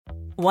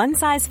One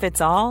size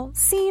fits all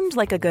seemed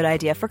like a good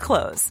idea for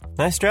clothes.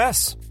 Nice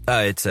dress.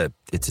 It's a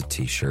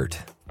t-shirt.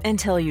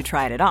 Until you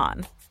tried it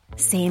on.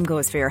 Same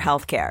goes for your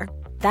healthcare.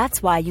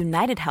 That's why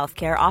United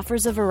Healthcare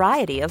offers a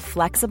variety of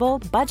flexible,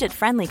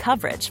 budget-friendly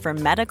coverage for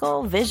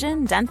medical,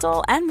 vision,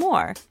 dental, and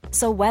more.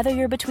 So whether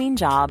you're between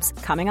jobs,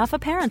 coming off a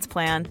parent's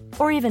plan,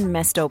 or even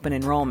missed open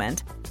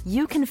enrollment,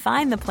 you can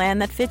find the plan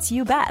that fits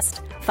you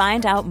best.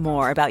 Find out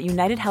more about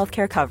United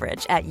Healthcare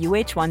coverage at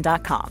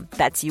uh1.com.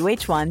 That's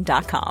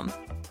uh1.com.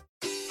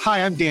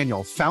 Hi, I'm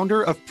Daniel,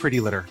 founder of Pretty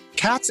Litter.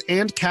 Cats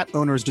and cat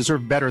owners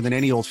deserve better than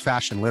any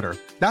old-fashioned litter.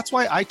 That's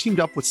why I teamed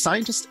up with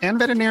scientists and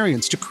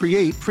veterinarians to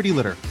create Pretty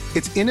Litter.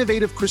 Its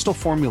innovative crystal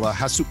formula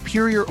has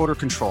superior odor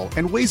control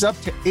and weighs up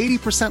to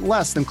 80%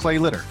 less than clay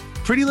litter.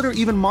 Pretty Litter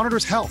even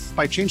monitors health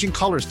by changing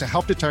colors to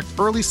help detect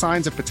early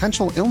signs of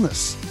potential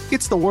illness.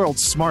 It's the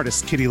world's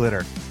smartest kitty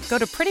litter. Go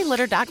to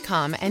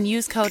prettylitter.com and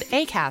use code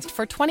ACAST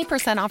for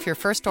 20% off your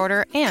first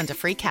order and a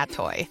free cat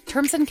toy.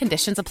 Terms and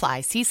conditions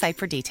apply. See site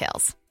for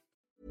details.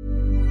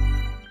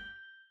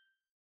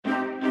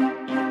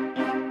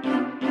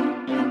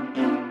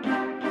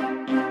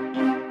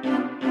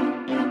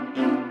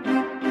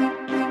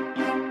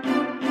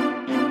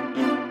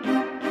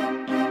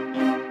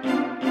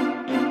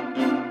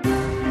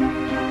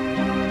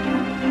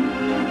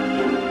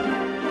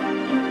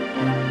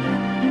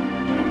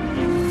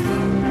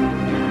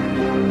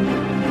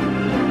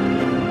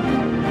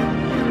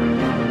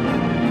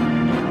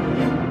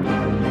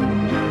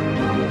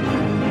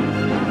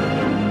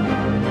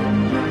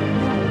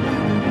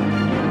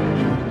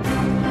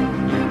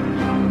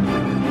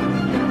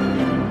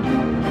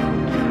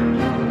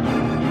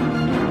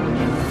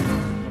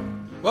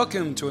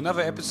 Welcome to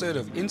another episode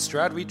of In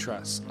Strahd We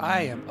Trust.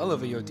 I am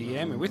Oliver, your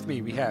DM, and with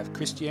me we have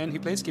Christian, who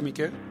plays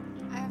Kimiko.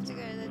 I have to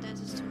go to the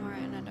dentist tomorrow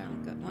and I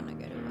don't want to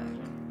go to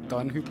work.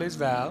 Don, who plays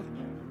Val.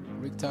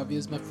 Rick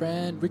Tavia's my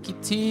friend. Ricky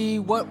T,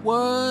 what?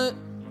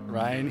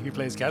 Ryan, who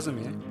plays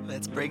Casimir.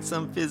 Let's break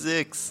some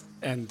physics.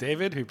 And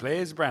David, who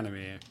plays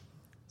Branimir.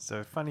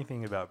 So funny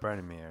thing about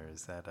Branimir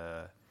is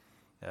that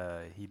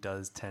he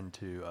does tend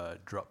to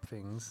drop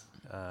things,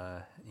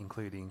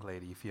 including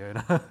Lady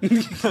Fiona on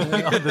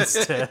the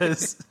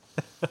stairs.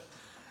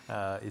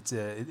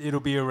 It'll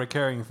be a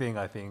recurring thing,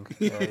 I think,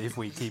 if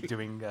we keep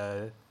doing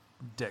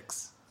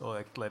dex or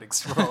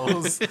athletics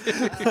rolls.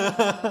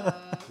 The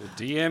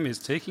DM is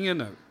taking a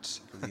note.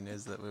 Because he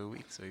knows that we're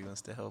weak, so he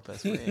wants to help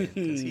us win.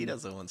 Because he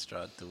doesn't want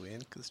Strahd to win,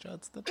 because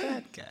Strahd's the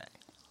bad guy.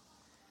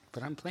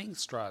 But I'm playing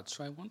Strahd,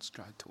 so I want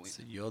Strahd to win.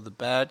 So you're the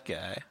bad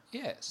guy.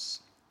 Yes.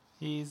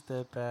 He's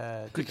the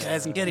bad Good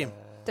guys, and get him.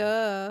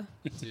 Duh.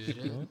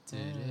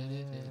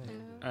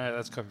 Alright,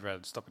 that's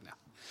copyrighted. Stop it now.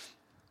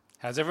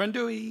 How's everyone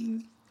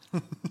doing?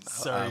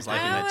 Sorry, I was I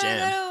like in don't a want to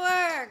jam. go to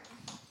work.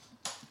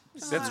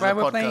 That's why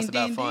we're playing Podcast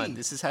about D&D. fun.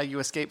 This is how you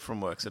escape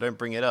from work, so don't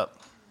bring it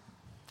up.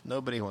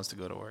 Nobody wants to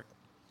go to work.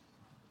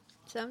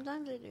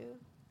 Sometimes I do.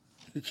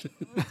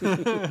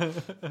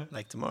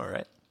 Like tomorrow,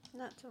 right?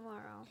 Not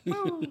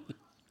tomorrow.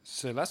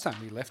 So last time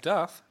we left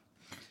off,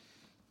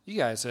 you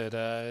guys had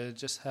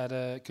just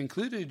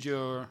concluded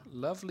your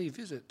lovely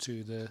visit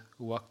to the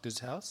Wachters'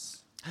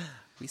 house.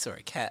 We saw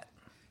a cat. You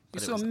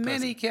but it saw was a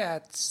many person.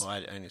 cats. Well,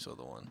 I only saw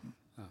the one.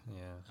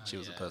 Yeah. She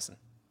was a person.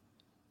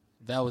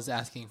 Val was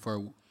asking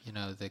for,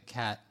 the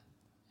cat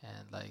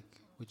and,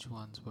 which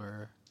ones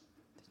were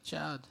the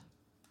child,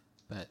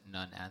 but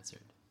none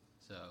answered.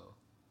 So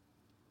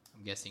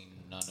I'm guessing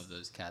none of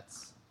those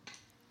cats,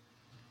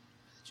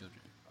 the children,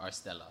 are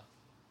Stella.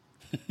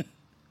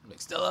 I'm like,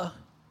 Stella,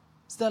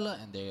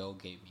 and they all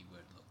gave me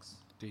weird looks.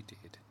 They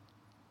did.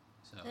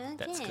 So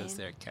That's Okay. because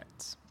they're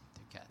cats.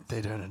 they're cats.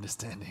 They don't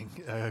understand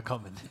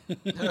common.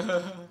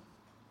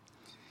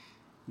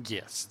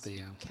 Yes,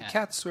 the Cat.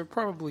 cats were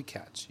probably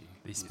catchy.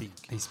 They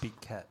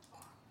speak cat.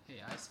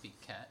 Hey, I speak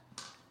cat.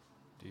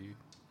 Do you?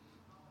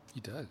 He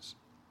does.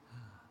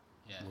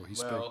 Yeah. Well, he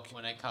well, spoke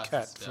when I cast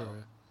cat the for spell,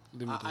 a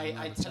limited I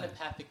amount of time.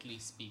 telepathically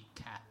speak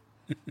cat,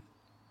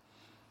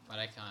 but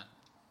I can't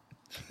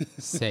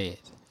say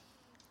it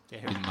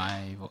with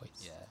my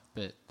voice. Yeah,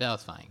 but that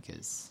was fine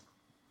because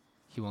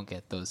he won't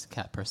get those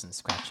cat person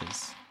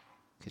scratches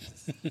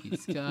because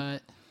he's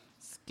got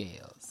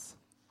scales.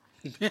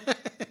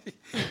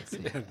 So,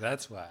 yeah,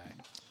 That's why.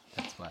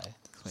 that's why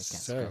he can't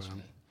So, scratch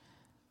me.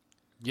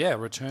 Yeah,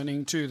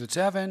 returning to the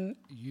tavern,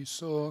 you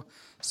saw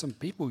some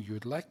people you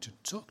would like to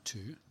talk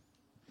to,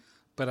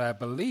 but I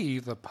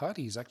believe the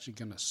party is actually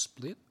going to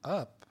split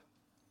up.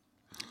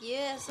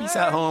 Yes, Peace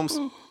out, Holmes.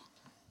 So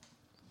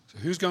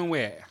who's going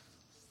where?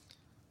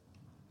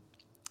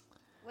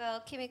 Well,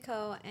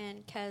 Kimiko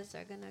and Kaz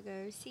are going to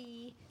go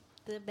see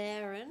the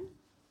Baron.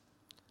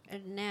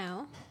 And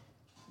now,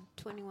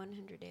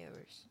 2100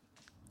 hours.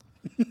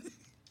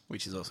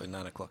 Which is also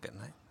 9 o'clock at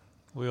night.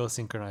 We all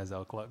synchronize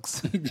our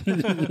clocks.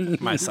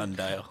 My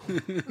sundial.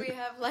 We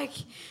have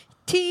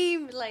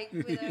team with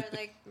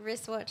our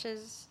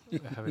wristwatches.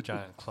 I have a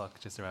giant clock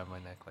just around my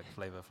neck, like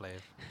Flavor Flav.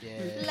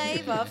 Yeah.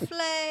 Flavor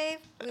Flav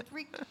with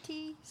Ricky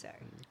T. Sorry.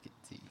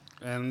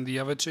 And the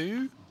other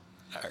two?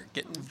 are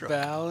getting drunk.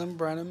 Val and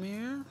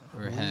Branimir.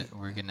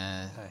 We're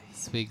gonna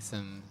swig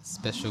some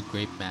special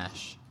grape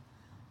mash.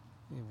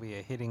 We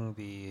are hitting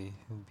the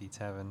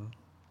tavern,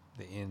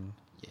 the inn,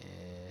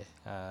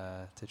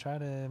 Yeah. to try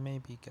to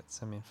maybe get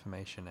some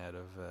information out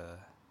of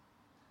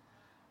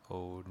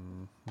old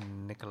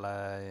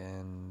Nikolai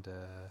and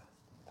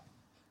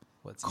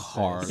what's his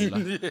Carl.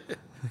 face?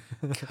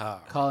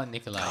 Carl and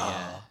Nikolai,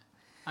 yeah.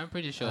 I'm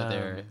pretty sure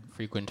they're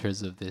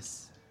frequenters of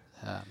this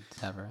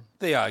tavern.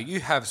 They are.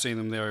 You have seen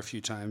them there a few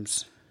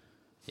times.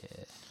 Yeah.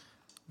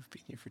 We've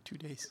been here for 2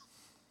 days.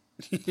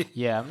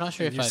 Yeah, I'm not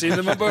sure if You've I've seen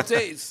them on both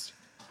days.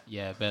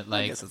 Yeah, but I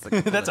like guess it's like a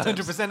couple That's of times.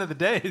 100% of the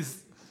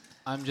days.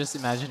 I'm just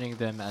imagining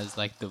them as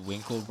like the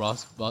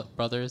Winklevoss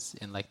brothers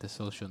in like the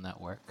Social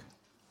Network.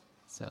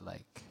 So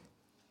like,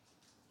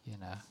 you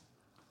know,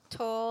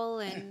 Tall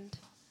and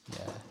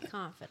yeah,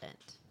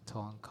 confident.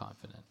 tall and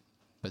confident,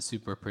 but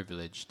super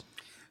privileged.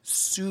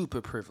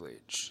 Super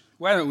privileged.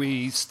 Why don't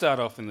we start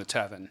off in the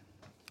tavern?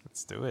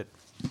 Let's do it.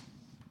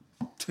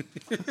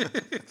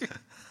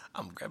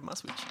 I'm gonna grab my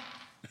switch.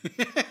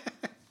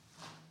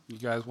 You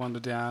guys wander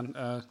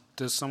down.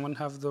 Does someone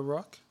have the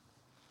rock?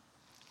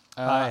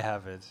 I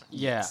have it.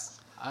 Yeah,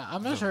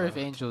 I'm not sure if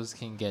angels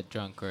can get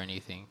drunk or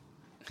anything.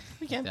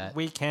 We can. That.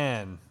 We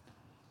can.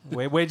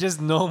 We're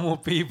just normal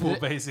people,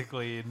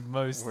 basically, in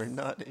most. We're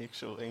not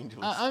actual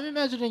angels. I'm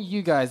imagining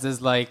you guys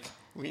as like,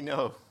 We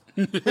know.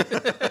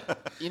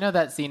 you know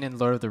that scene in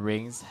Lord of the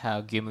Rings,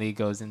 how Gimli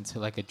goes into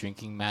like a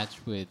drinking match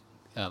with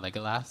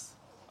Legolas,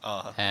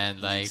 and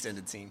The like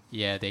extended scene.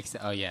 yeah,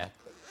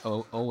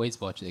 always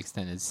watch the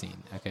extended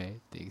scene. Okay,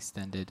 the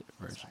extended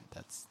version.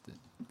 That's the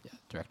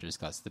director's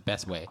cut. It's the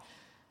best way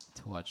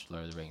to watch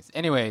Lord of the Rings.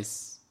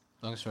 Anyways,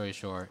 long story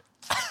short,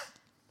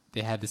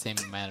 they had the same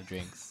amount of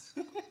drinks.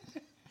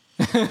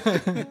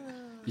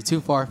 You're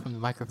too far from the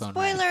microphone.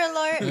 Spoiler Ryan.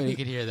 alert! You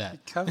can hear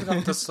that. Covered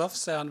up the soft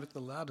sound with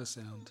the louder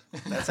sound.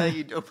 That's how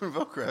you open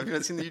Velcro. Have you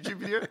not seen the YouTube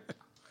video?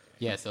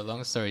 Yeah. So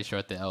long story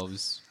short, the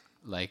elves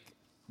like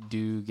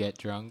do get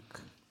drunk,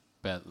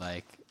 but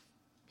like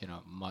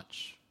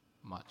much.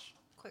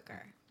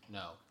 Quicker.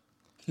 No.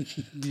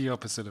 The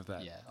opposite of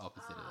that. Yeah,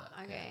 opposite of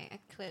that. Okay, I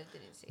clearly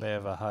didn't see. They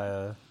have a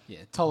higher. Yeah,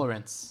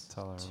 tolerance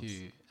Tolerance.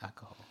 to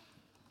alcohol.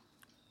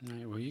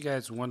 Right, well, you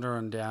guys wander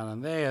on down,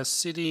 and they are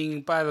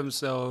sitting by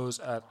themselves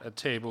at a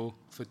table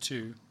for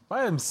two.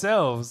 By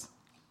themselves?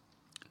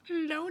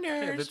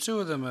 Yeah, the two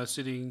of them are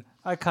sitting.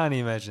 I can't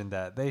imagine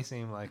that. They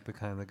seem like the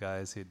kind of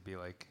guys who'd be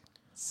like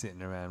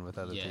sitting around with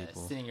other Yeah,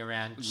 people. sitting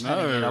around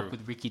chatting it No. up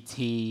with Ricky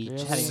T.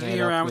 Really? Chatting Sitting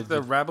it up around with with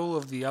the rabble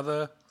of the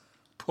other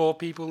poor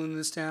people in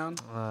this town.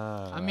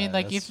 I mean,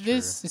 like, if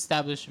this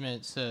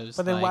establishment serves,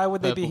 But then like, why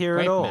would they be purple here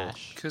at grape all?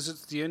 mash- Because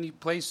it's the only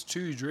place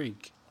to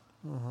drink.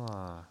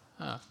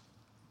 Huh.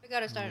 We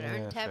gotta start our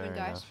own tavern,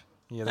 guys.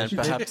 Yeah, they And should,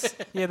 perhaps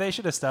yeah, they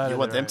should have started. you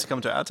want their them to come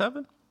to our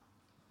tavern?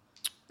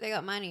 They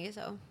got money,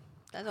 so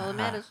that's all that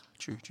matters.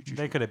 True. own-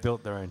 They could have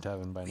built their own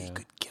tavern by We now.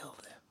 could kill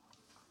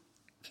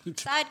them.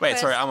 Side Wait,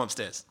 quest sorry, I'm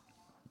upstairs.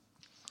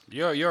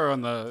 You're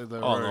on the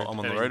Oh, road. I'm on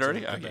the heading road to already?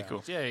 the Okay, bar.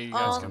 cool. Yeah, you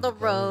guys on can the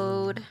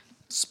road.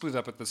 split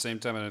up at the same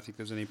time. I don't think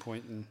there's any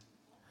point in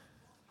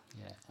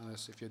Yeah.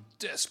 unless if you're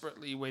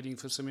desperately waiting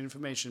for some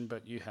information,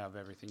 but you have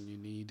everything you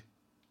need.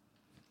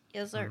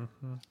 Yes, sir.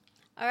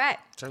 All right.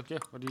 So yeah,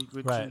 what do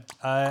you? Right.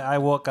 I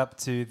walk up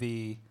to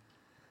the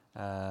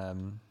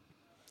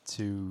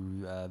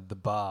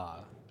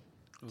bar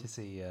to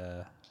see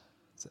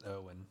is it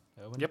Erwin?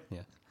 Erwin? Yep.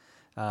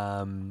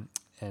 Yeah.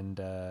 And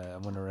I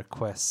want to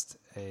request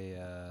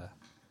a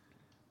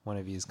one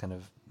of his kind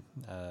of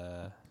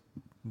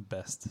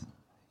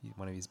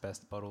one of his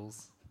best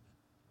bottles.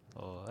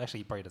 Or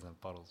actually, he probably doesn't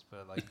have bottles,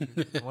 but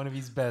like one of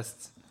his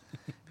best,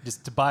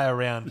 just to buy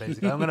around.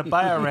 Basically, I'm going to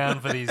buy around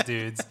for these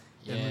dudes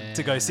and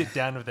to go sit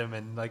down with them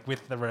and like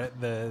with the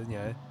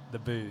the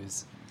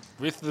booze.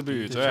 With the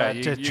booze, To all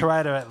right.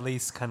 try to at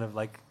least kind of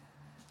like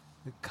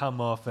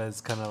come off as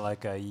kind of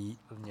like a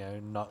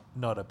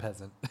not a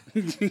peasant.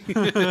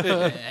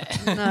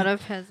 Not a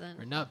peasant.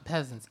 We're not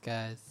peasants,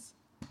 guys.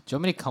 Do you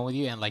want me to come with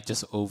you and like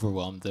just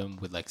overwhelm them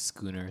with like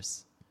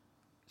schooners?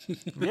 Yeah,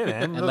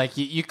 man. And look, like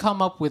you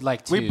come up with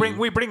like two.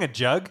 we bring a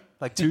jug,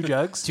 like 2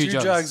 jugs. Two two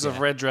jugs, jugs of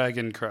yeah. Red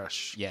Dragon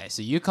Crush. Yeah,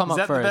 so you come Is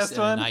up that the first, best and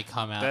one? then I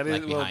come out That is-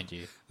 like well, behind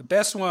you. The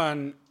best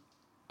one.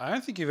 I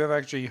don't think you've ever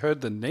actually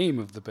heard the name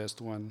of the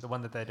best one. The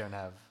one that they don't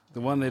have.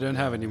 The one they don't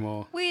have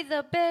anymore. We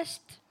the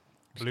best.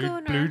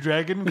 Schooner. Blue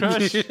Dragon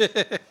Crush.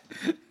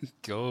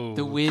 Go.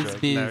 The Whiz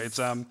Drag- Biz. No, it's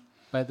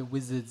By the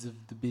wizards of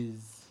the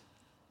biz.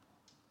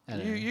 I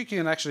don't know. You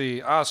can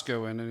actually ask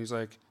Owen, and he's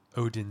like,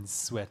 Odin's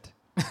sweat.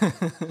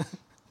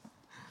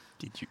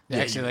 Did you? They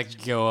actually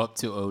like go up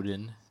to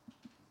Odin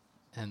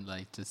and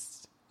like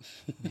just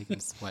make him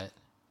sweat.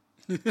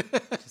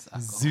 Just alcohol.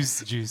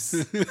 Zeus juice.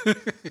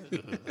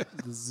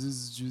 The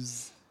Zeus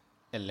juice.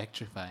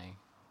 Electrifying.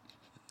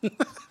 all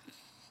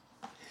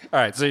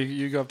right. So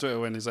you go up to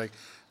Owen. He's like,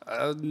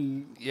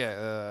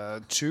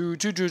 two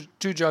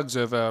jugs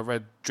of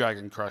Red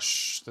Dragon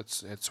Crush.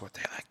 It's what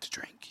they like to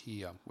drink.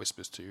 He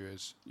whispers to you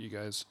as you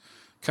guys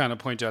kind of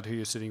point out who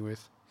you're sitting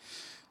with.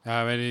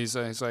 And he's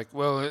like,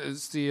 well,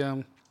 it's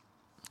the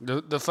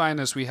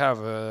finest we have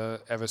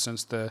ever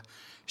since the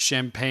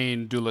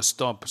Champagne de la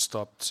Stomp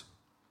stopped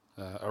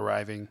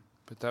arriving.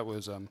 But that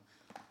was a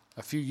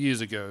few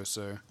years ago,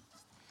 so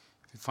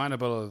if you find a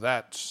bottle of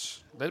that,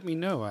 let me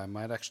know. I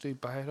might actually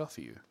buy it off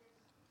of you.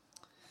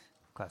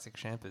 Classic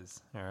champers.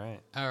 All right.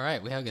 All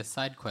right, we have a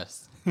side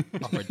quest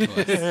offered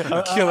to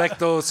us.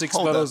 Collect all 6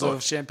 Hold bottles up.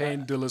 of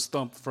Champagne de la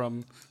Stomp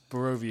from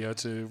Barovia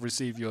to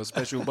receive your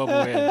special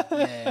bubble head.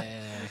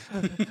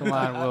 Come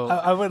on, Will.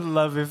 I would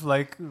love if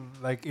like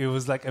it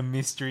was like a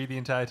mystery the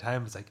entire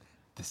time. It's like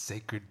the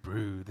sacred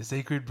brew. It's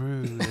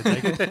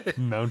like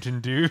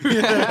Mountain Dew from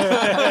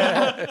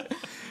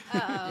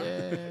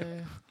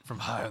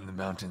high on the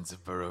mountains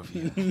of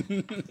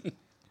Barovia.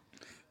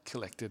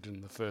 Collected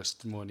in the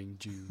first morning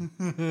dew.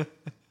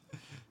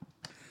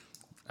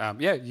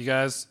 You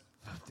guys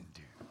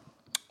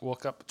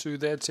walk up to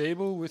their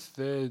table with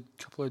a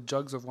couple of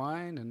jugs of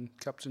wine and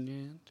cups in your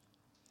hand.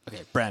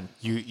 Okay, Bran,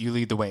 you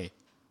lead the way.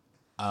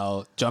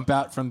 I'll jump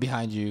out from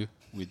behind you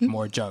with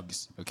more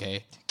jugs,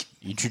 okay?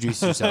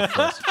 Introduce yourself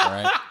first, all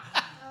right?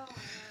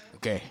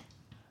 Okay.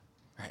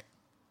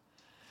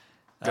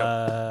 All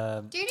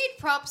right. Do you need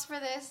props for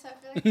this? I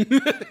feel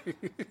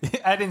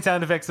like Add in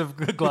sound effects of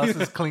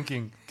glasses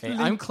clinking. Okay,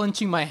 I'm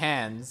clenching my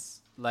hands,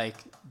 like,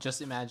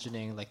 just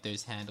imagining, like,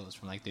 those handles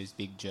from, like, those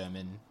big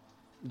German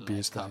Beer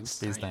like, steins. cups.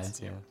 These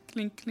stands, yeah.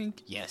 Clink,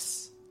 clink.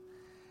 Yes.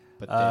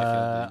 But they feel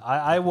good.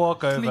 I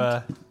walk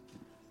over.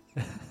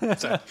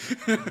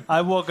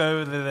 I walk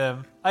over to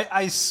them.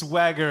 I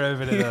swagger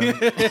over to them.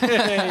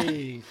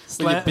 With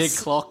your big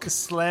clock.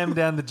 Slam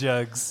down the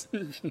jugs,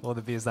 or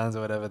the beer steins,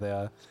 or whatever they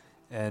are,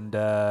 and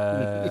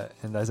I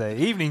say,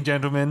 "Evening,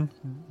 gentlemen.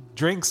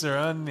 Drinks are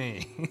on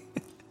me.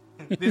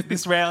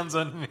 this round's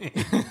on me."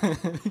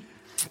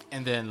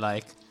 And then,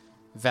 like,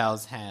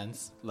 Val's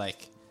hands,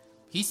 like,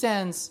 he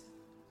stands,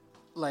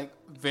 like,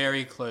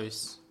 very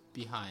close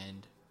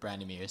behind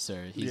Branimir, so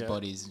his Yeah.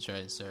 body's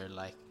ensured, so,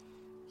 like,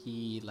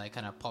 he, like,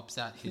 kind of pops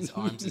out his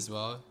arms as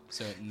well,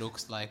 so it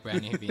looks like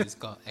Branimir's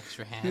got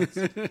extra hands,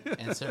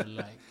 and sort of,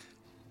 like,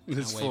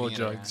 There's waving 4 it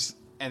jugs.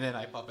 around. And then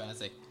I pop out and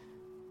say,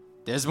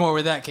 there's more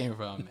where that came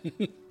from.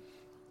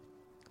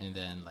 And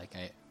then, like,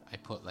 I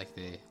put, like,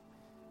 the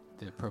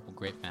purple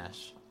grape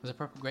mash. Was it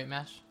purple grape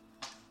mash?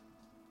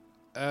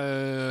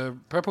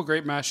 Purple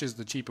Grape Mash is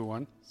the cheaper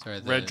one. Sorry,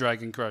 the Red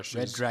Dragon Crush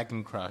Red is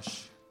Dragon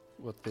Crush.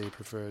 what they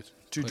prefer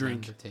to Put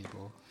drink. on the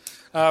table.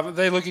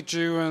 They look at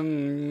you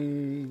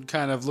and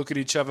kind of look at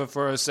each other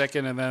for a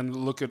second and then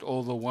look at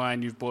all the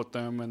wine you've bought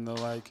them and they're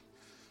like,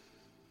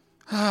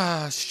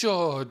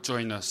 sure,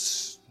 join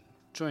us.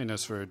 Join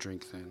us for a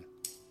drink then.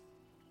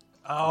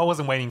 I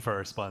wasn't waiting for a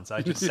response.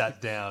 I just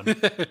sat down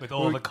with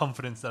all the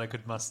confidence that I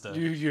could muster.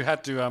 You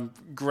had to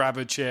grab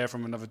a chair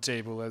from another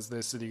table as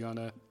they're sitting on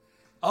a...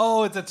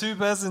 Oh, it's a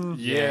 2-person.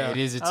 Yeah. It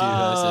is a two-person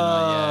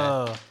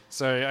one, yeah.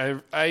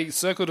 Sorry, I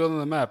circled on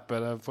the map,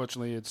 but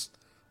unfortunately it's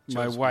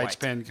my Chose white white.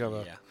 pen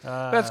cover.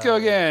 Yeah. Let's go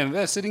again.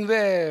 They're sitting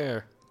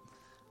there.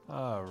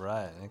 Oh,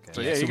 right. Okay.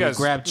 So yeah, So you we guys...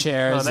 grab Oh,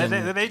 chairs and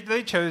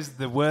they chose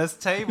the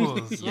worst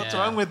tables. What's Yeah.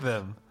 wrong with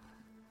them?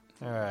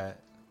 All right.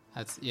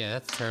 that's a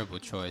terrible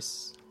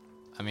choice.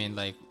 I mean,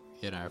 like,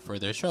 you know, for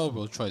their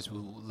terrible choice,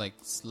 we'll, like,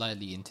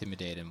 slightly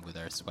intimidate him with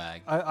our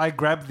swag. I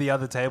grab the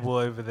other table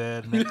over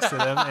there next to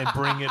them and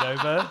bring it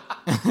over.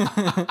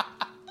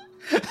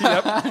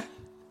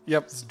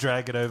 Yep. Just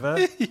drag it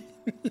over.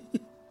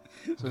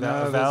 So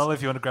now Val,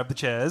 if you want to grab the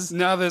chairs.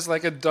 Now there's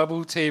like a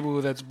double table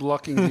that's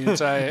blocking the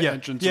entire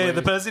entrance. Yeah,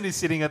 the person who's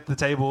sitting at the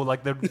table,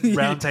 like the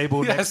round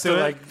table He next has to to, it,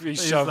 like, be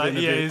is shoved like, in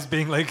a yeah, bit. he's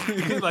being like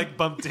like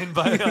bumped in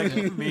by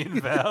like me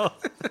and Val.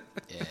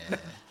 Yeah.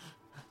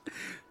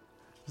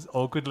 Just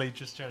awkwardly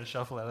just trying to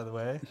shuffle out of the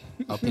way.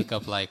 I'll pick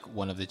up, like,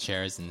 one of the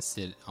chairs and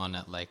sit on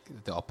it, like,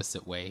 the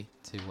opposite way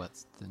to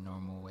what's the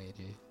normal way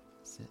to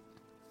sit.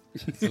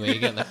 So you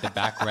get, like, the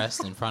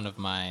backrest in front of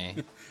my...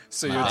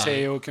 So your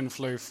tail can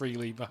flow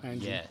freely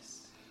behind you.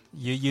 Yes.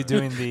 You're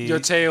doing the Your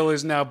tail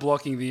is now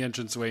blocking the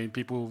entranceway and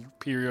people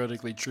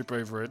periodically trip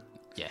over it.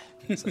 Yeah.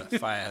 So the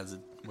fire has a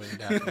way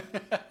down.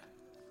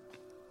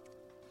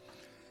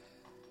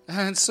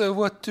 And so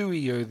what do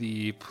we owe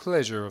the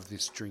pleasure of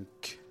this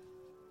drink?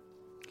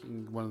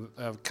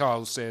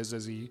 Carl says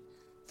as he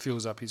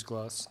fills up his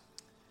glass.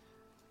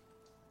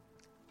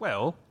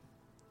 Well,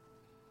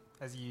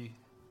 as you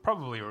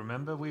probably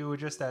remember, we were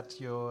just at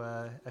your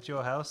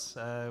house.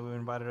 We were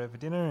invited over for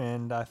dinner,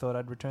 and I thought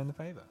I'd return the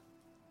favor.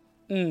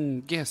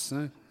 Yes,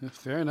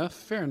 fair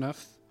enough. And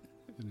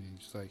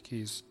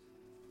he's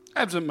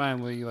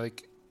absentmindedly,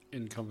 like,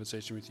 in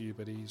conversation with you,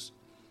 but he's,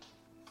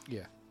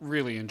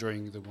 really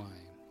enjoying the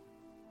wine.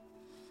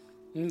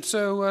 And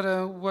so,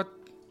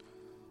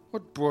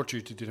 what brought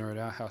you to dinner at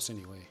our house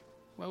anyway?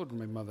 What would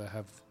my mother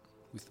have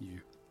with you?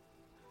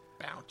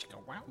 Bow, chicka,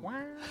 wow,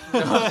 wow.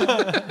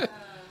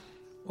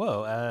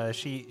 Well,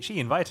 she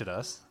invited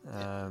us.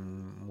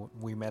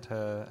 We met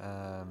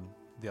her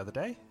the other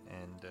day,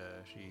 and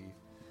she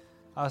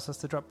asked us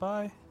to drop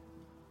by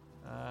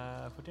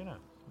for dinner.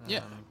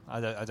 Yeah.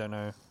 I don't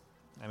know.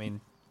 I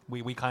mean,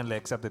 we kindly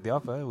accepted the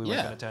offer. We weren't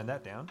Yeah. going to turn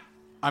that down.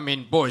 I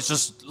mean, boys,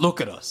 just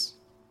look at us.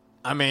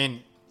 I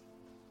mean,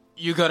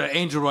 you got an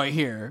angel right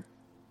here,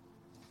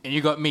 and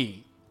you got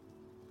me.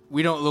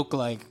 We don't look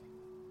like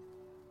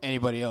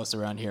anybody else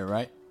around here,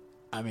 right?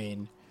 I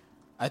mean,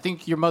 I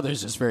think your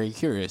mother's just very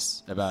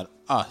curious about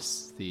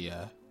us, the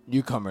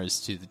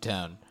newcomers to the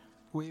town.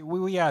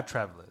 We are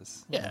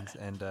travelers. Yeah.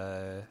 And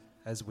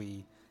as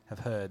we have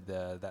heard,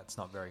 that's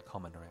not very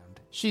common around.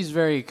 She's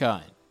very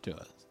kind to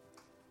us.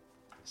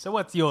 So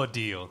what's your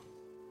deal?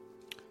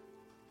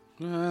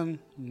 Well,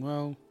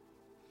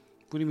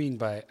 what do you mean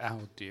by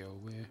our deal?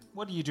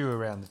 What do you do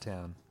around the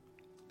town?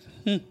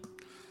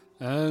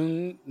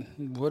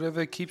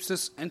 Whatever keeps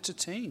us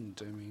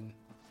entertained. I mean,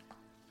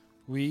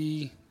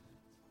 we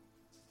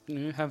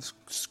have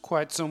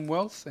quite some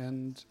wealth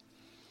and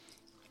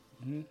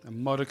a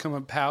modicum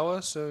of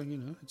power, so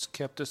it's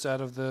kept us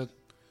out of the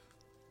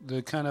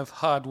kind of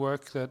hard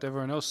work that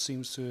everyone else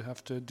seems to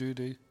have to do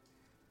to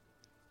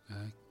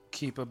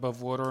keep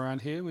above water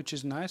around here, which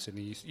is nice. And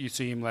you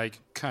see him like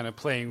kind of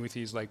playing with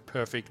his like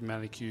perfect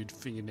manicured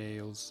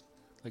fingernails.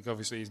 Like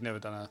obviously he's never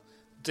done a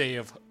day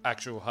of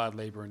actual hard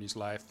labor in his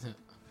life.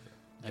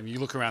 And you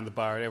look around the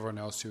bar at everyone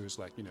else who is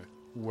like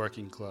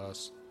working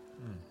class,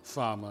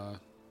 farmer,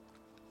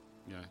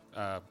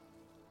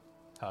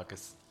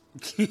 Harkus.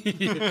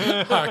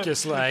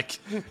 Harkus like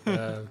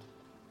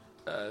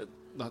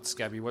not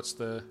scabby. What's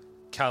the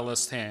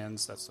calloused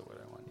hands? That's the word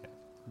I want. Yeah.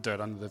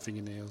 Dirt under the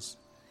fingernails.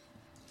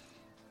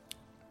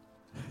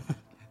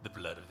 The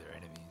blood of their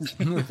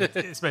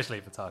enemies. Especially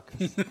if it's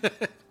Harkus.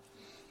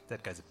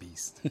 That guy's a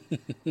beast.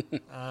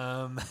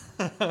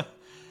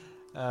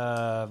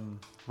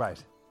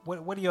 Right.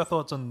 What are your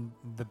thoughts on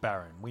the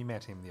Baron? We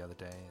met him the other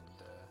day,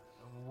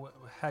 and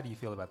how do you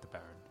feel about the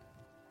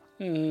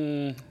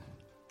Baron?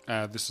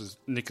 This is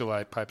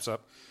Nikolai pipes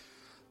up.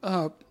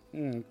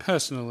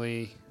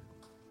 Personally,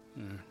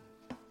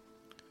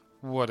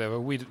 whatever.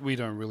 We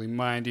don't really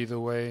mind either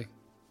way.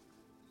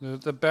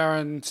 The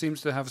Baron seems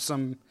to have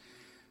some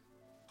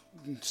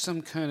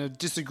kind of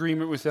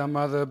disagreement with our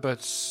mother,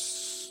 but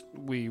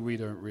we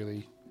don't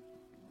really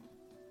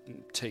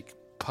take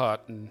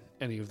part in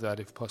any of that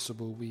if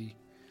possible. We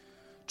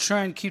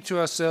try and keep to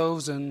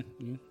ourselves,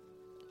 and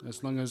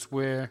as long as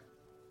we're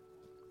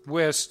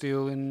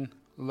still in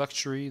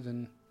luxury,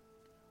 then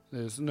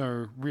there's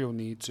no real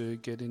need to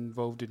get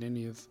involved in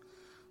any of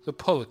the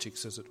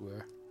politics, as it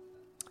were.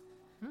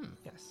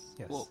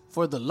 Yes. Well,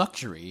 for the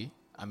luxury,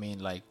 I mean,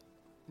 like,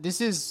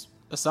 this is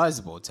a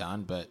sizable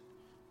town, but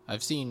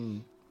I've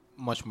seen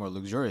much more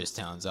luxurious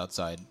towns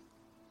outside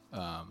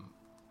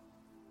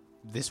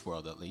this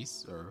world, at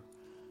least. Or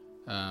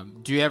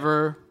do you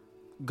ever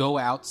go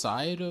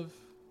outside of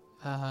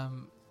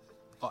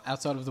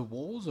the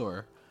walls,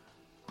 or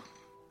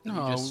you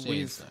No, just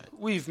stay inside?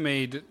 we've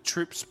made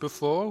trips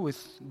before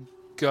with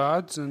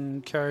guards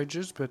and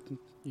carriages, but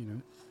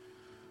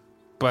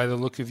by the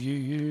look of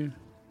you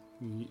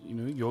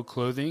your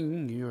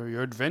clothing,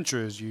 you're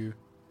adventurers. You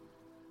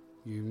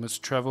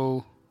must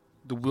travel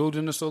the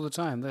wilderness all the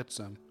time. That's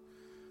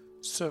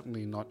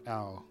certainly not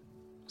our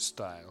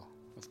style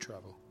of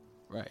travel.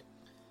 Right.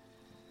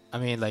 I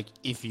mean, like,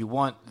 if you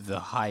want the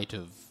height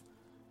of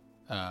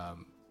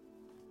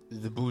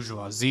the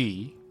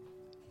bourgeoisie,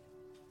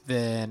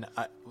 then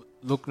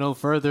look no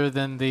further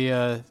than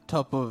the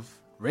top of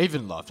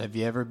Ravenloft. Have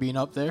you ever been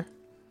up there?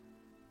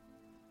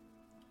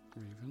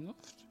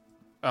 Ravenloft?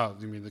 Oh,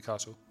 you mean the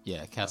castle?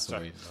 Yeah, Castle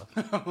sorry.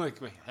 Ravenloft. I'm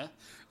like, wait, huh?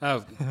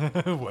 Oh,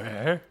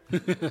 Where?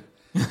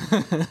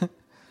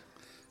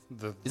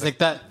 It's like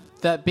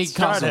that big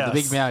castle, the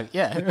big meow.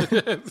 Yeah.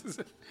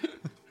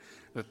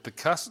 the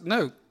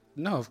castle?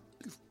 No, of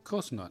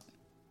course not.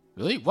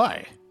 Really?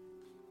 Why?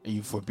 Are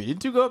you forbidden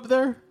to go up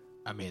there?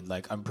 I mean,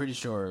 like, I'm pretty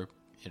sure,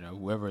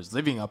 whoever is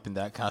living up in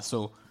that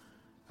castle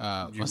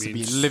must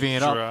be living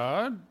it up.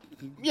 Strahd?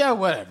 Yeah,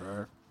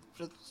 whatever.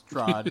 Just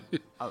Strahd.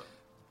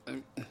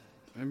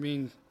 I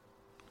mean,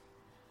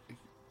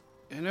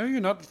 I know you're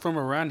not from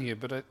around here,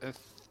 but I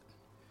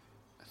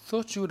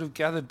thought you would have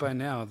gathered by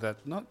now that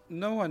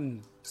no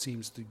one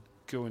seems to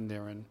go in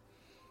there and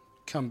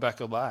come back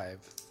alive.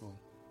 Well,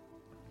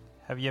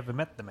 Have you ever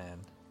met the man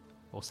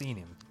or seen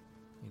him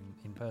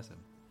in person?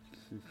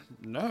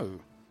 no,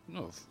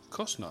 of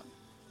course not.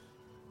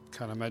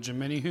 Can't imagine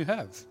many who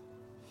have.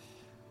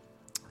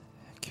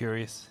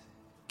 Curious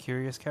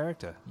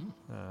character.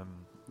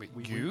 Wait,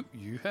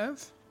 you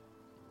have?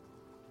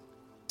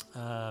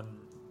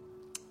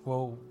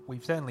 Well,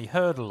 we've certainly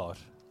heard a lot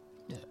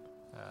Yeah.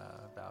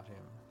 about him.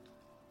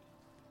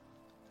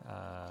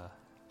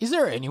 Is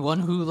there anyone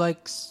who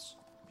likes,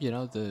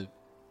 the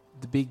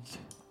big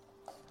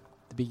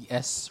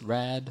S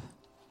rad?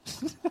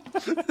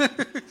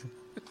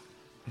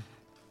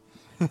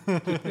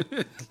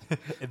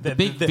 The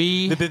big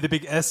V. the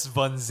big S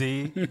von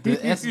Z. The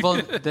S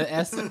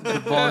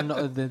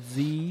the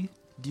Z.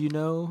 Do you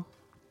know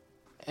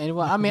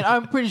anyone? I mean,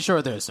 I'm pretty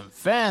sure there's some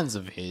fans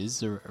of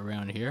his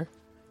around here.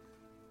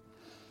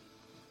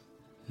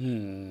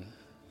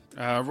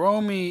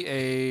 Roll me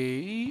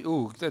a...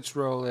 Ooh, let's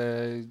roll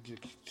a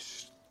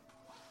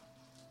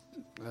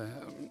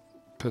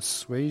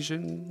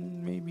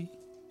Persuasion, maybe?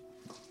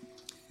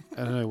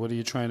 I don't know. What are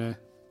you trying to...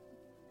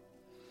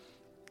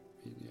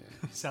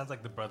 It sounds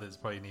like the brothers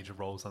probably need to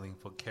roll something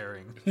for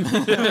caring.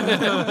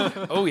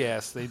 Oh,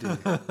 yes, they do.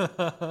 It's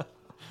like,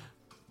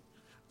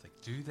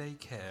 do they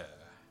care?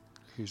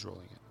 Who's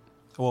rolling it?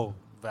 Well,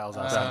 Val's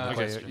asking the okay,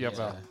 question. yeah,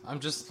 Val. I'm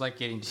just like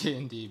getting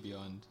D&D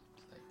Beyond.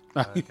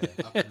 Okay.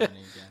 Up and running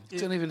again.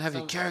 Don't even have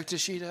your character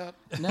sheet out.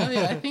 No,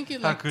 yeah, I think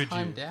it How like could you?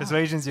 timed down.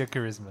 Persuasion's your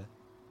charisma.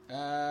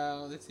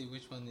 Let's see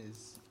which one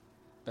is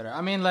better.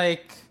 I mean,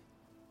 like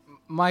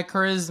my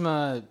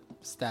charisma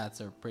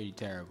stats are pretty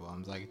terrible.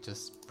 I'm like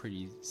just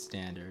pretty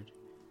standard.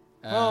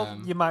 Well,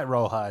 you might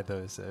roll high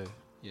though, so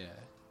Yeah,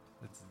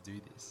 let's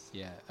do this.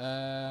 yeah.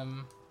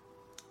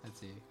 Let's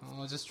see.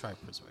 We'll just try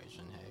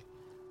persuasion.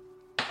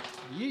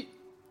 Hey,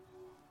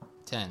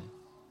 10.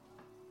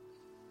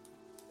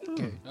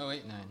 Okay. Oh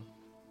wait, 9.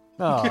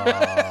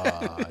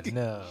 Oh,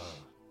 no.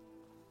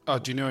 Oh,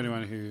 do you know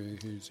anyone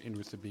who's in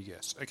with the big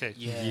S? Okay.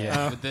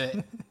 Yeah. With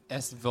the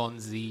S von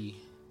Z.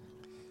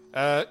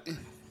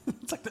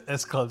 It's like the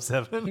S Club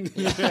 7.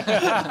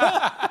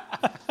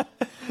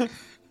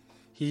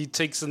 He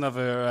takes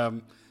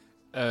another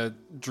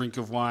drink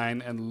of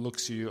wine and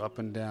looks you up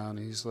and down.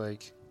 He's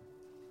like,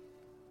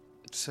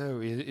 so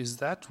is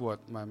that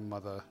what my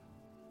mother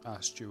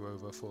asked you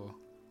over for?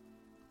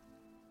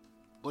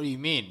 What do you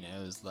mean? It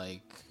was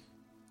like,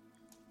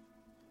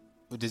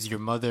 does your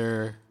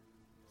mother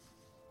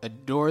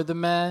adore the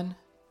man?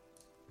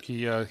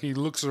 He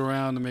looks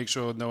around to make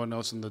sure no one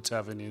else in the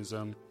tavern is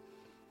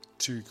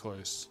too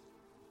close.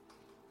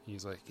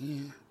 He's like,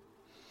 yeah,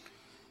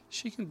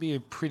 she can be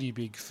a pretty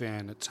big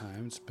fan at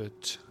times,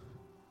 but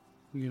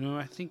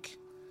I think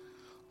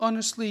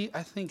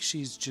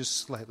she's just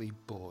slightly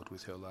bored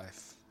with her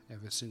life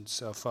ever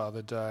since our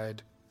father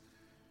died.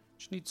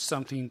 She needs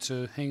something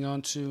to hang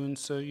on to, and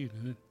so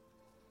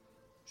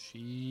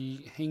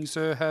she hangs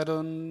her hat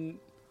on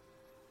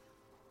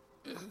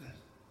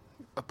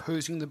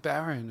opposing the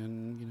Baron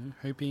and,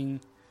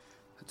 hoping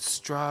that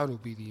Strahd will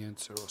be the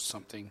answer or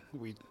something.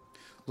 We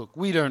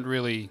don't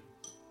really...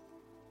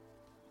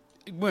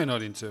 We're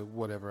not into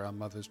whatever our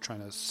mother's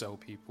trying to sell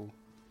people.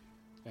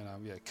 And,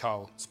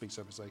 Carl speaks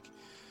up. It's like,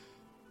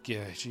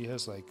 yeah, she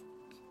has,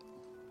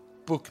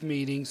 book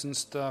meetings and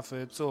stuff.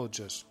 It's all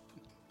just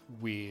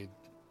weird,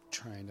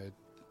 trying to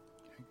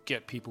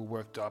get people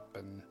worked up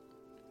and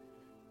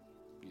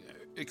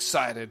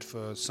excited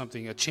for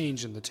something, a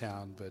change in the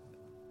town, but...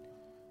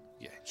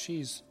 Yeah,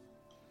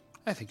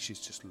 I think she's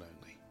just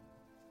lonely.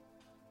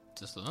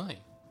 Just lonely.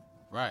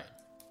 Right.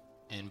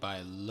 And by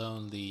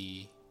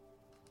lonely,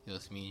 it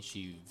just means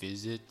she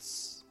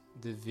visits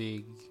the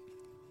Vig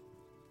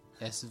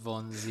S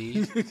von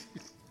Z. There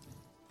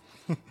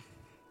ain't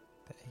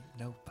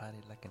no party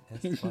like an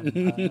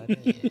S1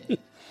 party.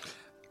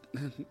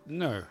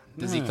 No.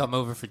 Does he come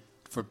over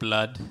for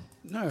blood?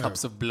 No.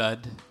 Cups of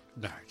blood?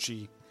 No,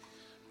 she...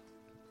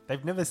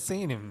 They've never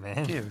seen him,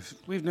 man. Yeah,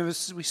 we've never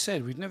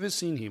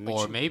seen him.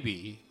 Or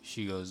maybe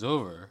she goes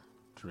over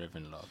to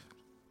Ravenloft.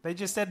 They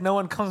just said no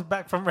one comes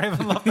back from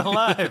Ravenloft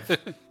alive.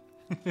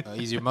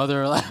 Is your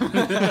mother alive?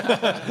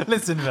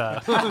 Listen,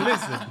 Val.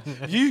 Listen.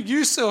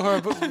 You saw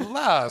her but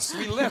last.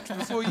 We left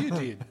before you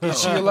did.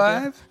 Is she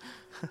alive?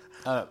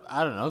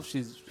 I don't know.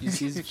 She's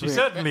She's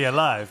certainly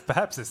alive.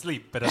 Perhaps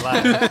asleep, but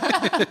alive.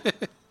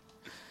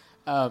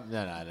 No, I didn't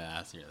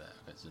ask you that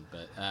question.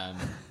 But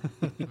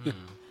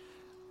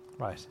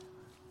Right.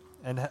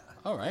 And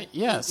all right,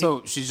 yeah.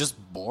 So she's just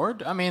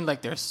bored. I mean,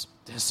 there's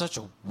such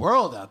a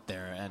world out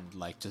there, and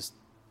just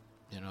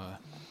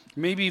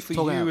Maybe for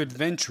Talking you out.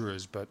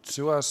 adventurers, but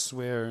to us,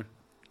 where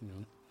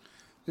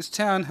this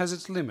town has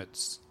its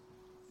limits.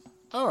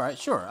 all right,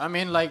 sure. I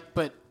mean,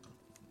 but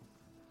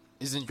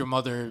isn't your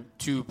mother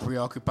too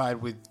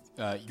preoccupied with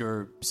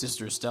your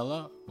sister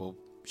Stella? Well,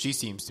 she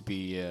seems to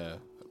be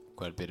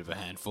quite a bit of a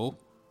handful.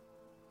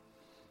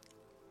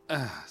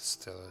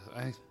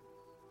 Stella,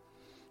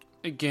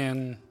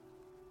 I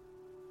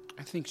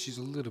think she's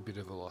a little bit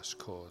of a lost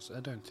cause. I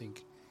don't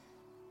think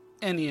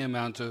any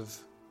amount of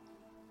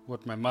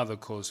what my mother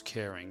calls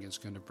caring is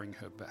going to bring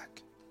her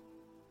back.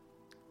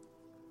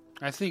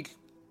 I think,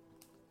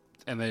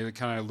 and they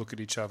kind of look at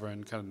each other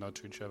and kind of nod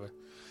to each other.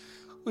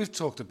 We've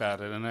talked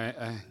about it, and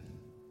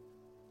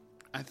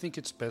I think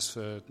it's best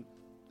to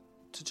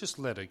just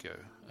let her go.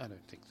 I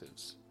don't think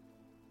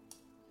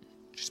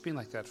she's been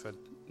like that for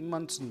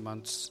months and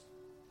months.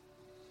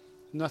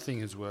 Nothing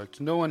has worked.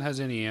 No one has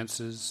any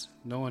answers.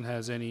 No one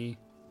has any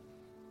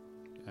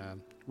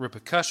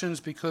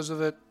repercussions because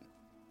of it.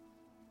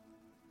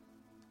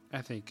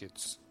 I think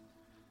it's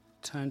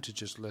time to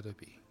just let her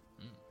be.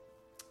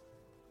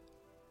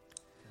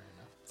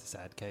 it's a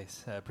sad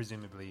case.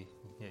 Presumably,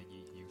 yeah,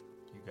 you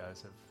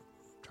guys have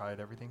tried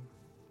everything.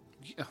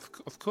 Yeah,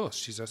 of course,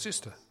 she's our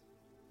sister.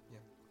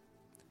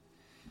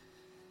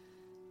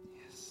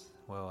 Yes.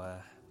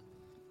 Well,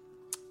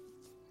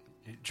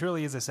 it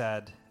truly is a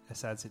sad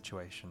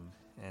situation.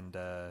 And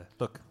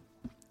look,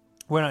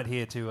 we're not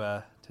here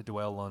to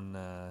dwell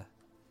on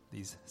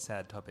these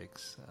sad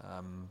topics.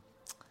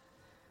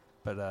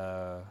 But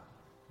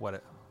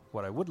what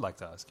I would like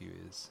to ask you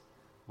is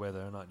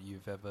whether or not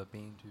you've ever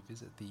been to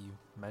visit the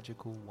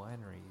magical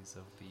wineries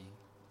of the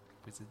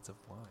Wizards of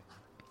Wine.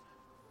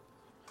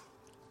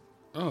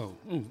 Oh,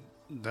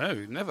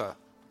 no, never.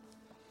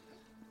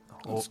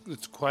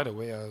 It's quite a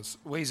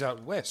ways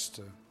out west.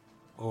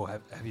 Or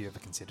have you ever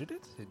considered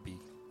it? It'd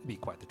be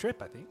quite the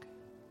trip, I think.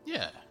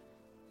 Yeah.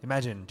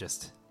 Imagine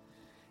just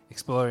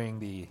exploring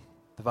the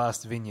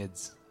vast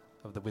vineyards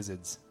of the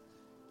wizards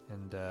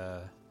and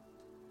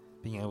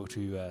being able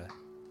to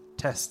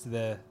test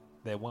their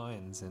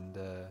wines and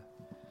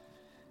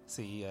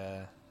see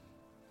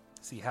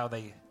how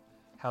they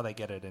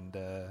get it, and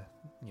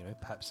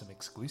perhaps some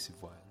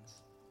exclusive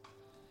wines.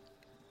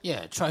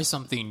 Yeah, try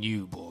something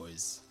new,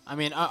 boys. I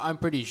mean, I'm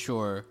pretty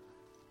sure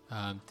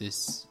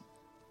this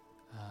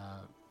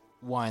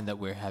wine that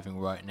we're having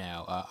right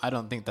now, I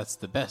don't think that's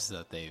the best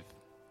that they've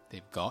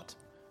got.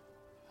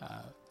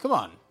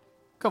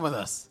 Come with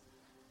us.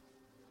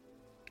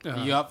 Are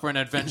you up for an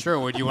adventure,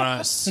 or do you want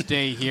to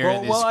stay here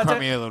in this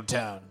crummy little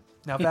town?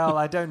 Now, Val,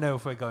 I don't know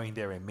if we're going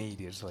there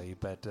immediately,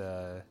 but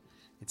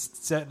it's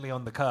certainly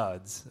on the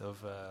cards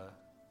of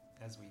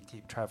as we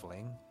keep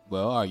traveling.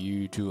 Well, are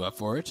you two up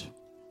for it?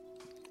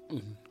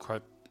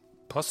 Quite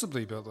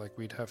possibly, but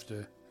we'd have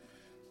to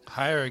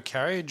hire a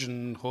carriage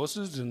and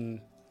horses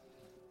and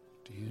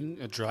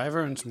a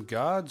driver and some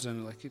guards,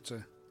 and it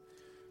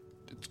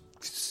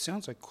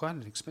sounds like quite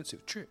an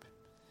expensive trip.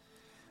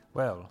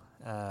 Well,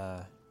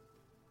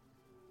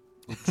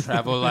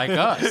 travel like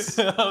us.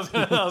 I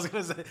was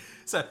going to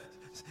say,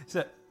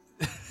 so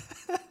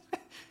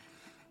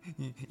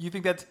you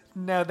think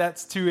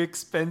that's too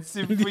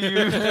expensive for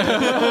you?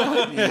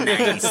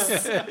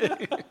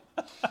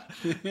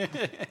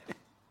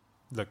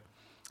 Look,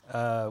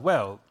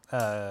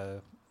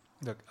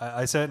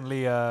 I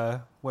certainly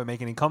won't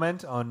make any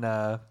comment on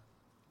how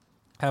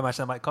much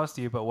that might cost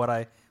you, but what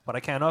I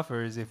can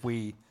offer is if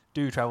we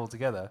do travel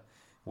together,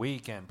 we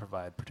can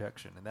provide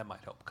protection, and that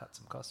might help cut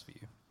some costs for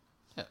you.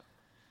 Yeah.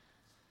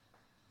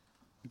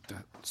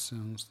 That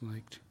sounds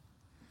like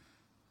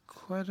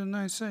quite a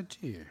nice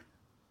idea.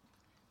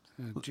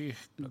 Do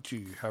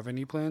you have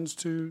any plans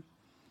to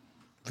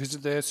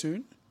visit there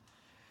soon?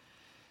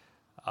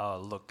 Oh,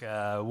 look,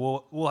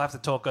 we'll have to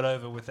talk it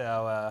over with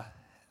our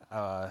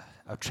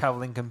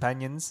traveling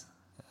companions.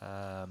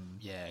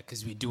 Yeah,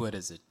 because we do it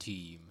as a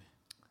team.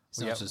 It's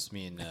not just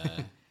me and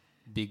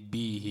Big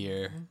B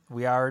here.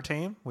 We are a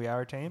team.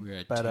 We're a team.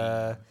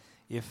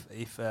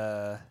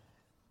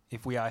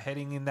 If we are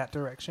heading in that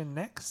direction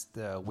next,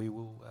 we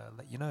will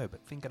let you know.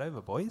 But think it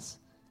over, boys,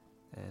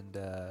 and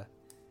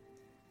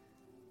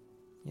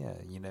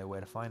you know where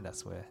to find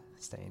us. We're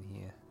staying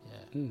here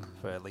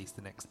for at least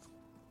the next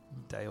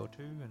day or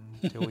two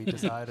until we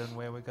decide on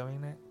where we're going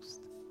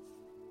next.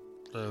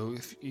 So,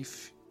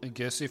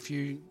 if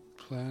you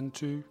plan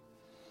to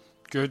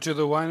go to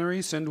the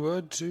winery, send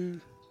word to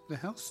the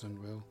house, and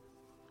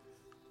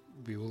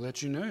we will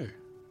let you know.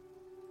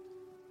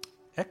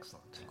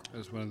 Excellent.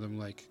 As one of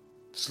them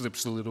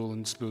slips a little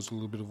and spills a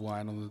little bit of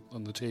wine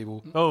on the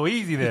table. Oh,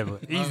 easy there,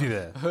 easy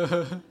there.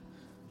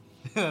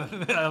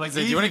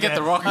 Do you want to get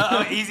the rock?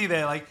 Easy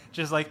there,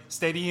 just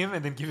steady him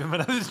and then give him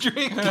another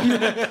drink.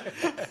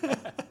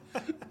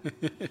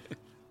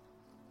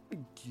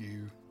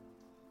 You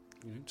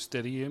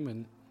steady him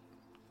and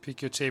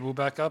pick your table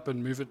back up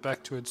and move it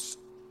back to its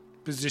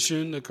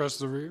position across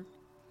the room.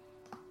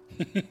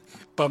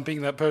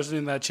 Bumping that person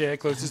in that chair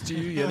closest to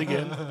you yet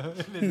again.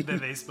 Then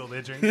they spill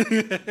their drink.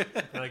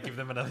 And I give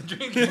them another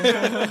drink. Are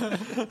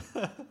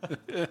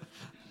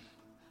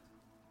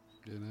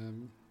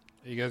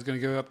you guys going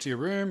to go up to your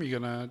room? You're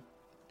going to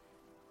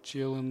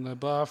chill in the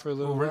bar for a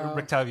little while?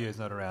 Rictavio's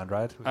not around,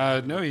 right?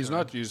 No, he's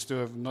not. You still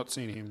have not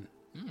seen him.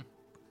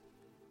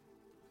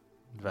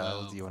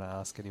 Val, do you want to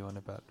ask anyone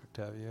about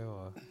Rictavio?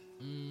 Or?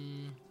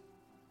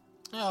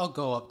 I'll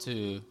go up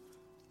to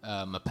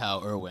my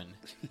pal Erwin.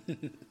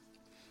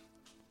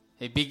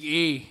 Hey, Big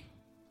E.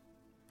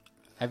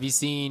 Have you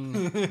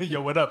seen...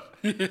 Yo, what up?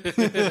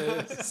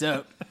 What's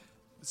up?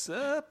 What's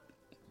up?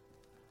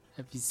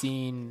 Have you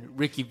seen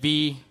Ricky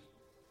V?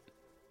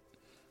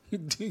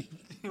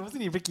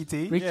 Wasn't he Ricky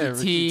T? Ricky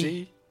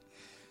T.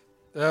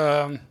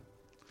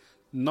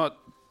 Not...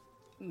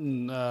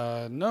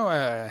 no,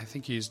 I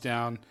think he's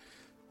down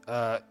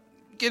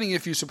getting a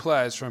few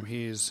supplies from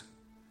his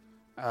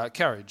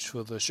carriage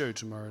for the show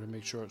tomorrow to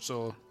make sure it's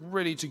all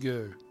ready to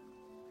go.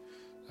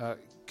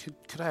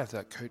 Could I have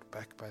that coat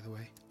back, by the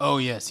way? Oh,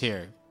 yes,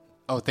 here.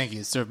 Oh, thank you.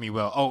 It served me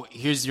well. Oh,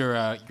 here's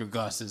your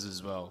glasses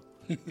as well.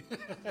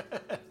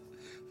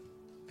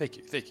 Thank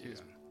you.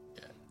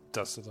 Yeah.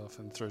 Dusts it off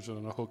and throws it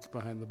on a hook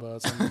behind the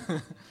bar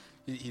somewhere.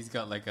 He's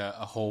got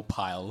a whole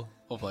pile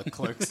of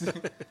clerks.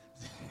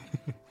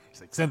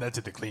 He's send that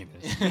to the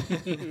cleaners.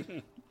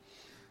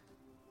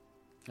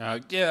 I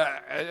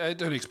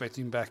don't expect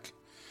him back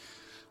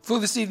for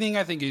this evening.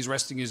 I think he's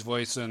resting his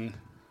voice and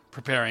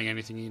preparing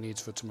anything he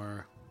needs for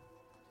tomorrow.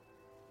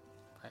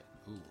 Right.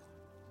 Ooh.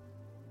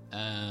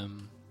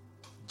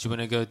 Do you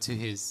want to go to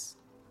his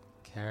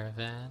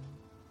caravan?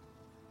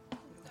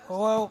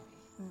 Well,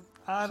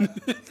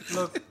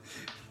 Look,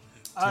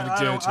 Gonna I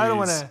go don't, to I don't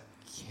his- want to.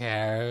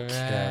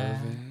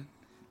 Caravan.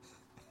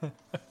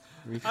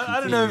 I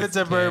don't know if it's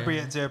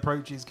appropriate to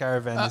approach his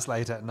caravan this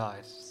late at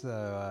night.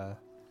 So,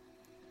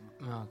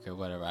 Okay,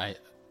 whatever. I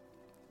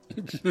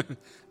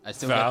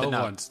still Val got the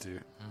note. wants to.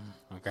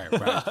 Okay,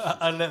 right.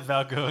 I let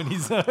Val go on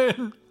his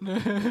own.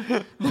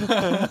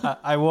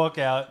 I walk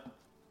out,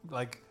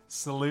 like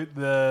salute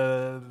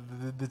the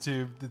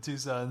two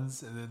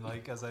sons, and then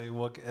like as I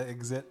walk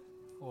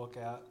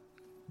out,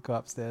 go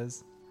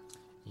upstairs.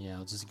 Yeah,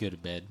 I'll just go to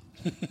bed.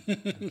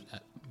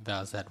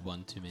 Val's had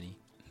one too many.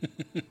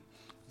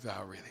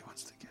 Val really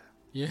wants to go.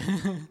 Yeah.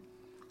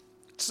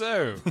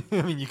 So,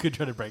 I mean, you could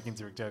try to break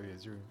into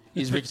Octavia's room.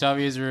 Is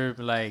Victavia's room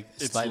like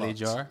It's slightly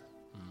locked. ajar?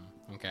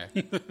 Okay.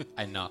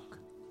 I knock.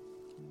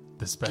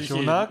 The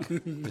special knock.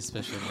 The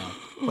special knock.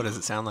 What does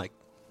it sound like?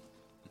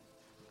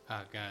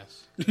 Oh gosh.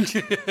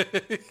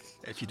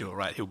 If you do it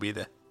right, he'll be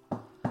there. I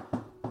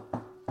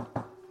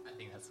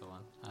think that's the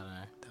one. I don't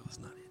know. That was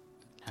not it.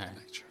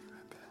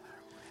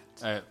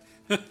 Alright.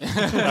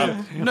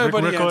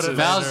 nobody Recorded answers. that.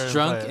 Val's Play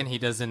drunk it. and he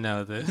doesn't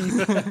know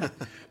this.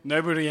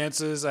 Nobody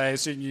answers. I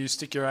assume you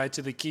stick your eye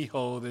to the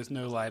keyhole. There's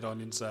no light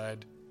on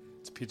inside.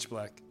 It's pitch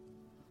black.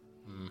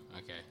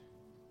 Okay.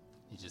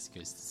 He just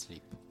goes to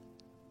sleep.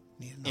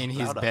 Need to knock In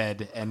his louder.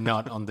 bed and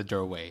not on the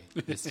doorway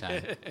this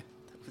time. That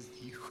was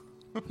you.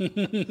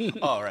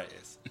 Oh, right,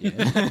 yes.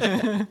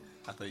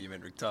 I thought you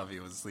meant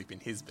Rictavio was asleep in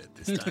his bed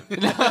this time.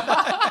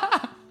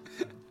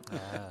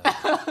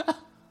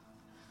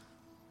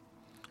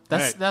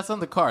 That's on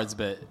the cards,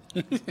 but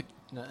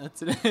no,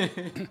 that's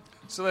it.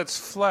 So let's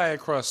fly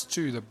across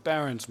to the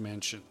Baron's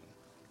mansion.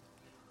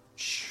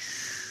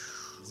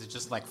 Is it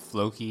just like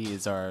Floki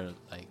is our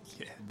like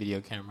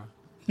video camera?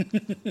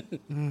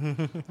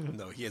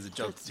 No, he has a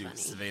job to do with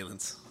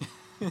surveillance.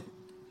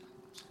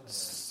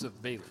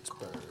 Surveillance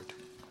bird.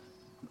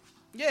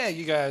 Yeah,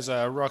 you guys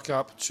rock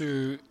up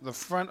to the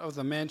front of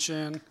the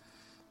mansion.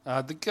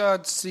 The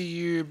guards see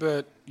you,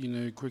 but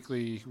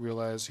quickly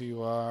realize who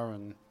you are,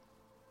 and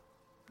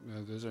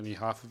there's only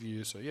half of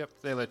you, so yep,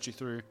 they let you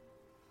through.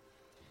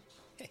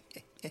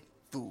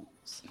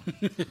 Fools.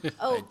 Okay.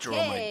 I draw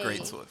my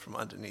greatsword from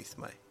underneath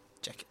my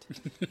jacket.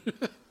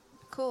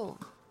 Cool.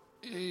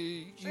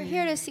 We're We're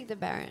here to see the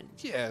Baron.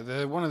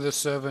 Yeah, one of the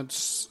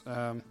servants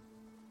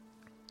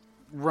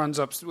runs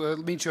up,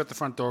 meets you at the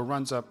front door,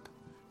 runs up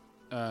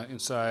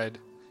inside,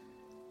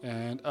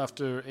 and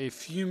after a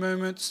few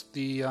moments,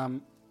 the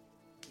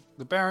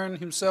Baron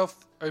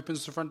himself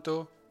opens the front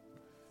door.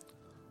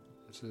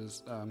 He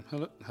says,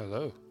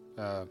 "Hello.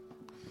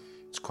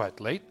 It's quite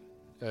late.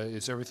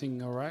 Is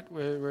everything all right?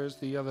 Where's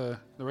the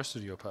rest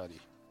of your party?"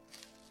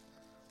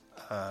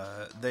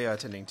 They are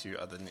attending to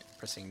other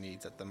pressing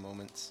needs at the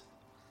moment.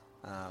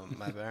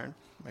 My Baron,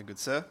 my good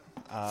sir.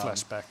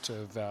 Flashback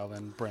to Val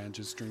and Brand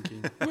just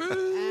drinking.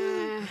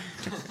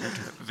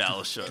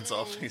 Val shuts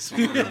off. He's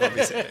smoking on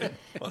Bobby's head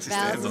whilst he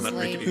stands on that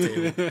Val's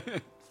rickety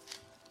table.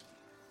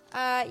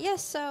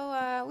 Yes,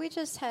 so we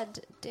just had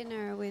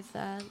dinner with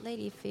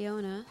Lady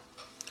Fiona.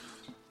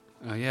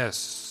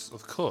 Yes,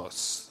 of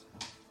course.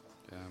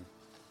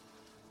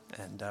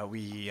 And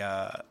we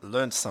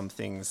learned some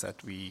things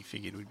that we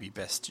figured would be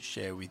best to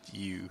share with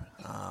you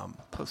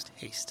post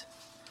haste.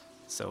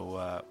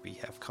 So we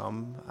have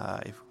come.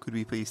 Could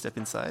we please step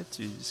inside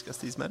to discuss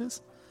these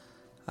matters?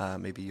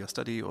 Maybe your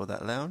study or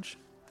that lounge.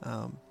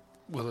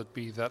 Will it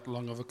be that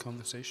long of a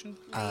conversation?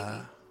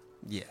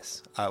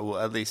 Yes. Well,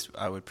 at least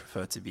I would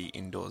prefer to be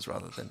indoors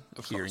rather than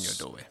Of here in your course.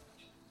 doorway.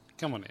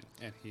 Come on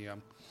in. And he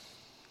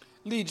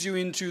leads you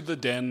into the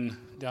den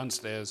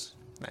downstairs.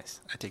 Nice.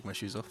 I take my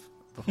shoes off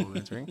before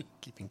entering,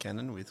 keeping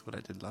canon with what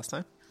I did last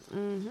time.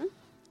 Mm-hmm.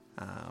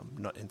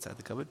 Not inside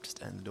the cupboard, just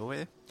in the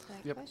doorway.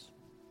 Yep.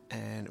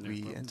 And No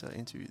we problem. enter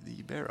into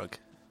the bear rug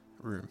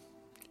room.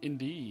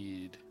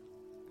 Indeed.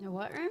 The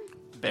what room?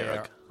 Bear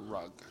rug.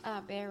 Rug.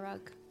 Bear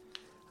rug.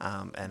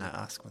 And I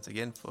ask once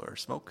again for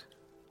smoke,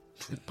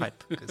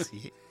 pipe, because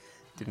he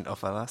didn't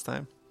offer last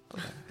time. But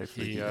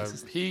hopefully He he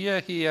does.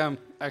 he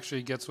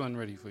actually gets one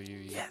ready for you.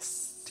 He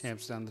Yes.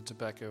 tamps down the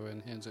tobacco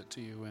and hands it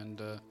to you, and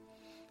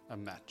a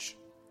match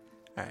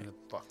All in right.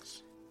 a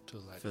box to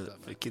light For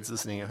that match kids with.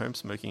 listening at home,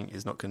 smoking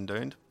is not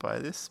condoned by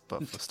this,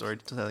 but for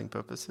storytelling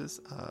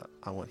purposes,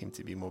 I want him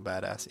to be more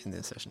badass in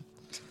this session.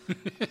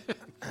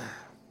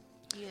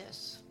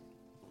 Yes.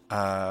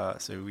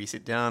 So we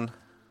sit down,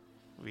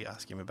 we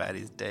ask him about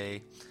his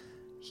day.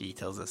 He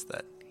tells us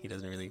that he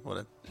doesn't really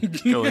want to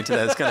go into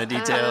those kind of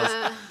details.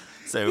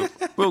 So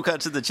we'll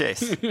cut to the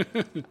chase.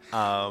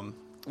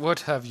 What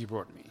have you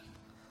brought me?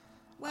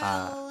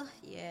 Well,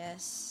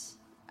 yes.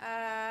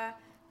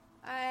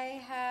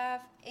 I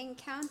have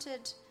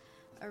encountered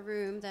a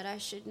room that I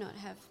should not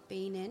have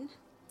been in.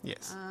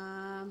 Yes.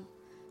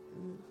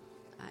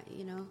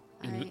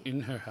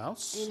 In her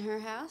house? In her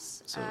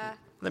house. So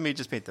let me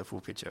just paint the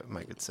full picture,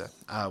 my good sir.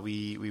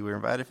 We were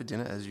invited for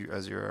dinner, as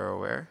you are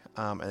aware,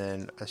 and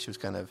then she was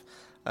kind of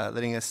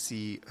letting us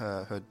see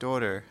her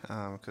daughter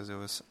because it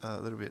was a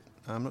little bit.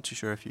 I'm not too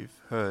sure if you've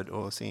heard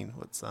or seen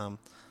what's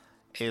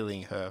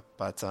ailing her,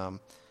 but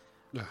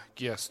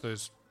Yes,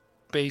 those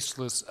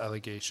baseless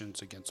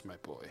allegations against my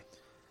boy.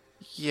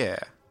 Yeah.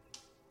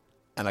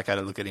 And I kind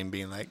of look at him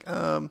being like,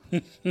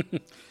 He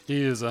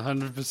is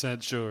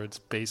 100% sure it's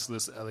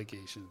baseless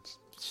allegations.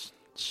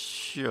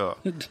 sure.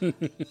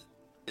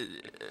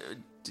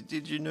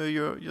 Did you know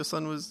your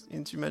son was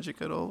into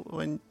magic at all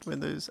when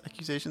those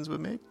accusations were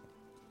made?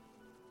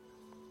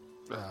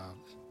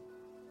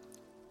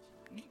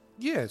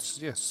 Yes,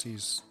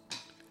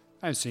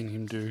 I've seen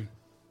him do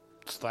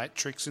slight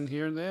tricks in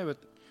here and there, but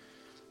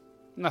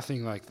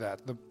nothing like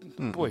that. The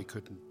boy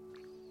couldn't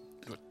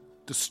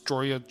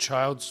destroy a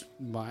child's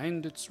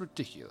mind. It's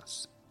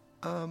ridiculous.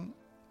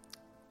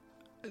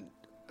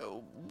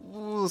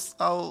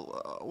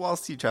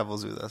 Whilst he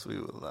travels with us, we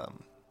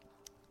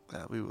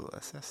will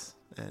assess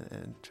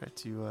and try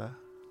to.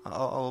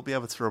 I'll be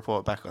able to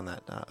report back on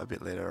that a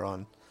bit later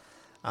on.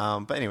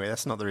 But anyway,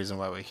 that's not the reason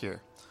why we're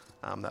here.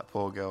 That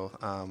poor girl.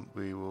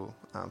 We will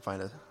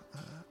find a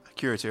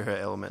cure to her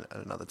ailment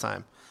at another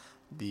time.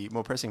 The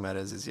more pressing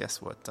matters is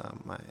what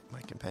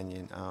my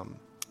companion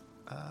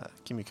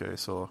Kimiko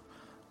saw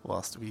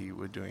whilst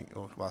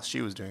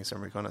she was doing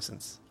some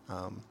reconnaissance.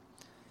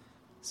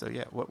 So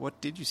yeah,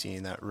 what did you see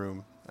in that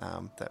room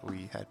that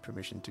we had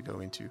permission to go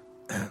into?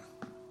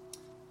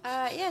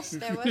 Yes,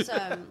 there was.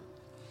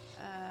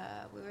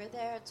 We were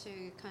there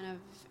to kind of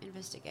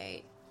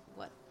investigate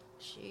what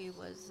she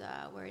was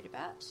worried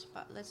about,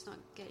 but let's not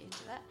get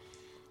into that.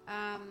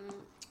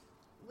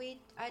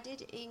 I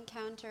did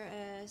encounter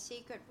a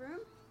secret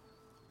room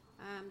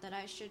that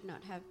I should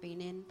not have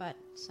been in, but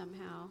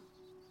somehow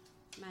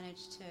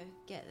managed to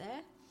get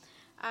there.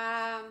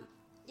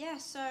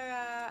 So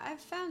I've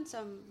found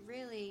some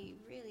really,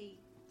 really,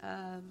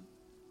 how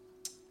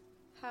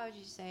would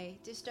you say,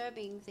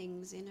 disturbing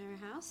things in her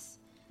house.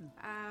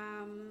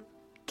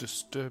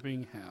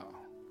 Disturbing how?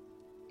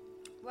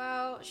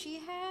 Well, she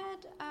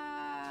had,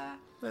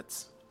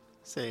 Let's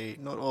say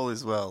not all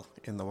is well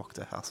in the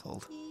Wachter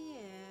household.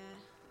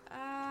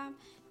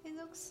 it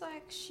looks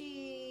like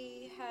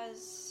she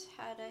has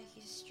had a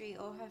history,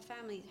 or her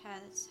family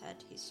has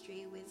had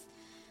history with,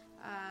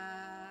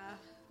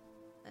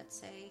 let's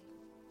say,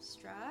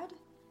 Strahd.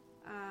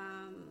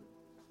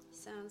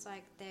 Sounds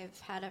like they've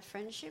had a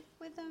friendship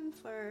with them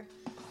for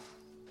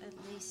at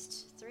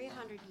least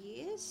 300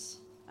 years.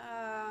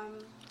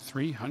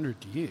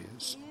 300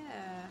 years?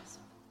 Yeah.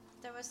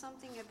 There was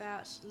something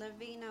about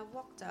Lavina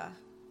Wachter,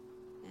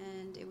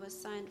 and it was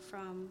signed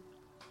from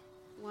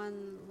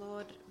one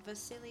Lord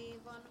Vasily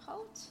von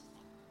Holt.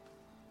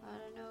 I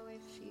don't know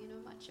if you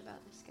know much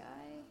about this guy.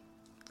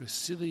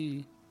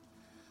 Vasily...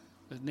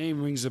 That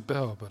name rings a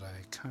bell, but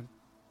I can't...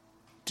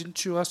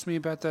 Didn't you ask me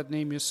about that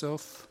name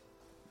yourself?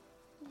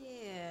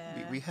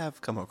 Yeah. We have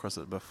come across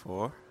it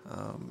before,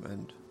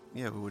 and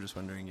we were just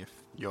wondering if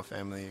your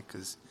family,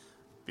 because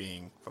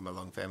being from a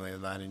long family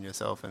line in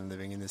yourself and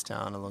living in this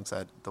town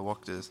alongside the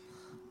Wachters,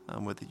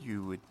 whether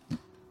you would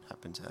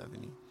happen to have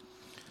any.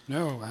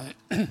 No,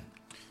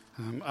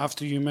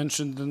 after you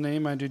mentioned the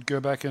name, I did go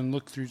back and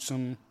look through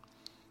some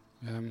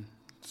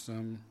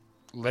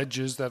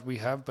ledgers that we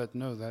have, but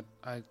no, that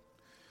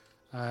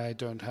I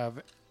don't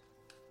have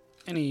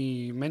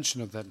any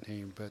mention of that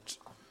name. But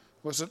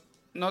was it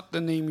not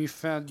the name you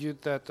found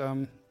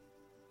that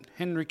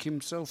Henrik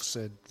himself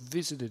said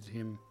visited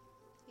him?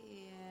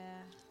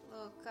 Yeah.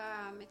 Look,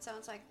 it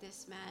sounds like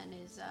this man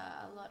is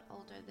a lot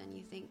older than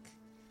you think.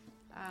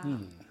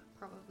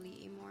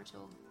 Probably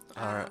immortal.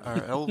 Are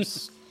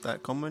elves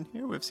that common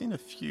here? We've seen a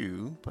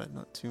few, but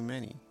not too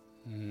many.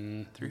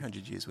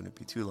 300 years wouldn't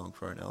be too long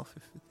for an elf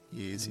if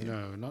he is here.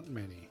 No, not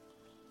many.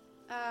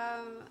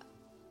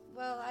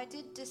 Well, I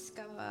did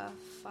discover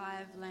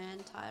 5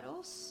 land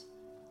titles.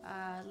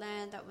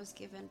 Land that was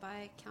given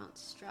by Count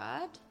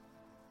Strahd.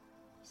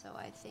 So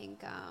I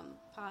think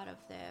part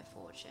of their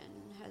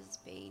fortune has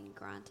been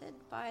granted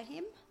by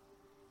him,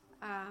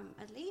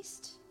 at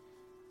least.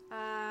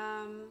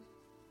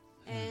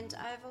 And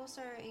I've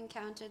also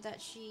encountered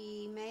that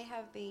she may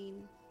have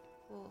been,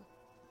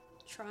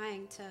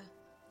 trying to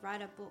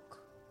write a book,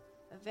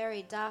 a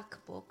very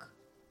dark book,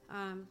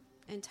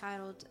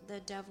 entitled The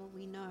Devil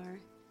We Know.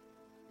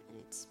 And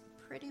it's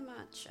pretty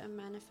much a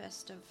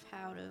manifest of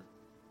how to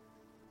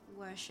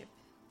worship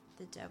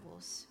the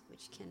devils,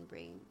 which can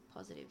bring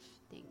positive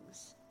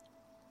things,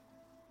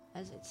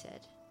 as it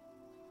said.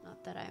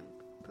 Not that I'm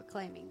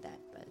proclaiming that,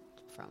 but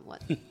from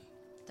what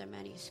the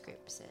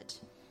manuscript said.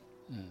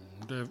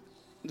 There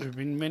have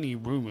been many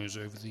rumors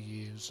over the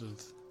years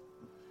of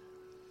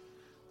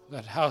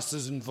that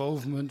house's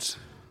involvement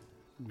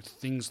with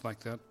things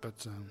like that,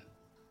 but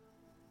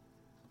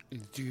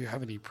do you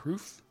have any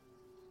proof?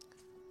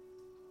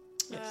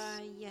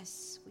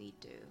 Yes, we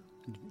do.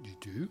 You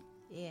do?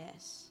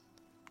 Yes.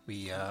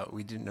 We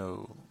didn't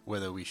know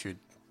whether we should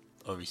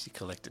obviously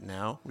collect it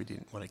now. We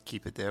didn't want to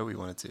keep it there. We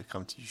wanted to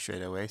come to you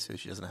straight away so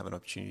she doesn't have an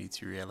opportunity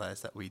to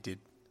realize that we did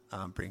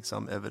bring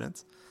some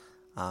evidence.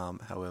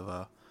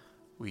 However,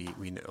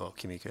 we know, or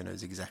Kimiko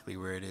knows exactly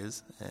where it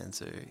is, and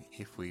so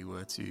if we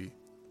were to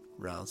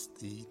rouse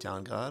the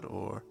town guard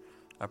or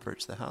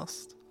approach the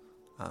house,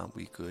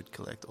 we could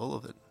collect all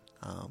of it.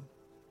 and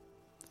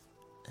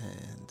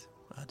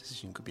a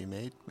decision could be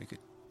made. We could,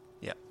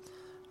 yeah.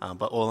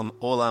 But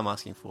all I'm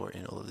asking for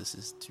in all of this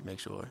is to make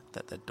sure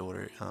that that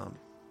daughter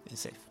is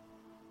safe.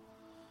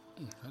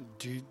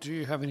 Do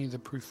you have any of the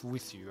proof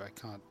with you? I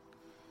can't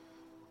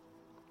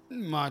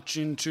march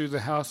into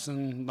the house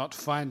and not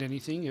find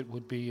anything. It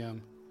would be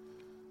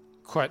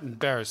quite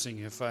embarrassing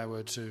if I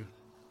were to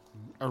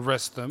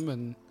arrest them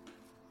and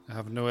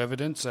have no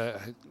evidence.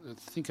 I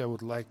think I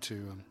would like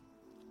to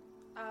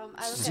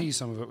see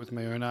some of it with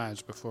my own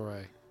eyes before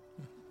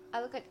I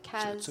look at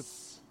Kaz. It's a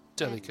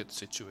delicate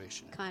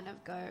situation. Kind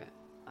of go,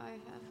 I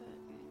have it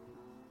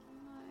in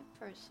my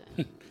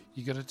person.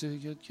 You got to do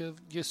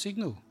your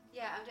signal.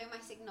 Yeah, I'm doing my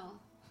signal.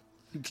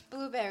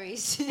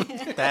 Blueberries.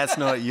 That's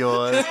not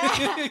yours.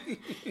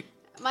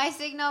 My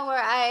signal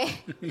where I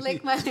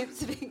lick my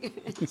lips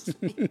fingers.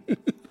 I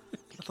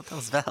thought that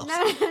was Val.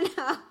 No.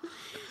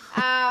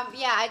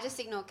 Yeah, I just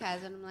signal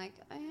Kaz and I'm like,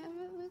 I have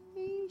it with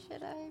me.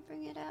 Should I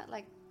bring it out?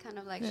 Like, kind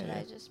of like, should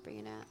I just bring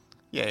it out?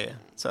 Yeah.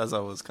 So as I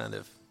was kind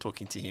of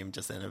talking to him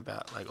just then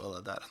about like all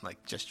of that, I'm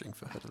like gesturing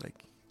for her to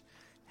like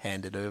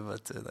hand it over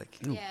to like.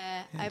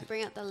 Yeah, I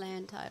bring out the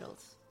land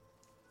titles.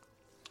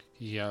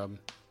 He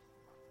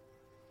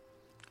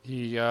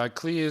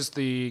clears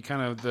the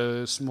kind of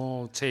the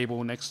small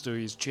table next to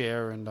his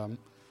chair and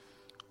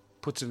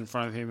puts it in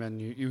front of him, and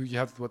you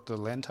have what, the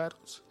land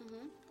titles?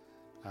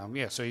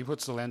 Mm-hmm. So he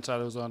puts the land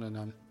titles on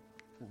and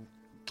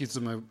gives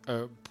them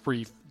a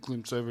brief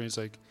glimpse over, and he's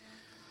like,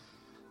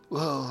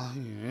 well,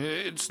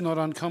 it's not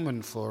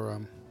uncommon for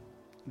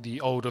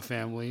the older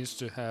families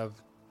to have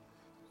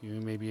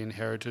maybe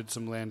inherited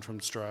some land from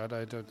Strahd.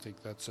 I don't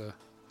think that's a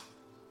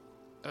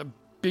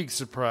big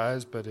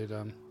surprise, but it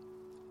I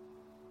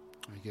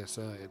guess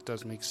it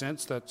does make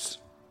sense that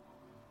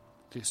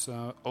this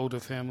older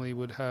family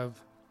would have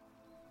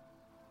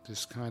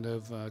this kind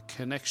of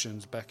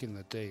connections back in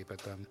the day,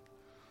 but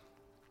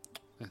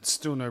it's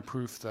still no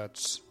proof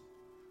that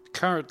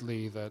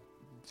currently that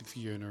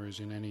Fiona is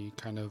in any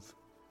kind of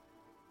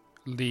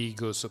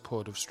league or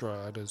support of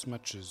Strahd, as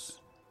much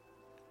as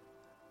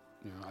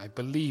I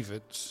believe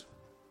it.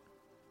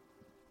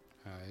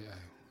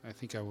 I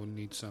think I will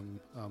need some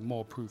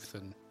more proof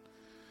than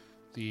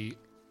the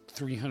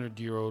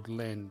 300-year-old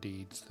land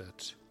deeds.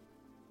 That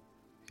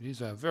it is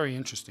very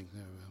interesting,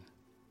 though.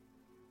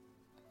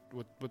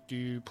 What do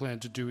you plan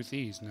to do with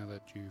these now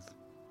that you've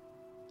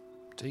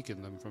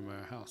taken them from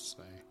her house?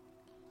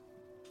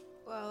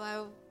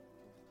 Well,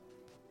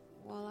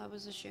 I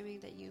was assuming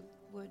that you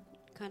would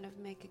kind of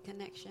make a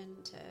connection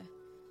to,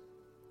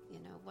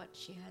 what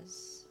she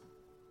has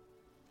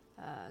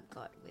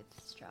got with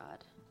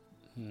Strahd.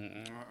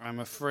 I'm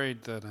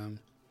afraid that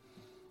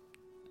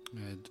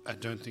I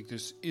don't think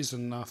this is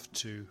enough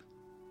to,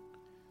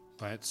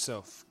 by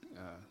itself,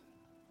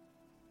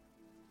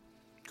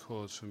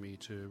 cause for me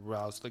to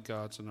rouse the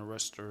guards and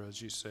arrest her,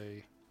 as you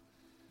say.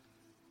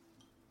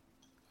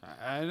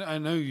 I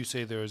know you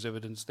say there is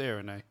evidence there,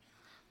 and I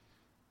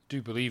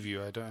do believe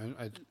you. I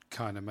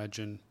can't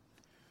imagine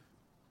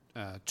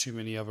too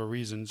many other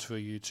reasons for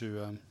you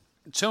to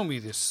tell me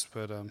this,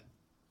 but I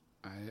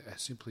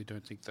simply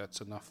don't think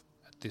that's enough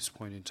at this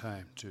point in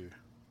time to...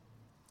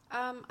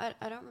 I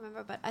don't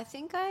remember, but I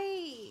think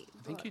I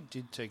think you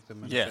did take the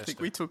manifesto. Yeah, I think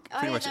we took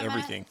pretty much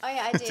everything. Oh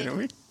yeah, I did. Didn't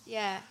we?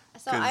 Yeah.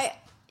 So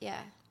yeah.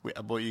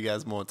 I bought you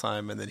guys more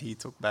time, and then he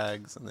took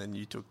bags, and then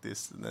you took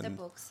this, and then The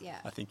books, yeah.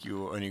 I think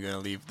you were only going to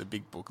leave the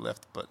big book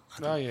left, but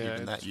I think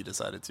even that you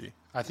decided to.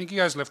 I think you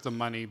guys left the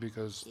money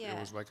because it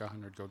was like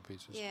 100 gold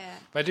pieces. Yeah.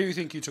 But I do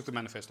think you took the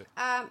manifesto.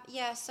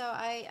 Yeah, so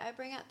I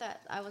bring out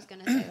that, I was going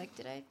to say, like,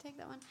 did I take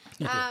that one?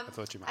 I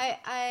thought you might.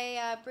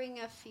 I bring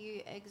a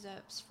few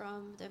excerpts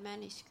from the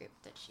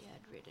manuscript that she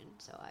had written,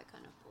 so I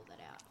kind of pull that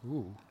out.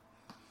 Ooh.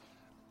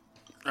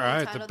 All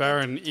right, the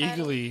Baron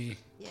eagerly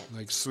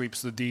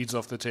sweeps the deeds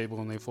off the table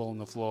and they fall on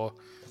the floor.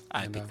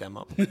 I pick them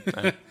up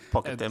and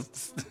pocket them.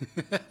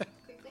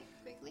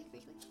 Quickly.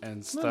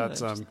 And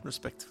starts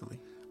respectfully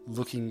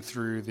looking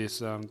through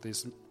these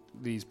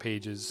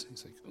pages.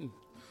 He's like, oh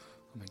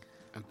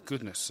my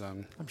goodness.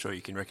 I'm sure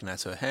you can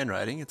recognize her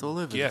handwriting. It's all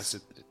over. Yes,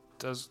 it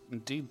does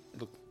indeed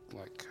look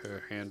like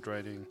her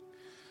handwriting.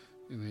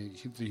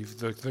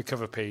 The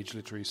cover page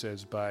literally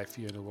says, by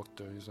Fiona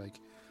Wachter. He's like,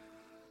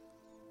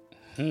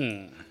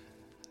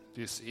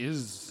 this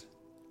is...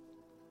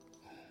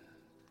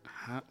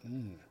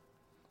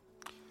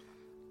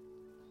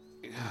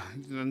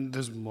 And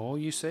there's more,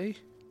 you say?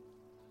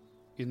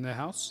 In the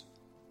house?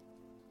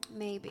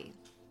 Maybe.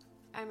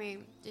 I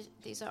mean,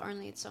 these are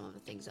only some of the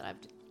things that I've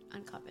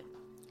uncovered.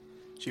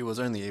 She was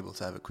only able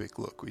to have a quick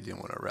look. We didn't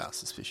want to arouse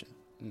suspicion.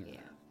 Yeah.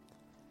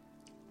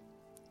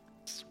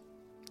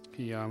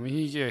 He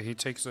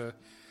takes a...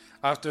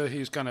 After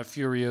he's kind of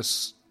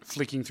furious,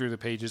 flicking through the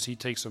pages, he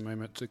takes a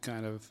moment to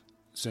kind of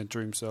center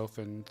himself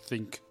and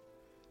think.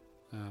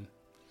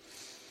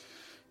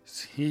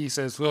 He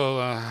says,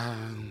 well,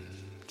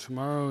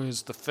 tomorrow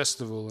is the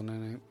festival,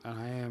 and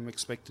I am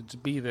expected to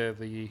be there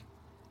the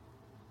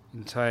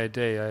entire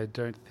day. I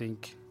don't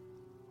think...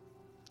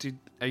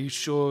 Are you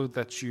sure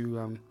that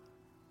you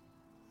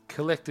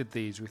collected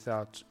these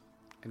without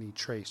any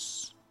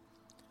trace?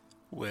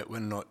 We're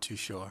not too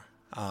sure.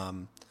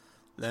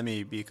 Let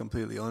me be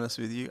completely honest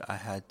with you. I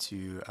had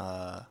to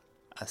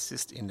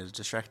assist in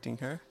distracting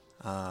her.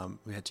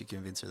 We had to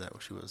convince her that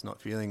she was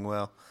not feeling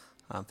well.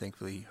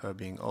 Thankfully, her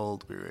being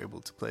old, we were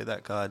able to play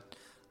that card.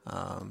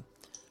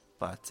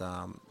 But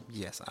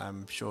yes,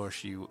 I'm sure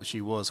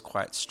she was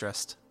quite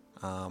stressed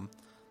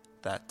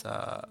that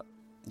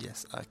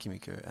yes,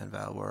 Kimiko and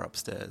Val were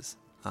upstairs,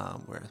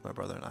 whereas my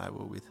brother and I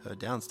were with her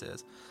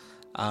downstairs.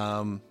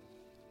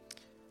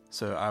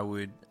 So I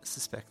would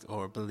suspect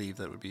or believe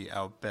that it would be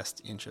our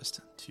best interest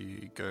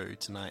to go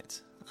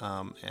tonight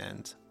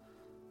and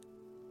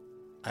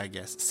I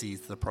guess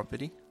seize the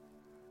property,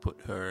 put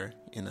her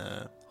in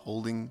a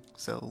holding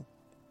cell,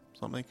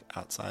 something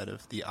outside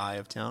of the eye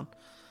of town.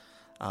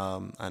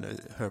 I know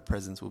that her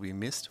presence will be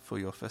missed for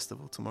your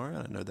festival tomorrow,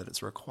 and I know that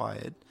it's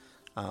required,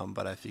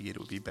 but I figured it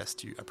would be best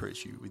to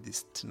approach you with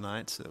this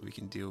tonight so that we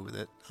can deal with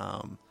it,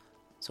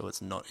 so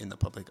it's not in the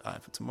public eye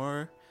for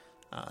tomorrow,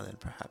 and then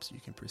perhaps you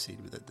can proceed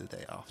with it the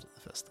day after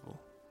the festival.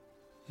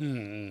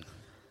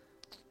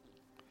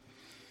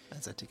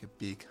 As I take a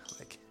big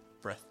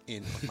breath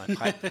in of my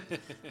pipe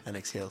and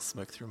exhale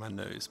smoke through my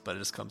nose, but it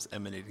just comes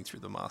emanating through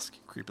the mask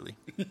creepily.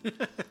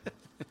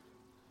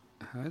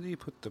 How do you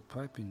put the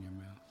pipe in your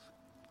mouth?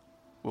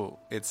 Well,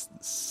 it's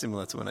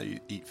similar to when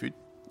I eat food.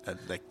 I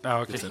okay.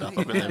 lift it up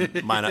and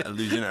then minor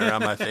illusion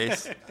around my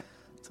face.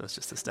 So it's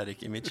just a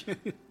static image,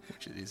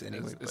 which it is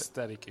anyway. A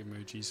static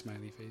emoji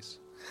smiley face.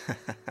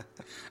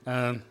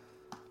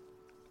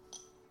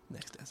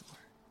 Next ASMR.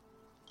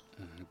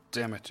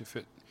 Damn it!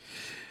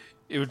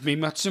 It would be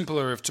much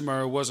simpler if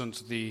tomorrow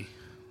wasn't the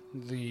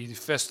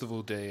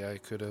festival day. I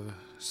could have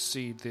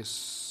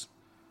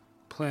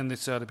planned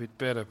this out a bit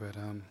better, but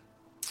I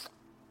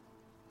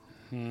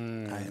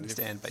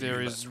understand, if but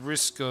there is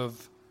risk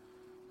of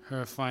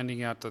her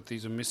finding out that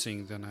these are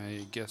missing, then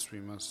I guess we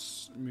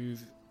must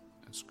move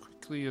as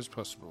quickly as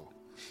possible.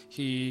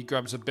 He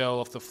grabs a bell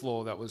off the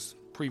floor that was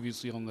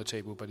previously on the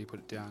table, but he put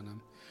it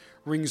down.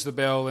 Rings the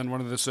bell, and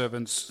one of the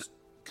servants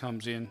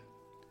comes in,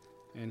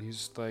 and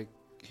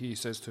he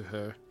says to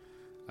her,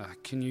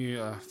 "Can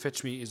you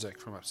fetch me Izek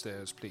from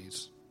upstairs,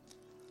 please?"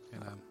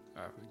 And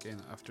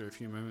again, after a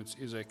few moments,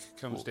 Izek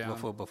comes down.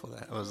 Before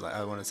that,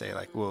 I want to say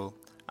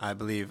I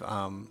believe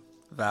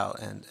Val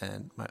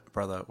and my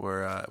brother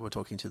were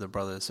talking to the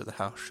brothers, so the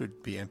house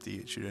should be empty.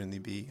 It should only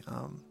be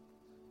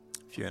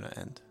Fiona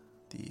and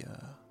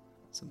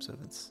some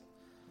servants,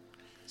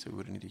 so we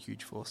wouldn't need a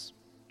huge force.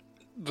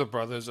 The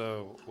brothers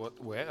are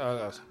where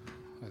are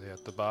they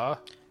at the bar?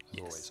 Yes.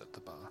 Always at the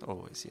bar.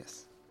 Always,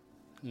 yes.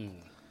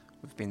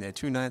 We've been there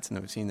 2 nights and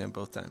we've seen them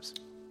both times.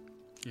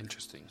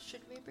 Interesting.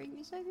 Should we bring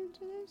Izek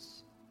into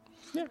this?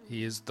 Yeah.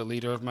 He is the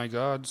leader of my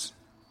guards.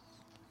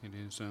 It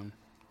is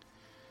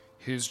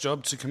his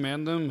job to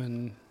command them,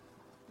 and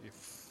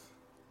if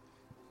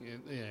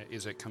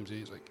Izek comes in,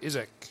 he's like,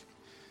 "Izek,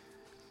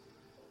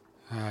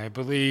 I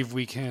believe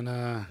we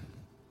can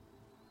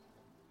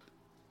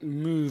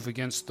move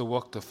against the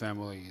Wachter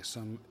family.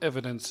 Some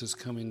evidence has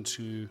come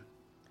into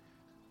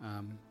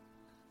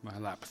my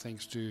lap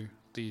thanks to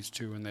these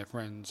two and their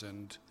friends,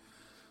 and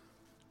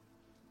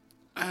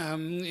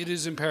it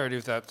is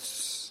imperative that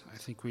I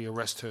think we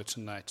arrest her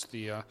tonight.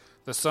 The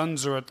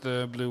sons are at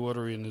the Blue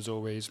Water Inn as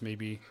always.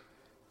 Maybe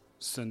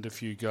send a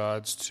few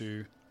guards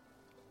to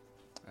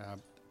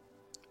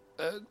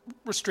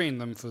restrain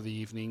them for the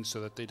evening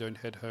so that they don't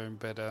head home.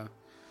 But I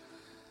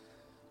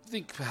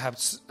think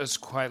perhaps as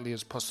quietly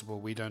as possible.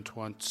 We don't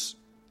want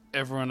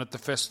everyone at the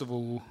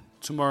festival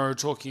tomorrow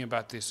talking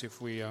about this. If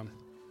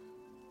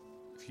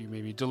you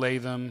maybe delay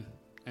them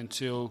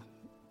until,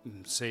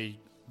 say,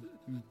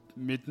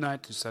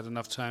 midnight, is that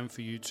enough time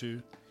for you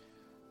to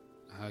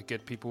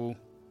get your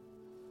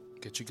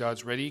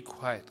guards ready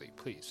quietly,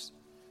 please?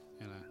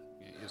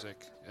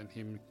 Izek and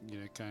him,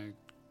 kind of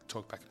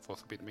talk back and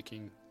forth a bit,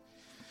 making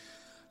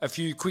a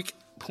few quick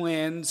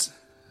plans.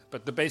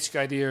 But the basic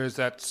idea is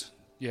that,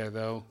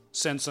 they'll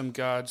send some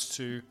guards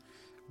to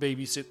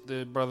babysit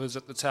the brothers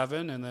at the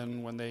tavern, and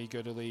then when they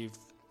go to leave,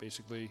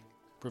 basically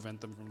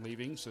prevent them from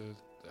leaving, so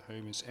the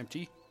home is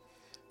empty.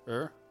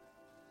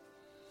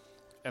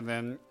 And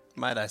then...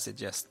 Might I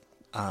suggest,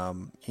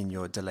 in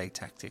your delay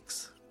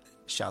tactics,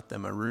 shout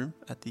them a room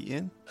at the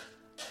inn?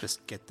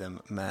 Just get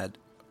them mad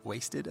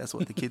wasted, as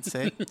what the kids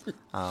say,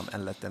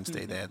 and let them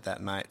stay there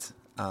that night.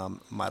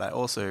 Might I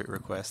also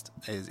request,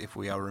 is if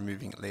we are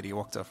removing Lady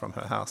Wachter from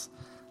her house,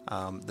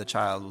 the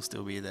child will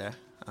still be there,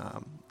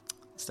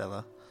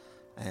 Stella,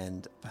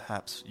 and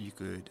perhaps you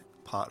could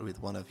part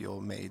with one of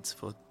your maids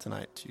for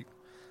tonight to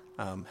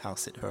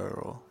house sit her,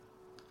 or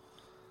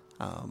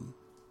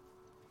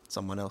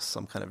someone else,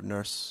 some kind of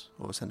nurse,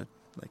 or send it,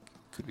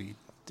 could we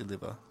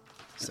deliver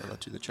Stella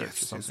to the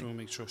church or something? Yes, we'll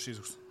make sure she's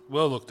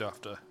well looked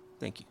after.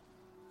 Thank you.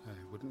 I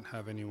wouldn't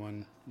have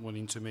anyone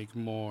wanting to make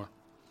more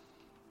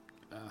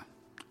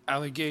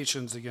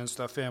allegations against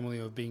our family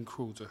of being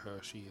cruel to her.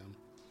 She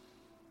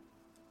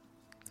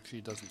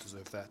doesn't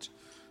deserve that.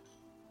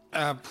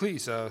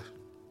 Please,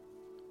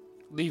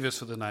 leave us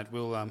for the night.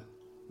 We'll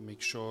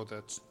make sure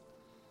that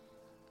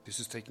this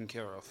is taken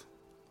care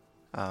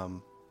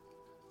of.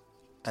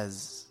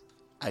 As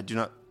I do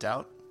not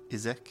doubt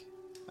Izek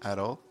at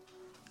all.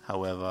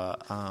 However,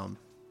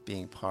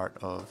 being part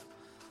of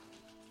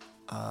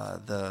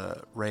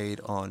the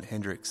raid on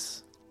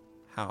Hendrik's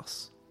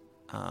house,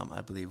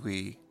 I believe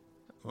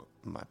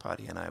my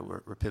party and I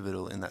were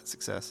pivotal in that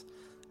success,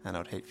 and I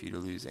would hate for you to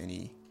lose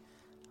any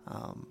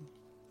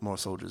more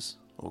soldiers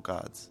or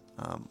guards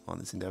on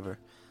this endeavor.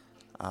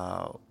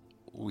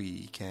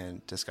 We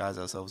can disguise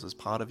ourselves as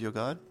part of your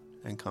guard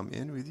and come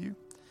in with you,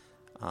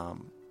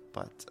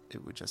 but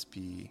it would just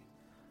be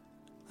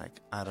like,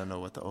 I don't know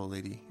what the old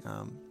lady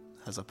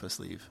has up her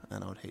sleeve,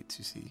 and I would hate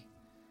to see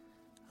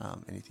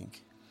anything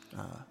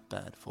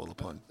bad fall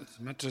upon. As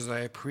much as I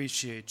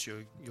appreciate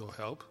your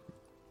help,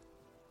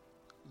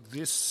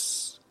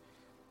 this,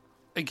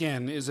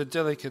 again, is a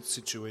delicate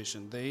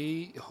situation.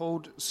 They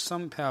hold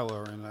some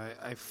power, and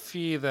I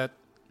fear that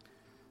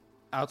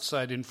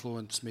outside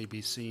influence may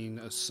be seen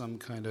as some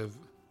kind of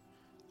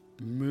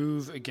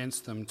move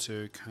against them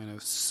to kind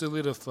of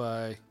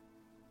solidify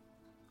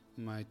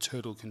my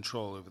total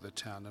control over the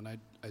town, and I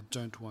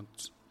don't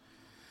want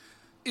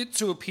it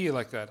to appear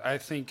like that. I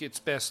think it's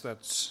best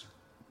that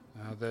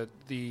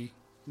the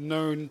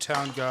known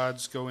town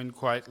guards go in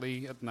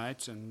quietly at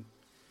night and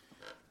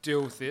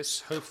deal with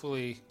this,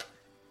 hopefully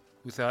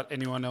without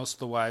anyone else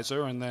the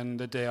wiser, and then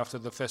the day after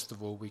the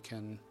festival we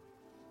can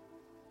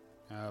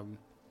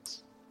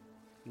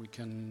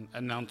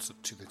announce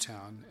it to the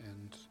town.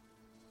 And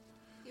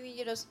You mean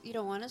you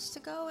don't want us to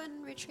go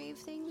and retrieve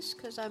things?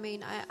 Because, I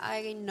mean,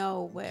 I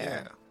know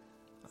where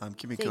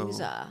Kimiko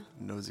things are.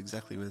 knows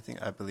exactly where the thing.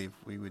 I believe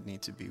we would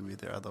need to be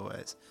with her,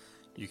 otherwise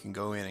you can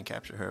go in and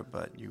capture her,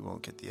 but you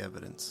won't get the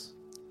evidence.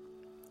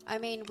 I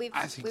mean, we've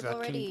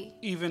already...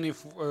 Even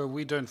if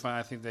we don't find,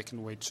 I think they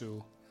can wait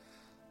till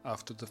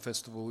after the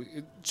festival.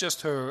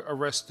 Just her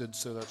arrested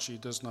so that she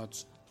does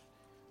not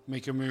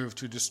make a move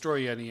to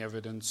destroy any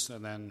evidence,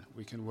 and then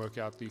we can work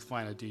out the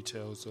finer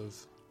details of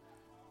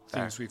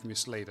things we've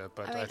missed later.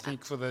 But I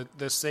think for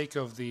the sake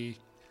of the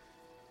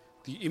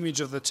image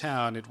of the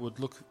town, it would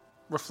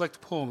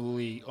reflect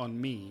poorly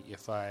on me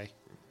if I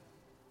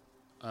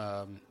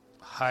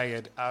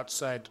hired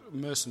outside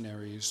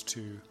mercenaries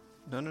to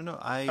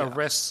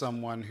arrest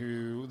someone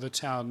who the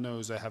town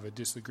knows I have a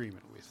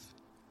disagreement with.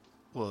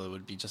 Well, it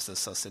would be just as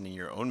sus sending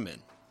your own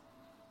men.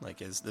 Like,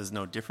 there's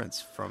no difference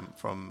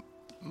from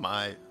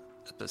my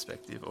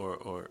perspective,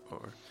 or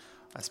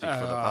I speak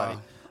for the party.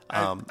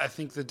 I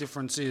think the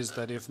difference is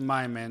that if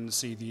my men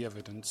see the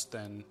evidence,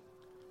 then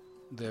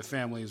their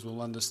families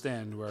will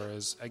understand.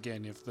 Whereas,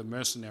 again, if the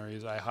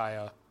mercenaries I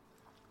hire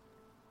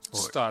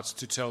starts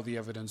to tell the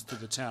evidence to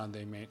the town,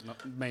 they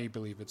may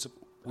believe it's a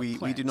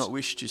We do not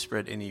wish to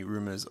spread any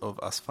rumors of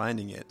us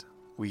finding it.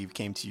 We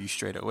came to you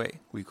straight away.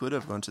 We could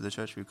have gone to the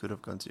church. We could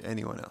have gone to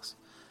anyone else.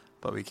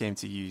 But we came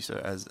to you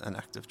as an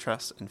act of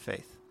trust and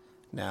faith.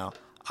 Now,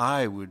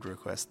 I would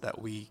request that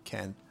we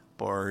can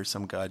borrow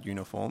some guard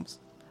uniforms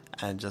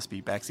and just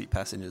be backseat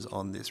passengers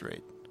on this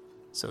raid,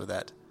 so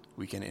that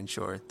we can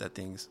ensure that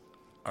things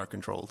are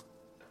controlled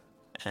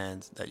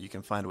and that you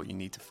can find what you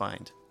need to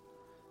find.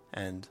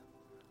 And,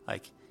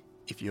 like,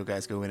 if you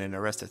guys go in and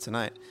arrest her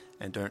tonight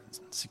and don't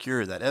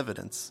secure that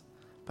evidence,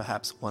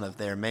 perhaps one of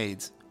their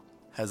maids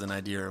has an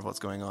idea of what's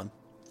going on.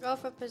 Roll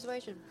for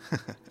persuasion.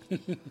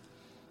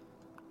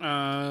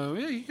 Yeah,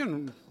 you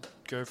can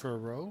go for a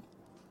roll.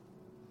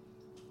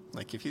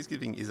 Like, if he's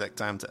giving Izak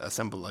time to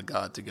assemble a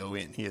guard to go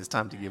in, he has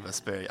time to give us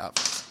spare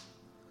outfits.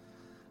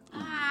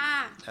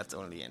 That's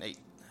only an 8.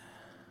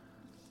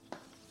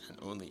 And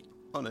only...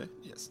 Oh, no,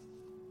 yes.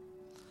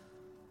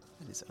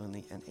 It is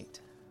only an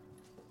 8.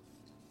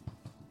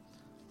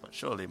 But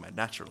surely my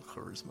natural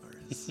charisma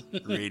is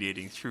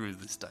radiating through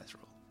this dice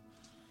roll.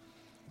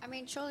 I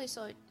mean, surely,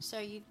 so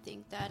you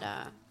think that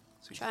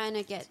trying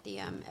to get the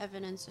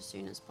evidence as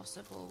soon as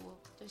possible,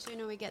 the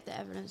sooner we get the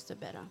evidence, the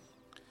better.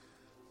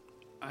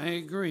 I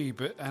agree,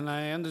 and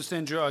I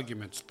understand your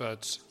arguments,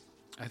 but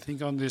I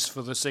think on this,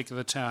 for the sake of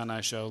the town, I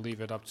shall leave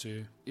it up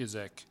to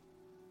Izek.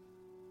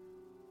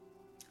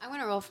 I'm going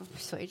to roll for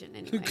persuasion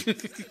anyway.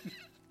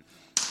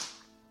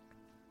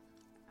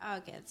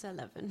 Okay, it's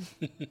 11.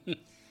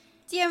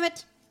 Damn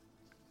it.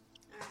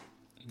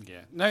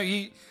 Yeah. No,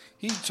 he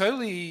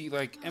totally,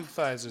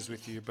 empathizes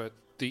with you, but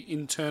the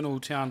internal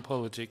town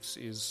politics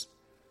is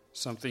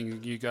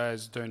something you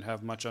guys don't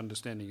have much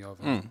understanding of.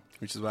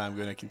 Which is why I'm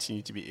going to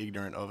continue to be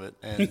ignorant of it.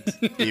 And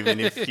even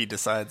if he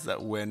decides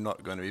that we're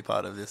not going to be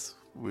part of this,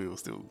 we will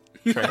still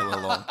trail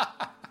along.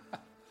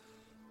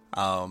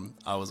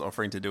 I was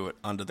offering to do it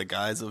under the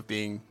guise of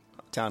being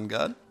town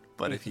guard,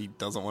 but if he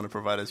doesn't want to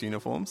provide us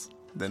uniforms,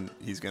 then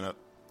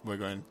we're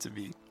going to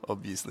be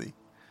obviously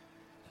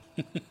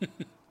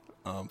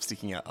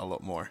sticking out a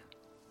lot more.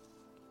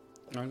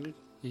 I'm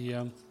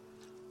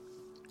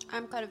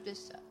kind of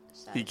just...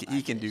 He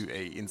can do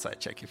a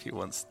insight check if he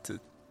wants to.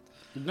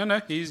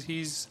 No,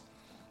 he's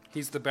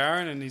the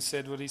Baron, and he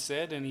said what he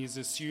said, and he's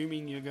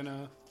assuming you're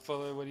gonna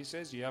follow what he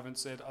says. You haven't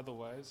said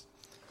otherwise.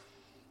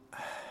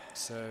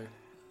 So,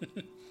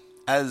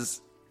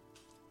 as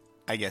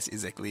I guess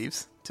Izek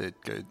leaves to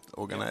go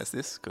organize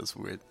this, because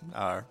we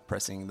are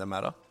pressing the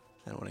matter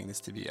and wanting this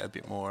to be a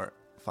bit more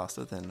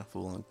faster than a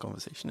full-on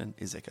conversation, and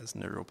Izek has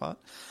no real part.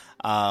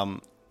 I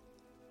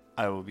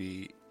will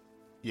be,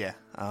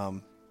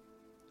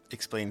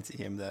 explaining to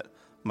him that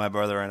my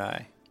brother and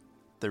I,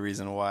 the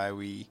reason why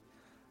we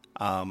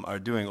are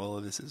doing all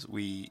of this is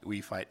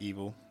we fight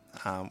evil.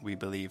 We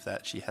believe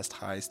that she has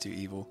ties to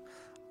evil,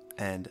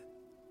 and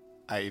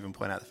I even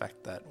point out the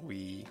fact that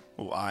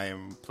I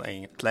am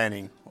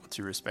planning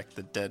to respect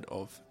the dead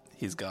of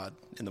his guard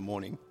in the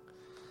morning.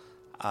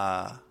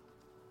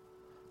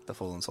 The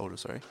fallen soldier,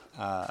 sorry.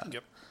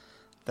 Yep.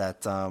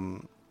 That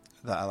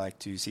I like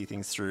to see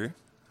things through.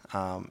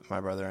 My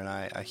brother and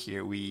I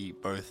hear we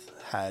both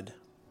had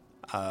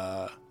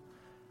a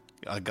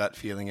gut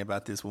feeling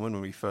about this woman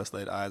when we first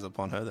laid eyes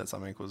upon her, that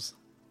something was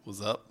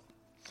up.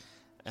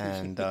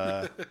 And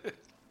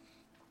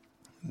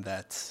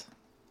that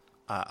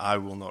I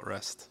will not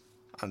rest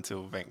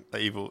until the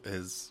evil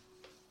has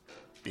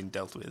been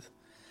dealt with.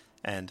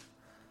 And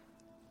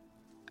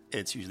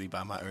it's usually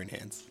by my own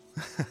hands.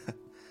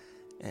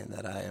 And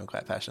that I am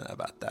quite passionate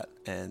about that.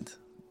 And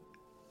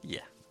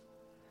yeah,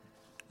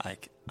 I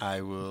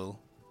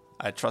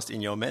trust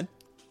in your men.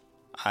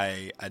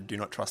 I do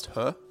not trust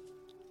her.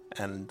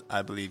 And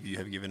I believe you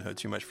have given her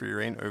too much free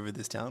reign over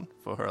this town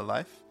for her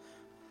life.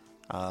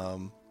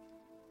 And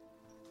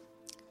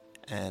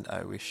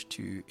I wish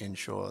to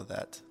ensure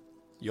that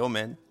your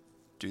men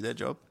do their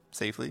job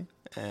safely,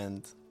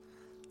 and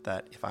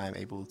that if I am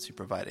able to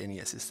provide any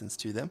assistance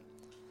to them,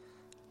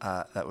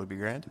 that would be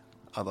grand.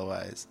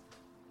 Otherwise,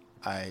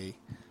 I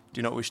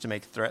do not wish to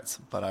make threats,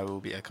 but I will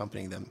be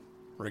accompanying them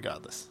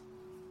regardless.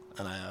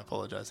 And I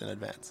apologize in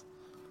advance.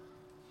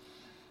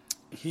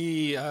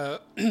 He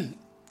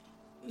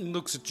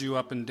looks at you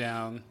up and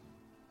down.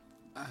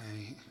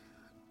 I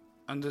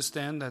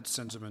understand that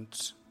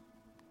sentiment.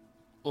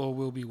 All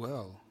will be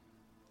well.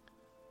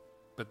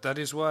 But that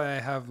is why I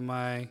have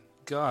my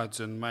guards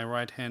and my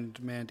right-hand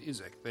man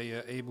Izek. They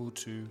are able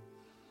to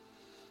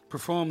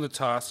perform the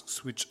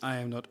tasks which I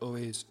am not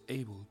always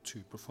able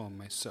to perform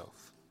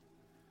myself.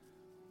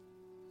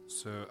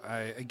 So I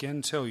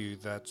again tell you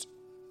that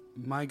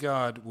my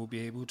guard will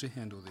be able to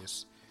handle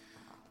this.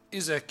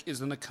 Izek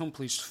is an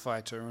accomplished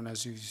fighter, and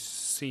as you've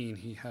seen,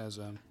 he has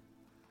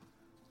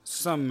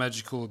some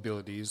magical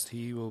abilities.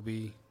 He will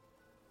be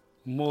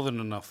more than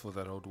enough for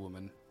that old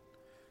woman.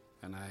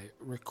 And I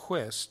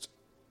request,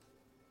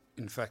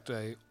 in fact,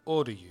 I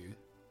order you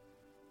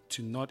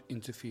to not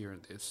interfere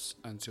in this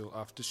until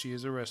after she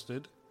is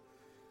arrested,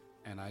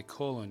 and I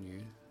call on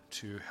you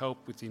to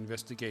help with the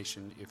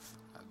investigation if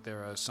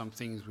there are some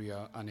things we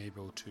are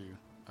unable to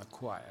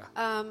acquire.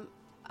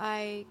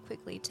 I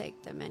quickly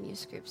take the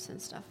manuscripts and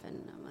stuff,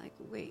 and I'm like,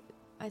 wait,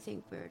 I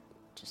think we're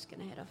just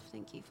going to head off.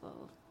 Thank you for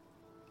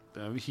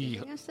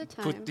giving us the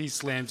time. He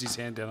slams his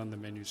hand down on the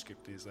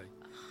manuscript, and he's like,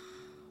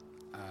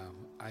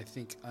 I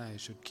think I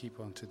should keep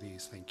on to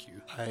these, thank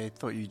you. I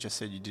thought you just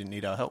said you didn't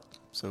need our help,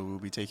 so we'll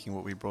be taking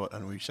what we brought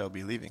and we shall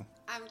be leaving.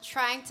 I'm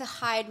trying to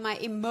hide my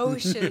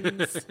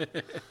emotions.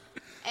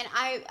 And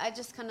I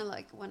just kind of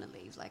like want to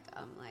leave. Like,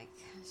 I'm like,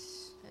 I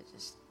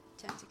just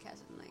turn to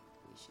Kaz and like,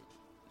 we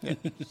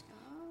should just go.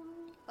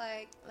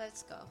 Like,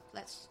 let's go.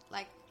 Let's,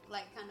 like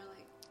kind of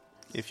like.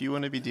 If you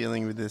want to be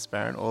dealing with this,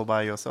 Baron, all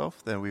by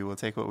yourself, then we will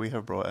take what we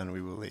have brought and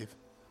we will leave.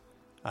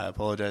 I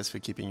apologize for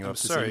keeping you up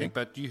this evening. I'm sorry,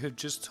 but you have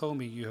just told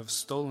me you have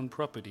stolen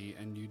property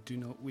and you do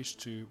not wish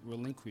to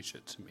relinquish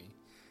it to me.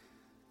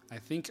 I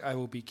think I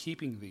will be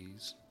keeping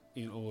these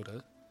in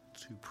order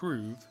to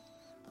prove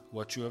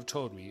what you have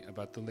told me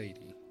about the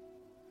lady.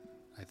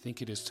 I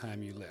think it is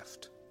time you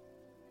left.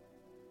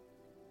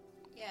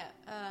 Yeah,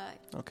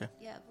 okay.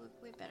 Yeah,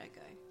 we better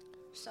go.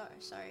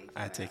 Sorry.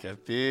 I take a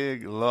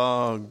big,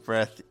 long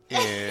breath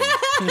in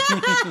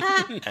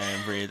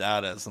and breathe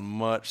out as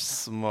much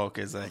smoke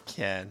as I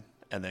can,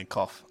 and then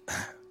cough,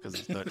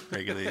 because I don't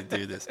regularly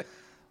do this.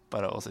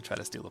 But I also try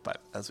to steal a pipe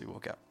as we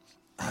walk out.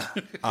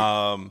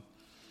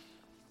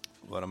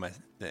 What am I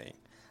saying?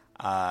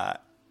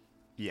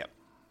 Yep.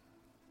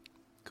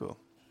 Cool.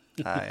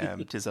 I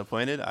am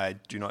disappointed. I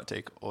do not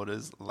take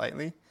orders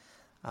lightly.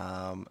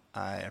 I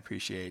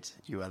appreciate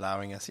you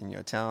allowing us in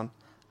your town.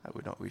 I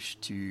would not wish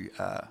to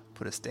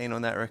put a stain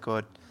on that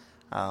record,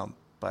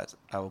 but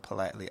I will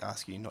politely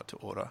ask you not to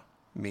order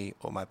me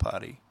or my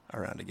party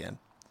around again.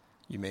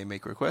 You may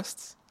make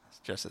requests,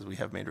 just as we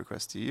have made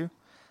requests to you,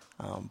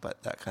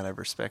 but that kind of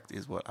respect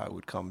is what I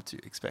would come to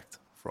expect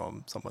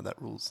from someone that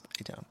rules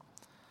a town.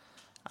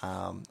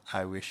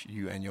 I wish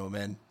you and your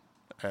men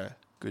a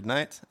good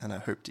night, and I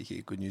hope to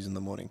hear good news in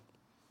the morning.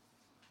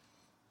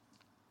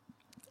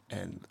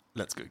 And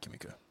let's go,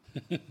 Kimiko.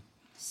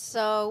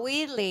 So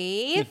we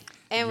leave,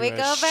 and we You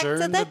go are back to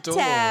shutting the the door.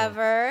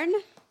 tavern.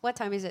 What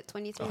time is it?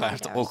 23 I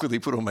have to hours. awkwardly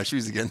put on my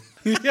shoes again.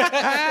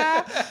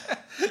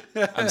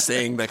 I'm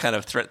saying that kind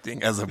of threat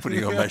thing as I'm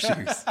putting on my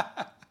shoes.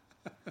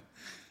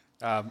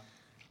 No,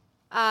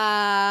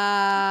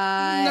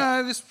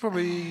 this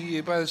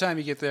probably, by the time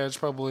you get there, it's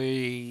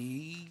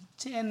probably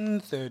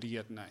 10:30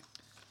 at night.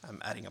 I'm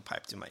adding a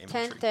pipe to my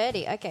inventory.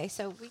 10:30. Okay,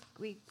 so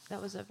we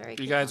that was a very. You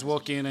good guys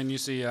walk conversation. in and you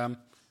see,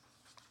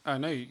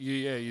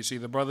 you see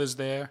the brothers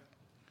there.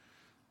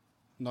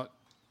 Not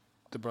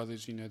the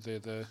brothers, they're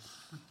the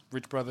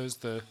rich brothers,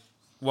 the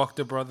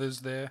Wachter brothers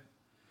there.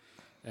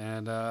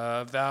 And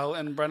Val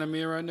and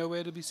Branimir are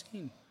nowhere to be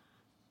seen.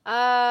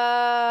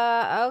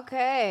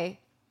 Okay.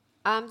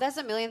 There's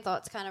a million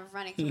thoughts kind of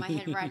running through my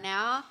head right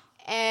now.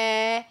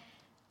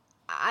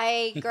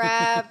 I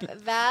grab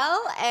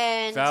Val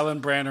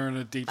and Bran are in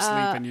a deep sleep,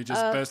 and you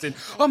just burst in.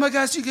 Oh my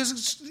gosh! You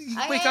guys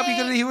wake up! You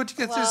gotta hear what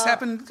just Well-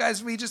 happened,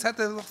 guys. We just had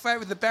to fight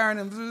with the Baron,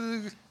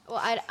 and well,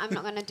 I'm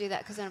not gonna do that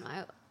because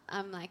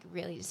I'm like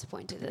really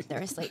disappointed that they're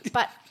asleep.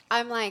 But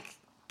I'm like,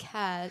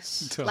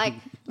 Kaz,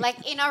 like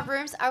in our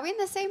rooms. Are we in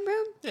the same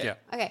room? yeah.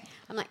 Okay.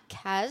 I'm like,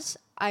 Kaz,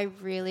 I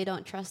really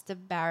don't trust the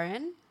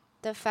Baron.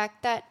 The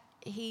fact that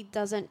he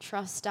doesn't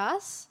trust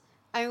us.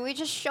 I mean, we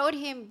just showed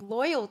him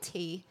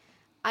loyalty.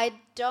 I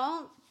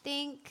don't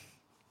think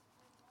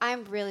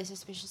I'm really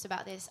suspicious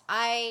about this.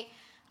 I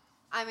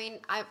mean,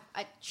 I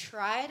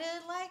try to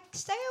like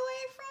stay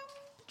away from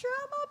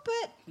drama,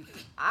 but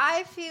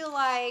I feel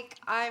like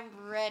I'm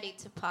ready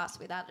to pass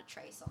without a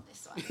trace on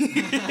this one.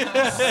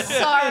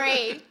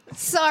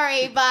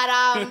 sorry, but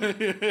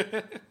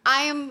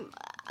I'm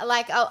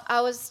like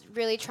I was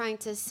really trying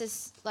to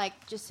just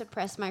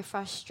suppress my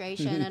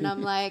frustration, and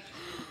I'm like,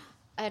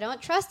 I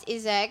don't trust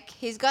Izek.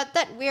 He's got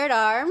that weird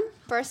arm.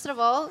 First of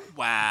all,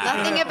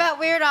 nothing about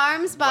weird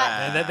arms, but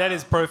And that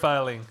is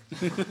profiling.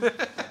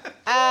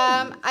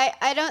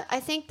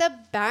 I think the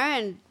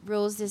Baron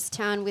rules this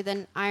town with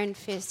an iron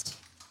fist.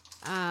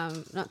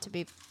 Not to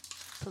be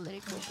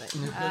political, but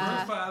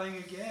Filing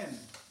again.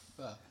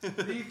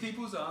 Leave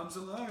people's arms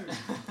alone.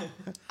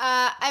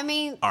 I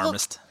mean,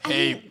 Armist.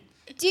 Hey,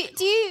 do you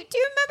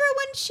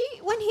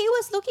remember when he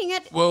was looking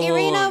at Whoa,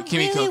 Irina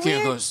Kimiko,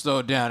 really weird?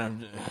 slow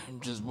down. I'm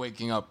just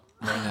waking up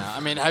right now. I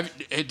mean,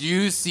 do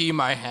you see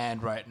my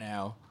hand right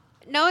now?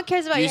 No one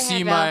cares about You your see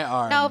hand, my Val.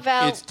 arm. No,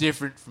 Val. It's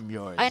different from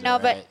yours. I know,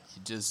 but alright?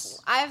 You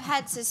just I've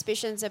had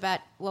suspicions about.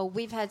 Well,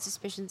 we've had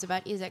suspicions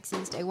about Izek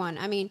since day one.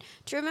 I mean,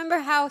 do you remember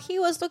how he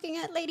was looking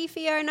at Lady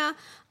Fiona?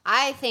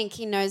 I think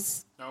he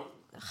knows.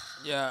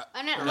 yeah.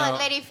 I'm not no.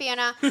 Lady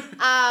Fiona.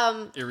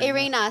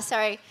 Irina.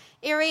 Sorry,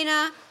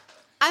 Irina.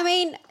 I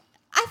mean,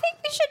 I think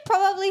we should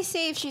probably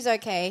see if she's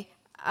okay.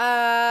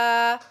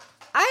 I'm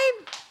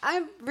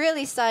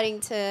really starting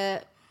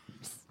to.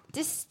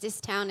 This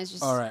town is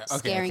just All right. Okay.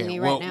 scaring okay. me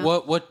Well, right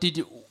now. What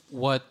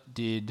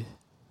did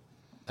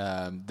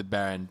the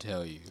Baron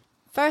tell you?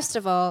 First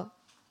of all,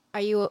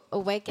 are you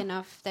awake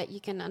enough that you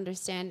can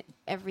understand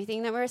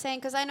everything that we're saying?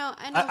 Because I know.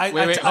 I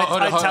Wait,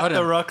 hold on, tap hold the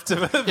on. rock to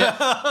like,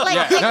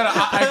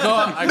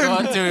 I go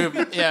on to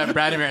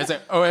Branimir and say,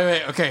 oh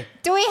wait, okay.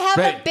 do we have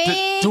Right, a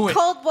big do it.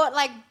 cold water,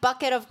 like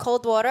bucket of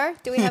cold water?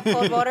 Do we have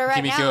cold water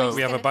right now? Kimiko, We're just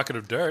We have a gonna- bucket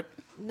of dirt.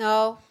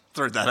 No.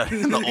 Throw that out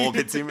in the orb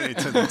hits him and he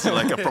turns into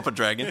like a proper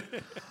dragon.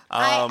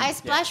 I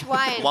splash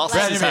wine whilst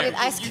like, this is with happening-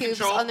 ice cubes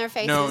on their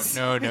No, faces.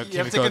 no, You have to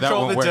Kimiko, that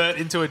control won't the work. dirt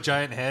into a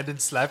giant head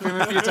and slap him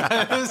a few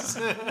times.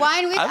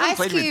 Wine with I haven't ice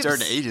played cubes. with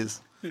dirt in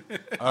ages.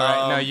 All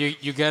right, no,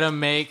 you gotta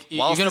make. You're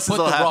Whilst gonna this put is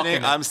the all rock happening,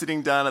 in it. I'm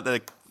sitting down at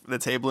the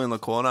table in the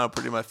corner. I'm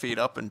putting my feet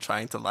up and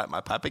trying to light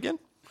my pipe again.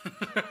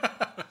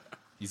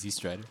 Is he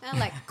straight? I'm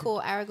like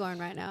cool Aragorn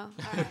right now.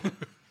 All right.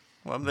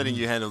 Well, I'm letting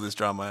you handle this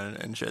drama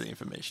and share the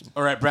information.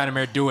 All right,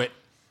 Branimir, do it.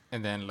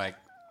 And then I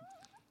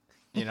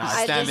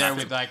I stand there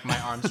just- with my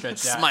arms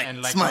stretched out Smite,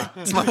 and smite,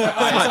 my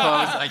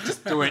eyes closed.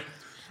 Just do it.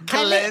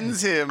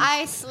 Cleanse him.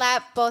 I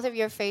slap both of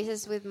your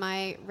faces with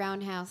my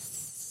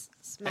roundhouse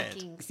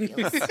smacking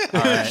skills.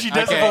 She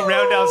does Okay. a full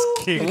roundhouse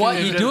kick. What,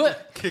 and you then do it?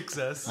 Kicks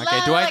us.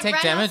 Okay, do I Like take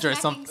roundhouse damage or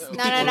smacking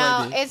something?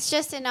 No. It's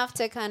just enough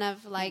to kind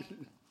of like,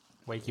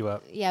 Wake you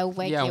up. wake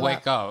Yeah, you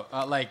wake up.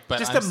 up. But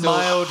Just I'm a still,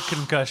 mild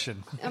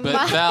concussion.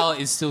 But Val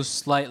is still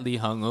slightly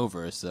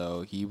hungover,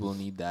 so he will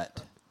need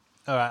that.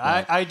 All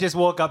right, I just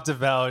walk up to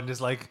Val and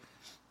just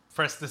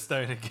press the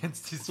stone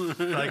against his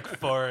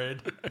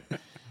forehead.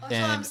 Also,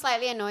 I'm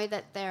slightly annoyed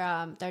that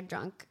they're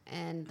drunk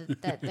and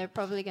that they're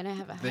probably gonna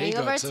have a They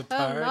got hangover to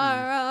party.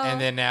 tomorrow. And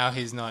then now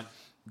he's not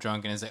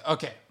drunk and it's like,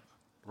 okay,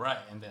 right.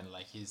 And then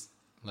he's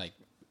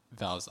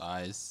Val's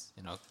eyes,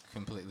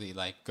 completely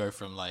go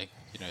from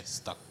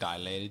stuck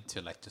dilated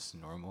to just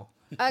normal.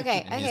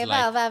 Okay, And he's okay,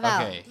 like,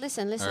 Val. okay,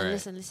 Listen, all right.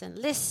 listen.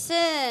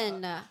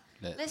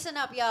 Let- Listen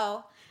up,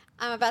 yo.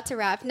 I'm about to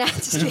rap. Nah,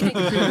 just kidding.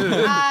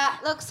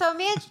 Look, so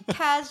me and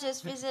Kaz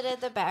just visited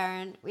the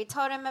Baron. We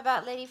told him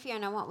about Lady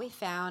Fiona, what we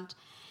found.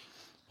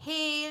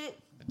 He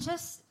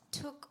just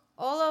took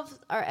all of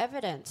our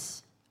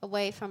evidence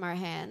away from our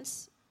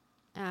hands.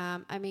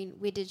 I mean,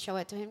 we did show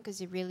it to him because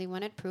he really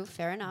wanted proof.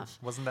 Fair enough.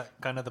 Wasn't that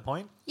kind of the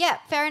point? Yeah,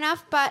 fair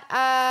enough. But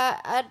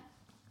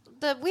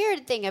the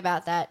weird thing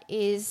about that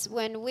is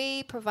when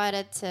we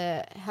provided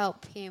to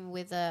help him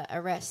with the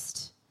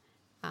arrest,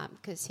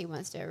 because he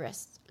wants to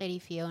arrest Lady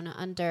Fiona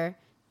under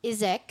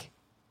Izek.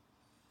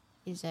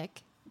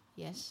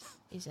 Yes,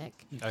 Izek.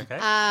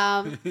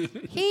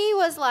 Okay. He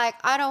was like,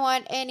 I don't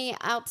want any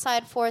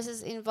outside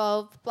forces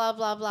involved, blah,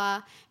 blah,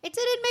 blah. It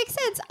didn't make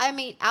sense. I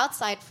mean,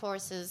 outside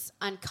forces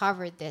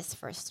uncovered this,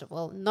 first of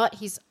all, not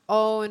his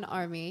own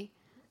army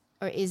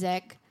or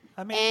Izek.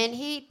 I mean- and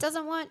he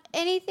doesn't want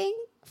anything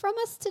from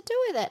us to do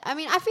with it. I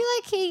mean, I feel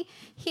like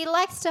he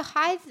likes to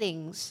hide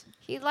things.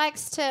 He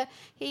likes to,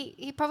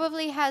 he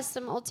probably has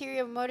some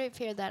ulterior motive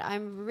here that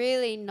I'm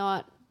really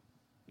not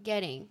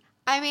getting.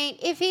 I mean,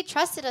 if he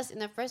trusted us in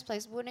the first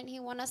place, wouldn't he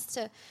want us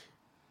to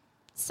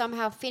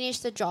somehow finish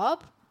the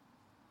job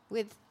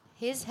with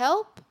his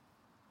help?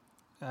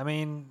 I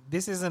mean,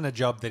 this isn't a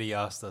job that he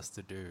asked us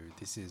to do.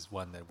 This is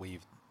one that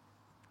we've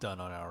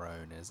done on our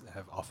own,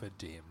 have offered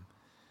to him.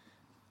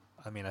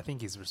 I mean, I think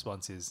his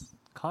response is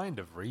kind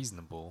of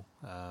reasonable,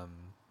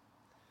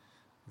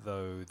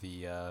 though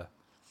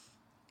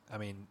I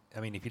mean,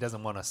 if he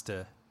doesn't want us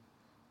to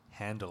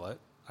handle it,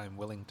 I'm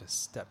willing to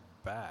step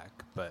back.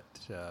 But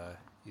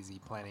is he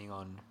planning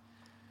on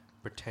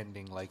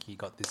pretending like he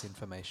got this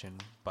information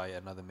by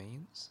another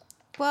means?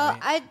 Well,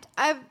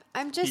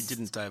 I'm just... He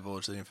didn't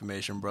divulge the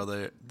information,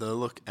 brother. The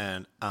look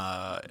and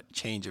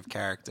change of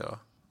character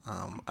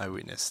I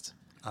witnessed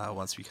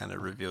once we kind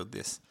of revealed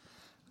this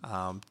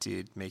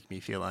did make me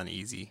feel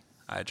uneasy.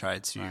 I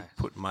tried to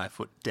put my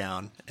foot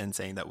down and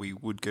saying that we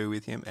would go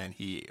with him, and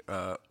he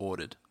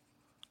ordered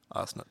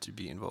us not to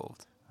be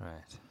involved. Right.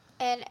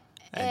 And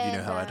you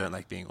know how I don't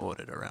like being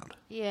ordered around.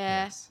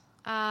 Yeah. Yes.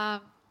 I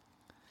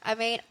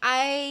mean,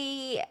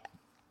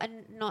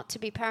 not to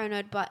be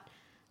paranoid, but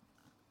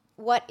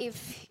what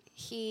if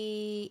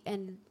he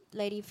and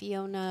Lady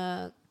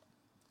Fiona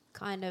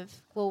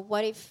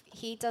what if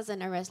he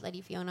doesn't arrest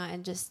Lady Fiona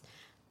and just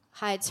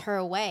hides her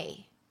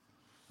away,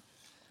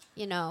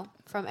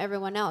 from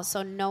everyone else,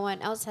 so no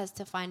one else has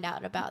to find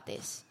out about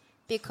this,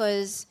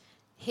 because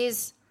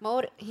his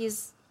motto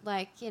is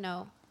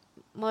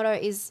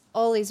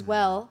all is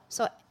well,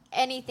 so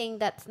anything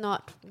that's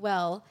not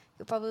well,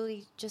 you're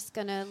probably just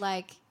gonna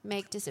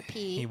make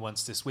disappear. He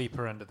wants to sweep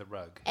her under the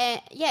rug. And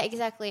yeah,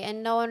 exactly,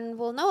 and no one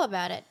will know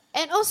about it.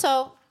 And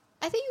also,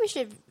 I think we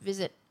should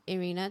visit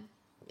Irina.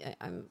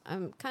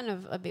 I'm kind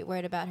of a bit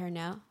worried about her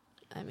now.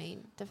 I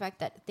mean, the fact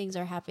that things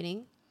are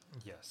happening.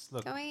 Yes.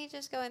 Look, Can we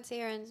just go and see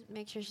her and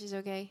make sure she's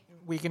okay?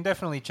 we can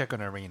definitely check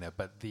on Irina,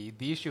 but the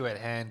issue at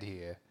hand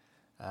here,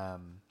 I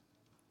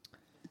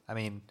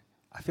mean,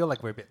 I feel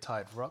like we're a bit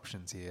tight for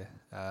options here.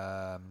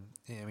 I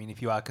mean,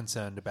 if you are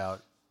concerned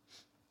about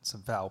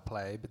some foul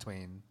play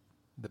between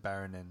the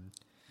Baron and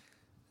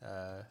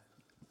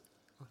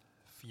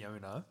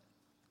Fiona,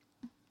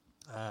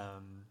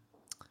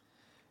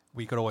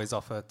 we could always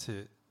offer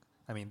to...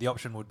 I mean, the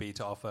option would be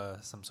to offer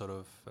some sort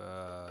of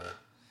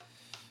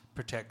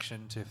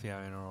protection to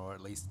Fiona, or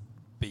at least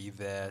be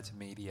there to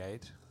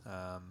mediate.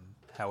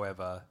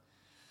 However,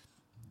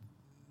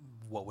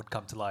 what would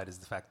come to light is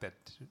the fact that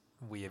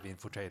we have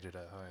infiltrated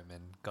her home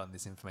and gotten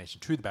this information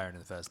to the Baron in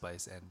the first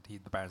place, and the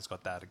Baron's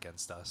got that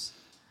against us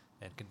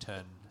and can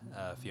turn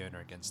Fiona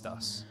against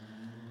us.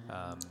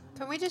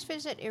 Can we just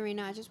visit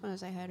Irina? I just want to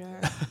say hi to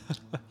her.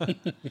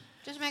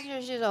 Just make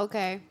sure she's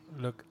okay.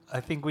 Look, I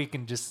think we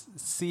can just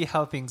see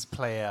how things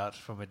play out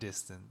from a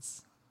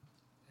distance.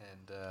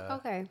 And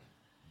Okay.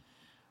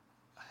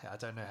 I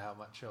don't know how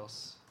much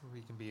else we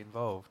can be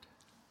involved.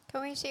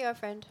 Can we see our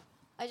friend?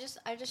 I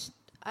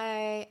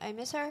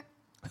miss her.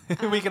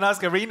 We can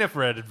ask Irina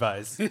for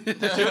advice. She'll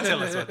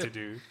tell us what to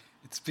do.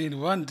 It's been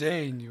one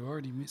day and you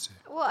already miss her.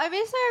 Well, I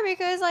miss her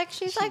because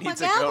she's like my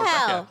needs a girl gal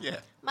pal. backup, yeah.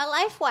 My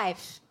life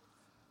wife.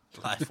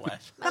 Life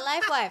wife. My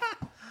life wife.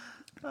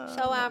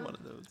 So One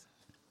of those.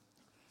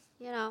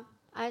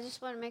 I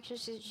just want to make sure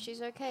she's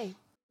okay.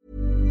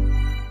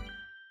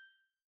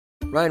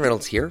 Ryan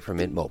Reynolds here from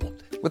Mint Mobile.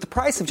 With the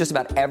price of just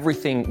about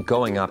everything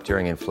going up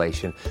during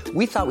inflation,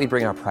 we thought we'd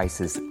bring our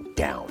prices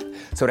down.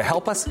 So to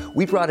help us,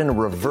 we brought in a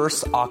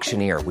reverse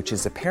auctioneer, which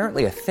is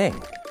apparently a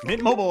thing.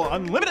 Mint Mobile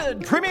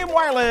Unlimited Premium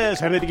Wireless.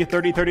 How to get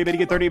 30, 30, bit to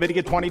get 30, bit to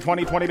get 20,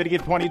 20, 20, bit to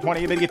get 20,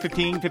 20, bit to get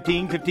 15,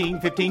 15,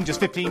 15, 15, just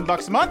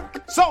 $15 a month?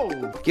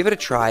 Sold! Give it a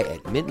try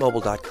at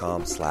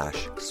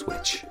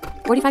mintmobile.com/switch.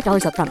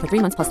 $45 up front for 3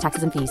 months plus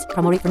taxes and fees.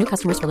 Promo rate for new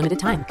customers for limited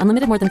time.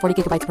 Unlimited more than 40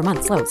 gigabytes per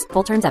month. Slows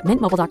full terms at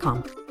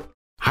mintmobile.com.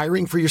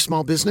 Hiring for your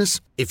small business?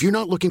 If you're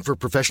not looking for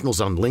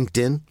professionals on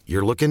LinkedIn,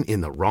 you're looking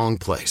in the wrong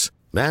place.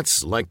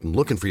 That's like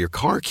looking for your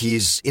car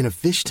keys in a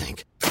fish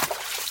tank.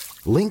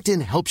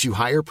 LinkedIn helps you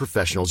hire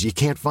professionals you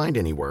can't find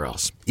anywhere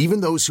else,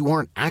 even those who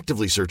aren't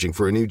actively searching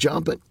for a new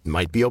job but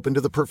might be open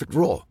to the perfect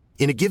role.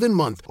 In a given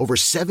month, over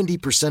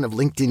 70% of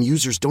LinkedIn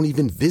users don't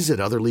even visit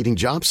other leading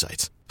job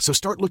sites. So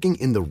start looking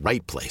in the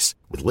right place.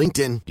 With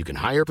LinkedIn, you can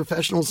hire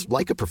professionals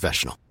like a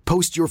professional.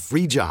 Post your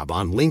free job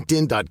on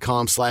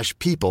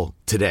linkedin.com/people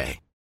today.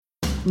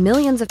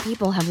 Millions of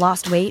people have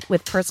lost weight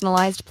with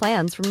personalized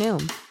plans from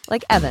Noom.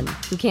 Like Evan,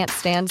 who can't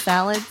stand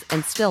salads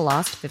and still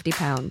lost 50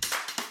 pounds.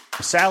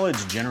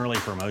 Salads generally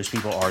for most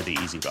people are the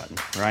easy button,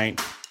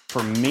 right?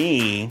 For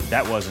me,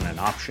 that wasn't an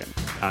option.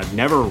 I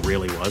never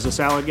really was a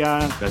salad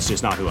guy. That's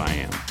just not who I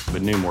am.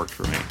 But Noom worked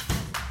for me.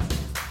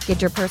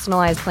 Get your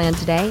personalized plan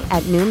today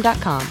at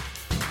Noom.com.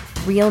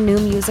 Real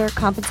Noom user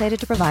compensated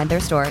to provide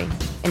their story.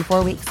 In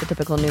 4 weeks, the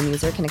typical Noom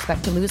user can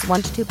expect to lose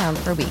 1 to 2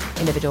 pounds per week.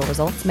 Individual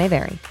results may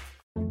vary.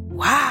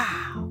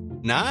 Wow.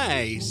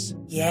 Nice.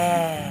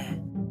 Yeah.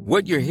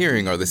 What you're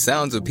hearing are the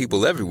sounds of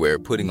people everywhere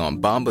putting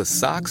on Bombas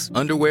socks,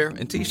 underwear,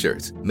 and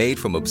T-shirts made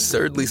from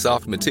absurdly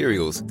soft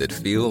materials that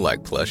feel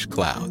like plush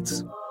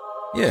clouds.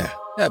 Yeah,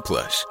 that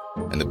plush.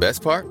 And the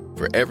best part?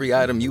 For every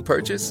item you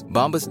purchase,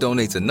 Bombas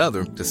donates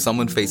another to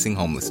someone facing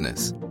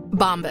homelessness.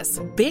 Bombas.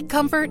 Big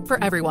comfort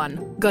for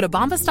everyone. Go to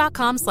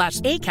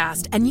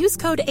bombas.com/ACAST and use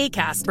code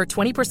ACAST for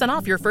 20%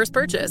 off your first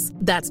purchase.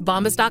 That's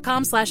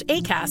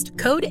bombas.com/ACAST.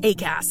 Code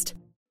ACAST.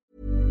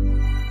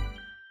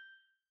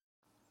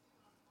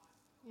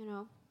 You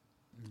know,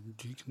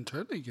 You can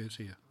totally go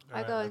to you.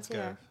 I go into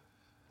here.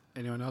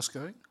 Anyone else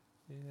going?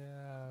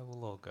 Yeah,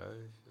 we'll all go.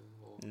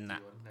 Nah.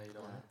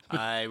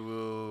 I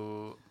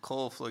will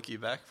call Floki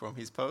back from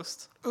his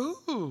post.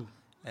 Ooh.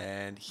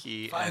 And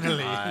he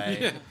Finally.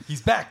 and I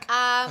He's back.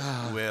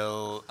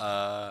 will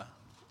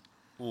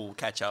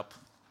catch up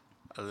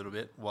a little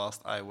bit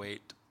whilst I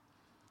wait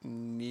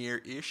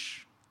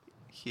near-ish,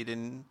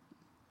 hidden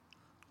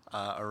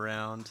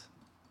around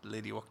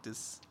Lady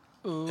Octa's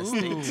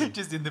estate.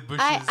 Just in the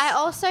bushes. I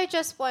also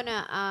just want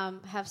to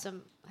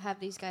have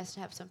these guys to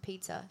have some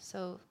pizza.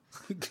 So,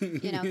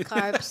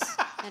 carbs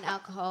and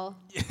alcohol.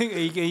 are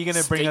you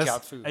gonna bring Steak us?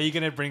 out food. Are you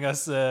gonna bring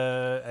us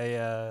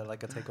a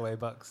takeaway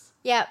box?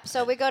 Yeah,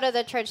 so we go to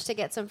the church to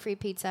get some free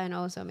pizza and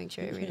also make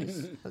sure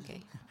Irina's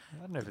okay. I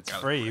don't know if it's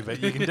free,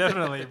 but you can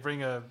definitely bring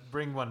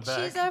one back.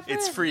 She's our friend.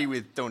 It's free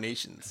with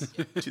donations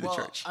to the Well,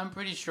 church. I'm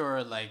pretty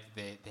sure like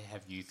they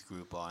have youth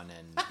group on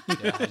and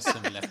they have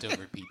some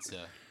leftover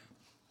pizza.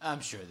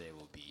 I'm sure they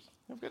will be.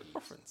 I've got a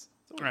preference.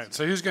 All right,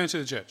 so who's going to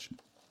the church?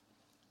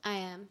 I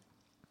am.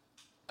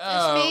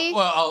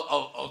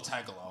 Well, I'll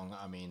tag along.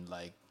 I mean,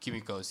 like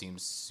Kimiko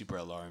seems super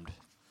alarmed.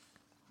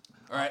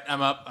 All right,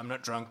 I'm up. I'm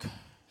not drunk.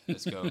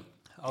 Let's go.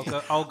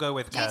 I'll go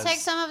with Can you Kaz take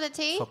some of the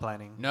tea? for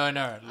planning. No.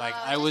 Like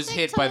I just was take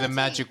hit some by of the the tea.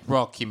 magic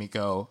rock,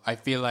 Kimiko. I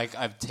feel like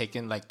I've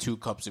taken like 2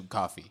 cups of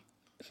coffee.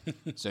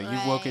 So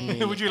you've woken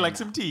me. Would you like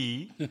some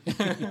tea?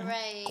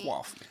 Right.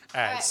 Quaff.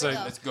 All right, right, so we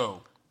go. Let's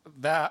go.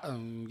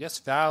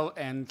 Val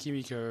and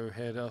Kimiko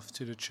head off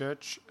to the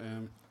church.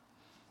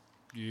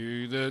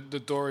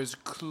 The door is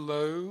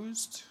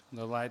closed.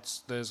 The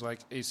lights, there's like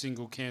a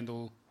single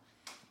candle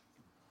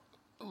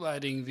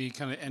lighting the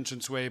kind of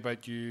entranceway,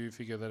 but you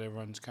figure that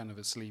everyone's kind of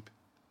asleep.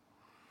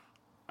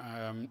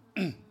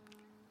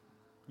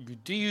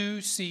 Do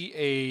you see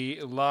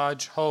a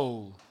large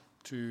hole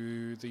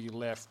to the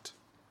left?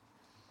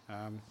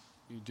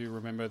 You do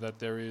remember that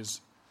there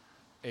is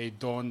a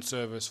dawn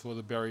service for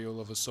the burial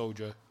of a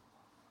soldier,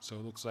 so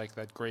it looks like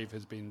that grave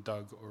has been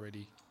dug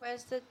already.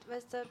 Where's the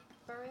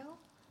burial?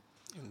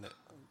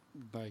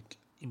 Like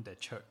In the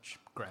church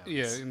grounds.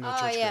 yeah, in the Oh,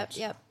 church yep, grounds.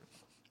 yep.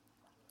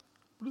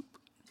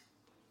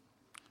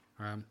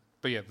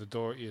 But yeah, the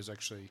door is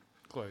actually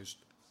closed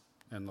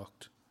and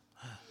locked.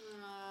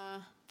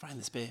 Find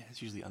the spare.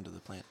 It's usually under the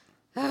plant.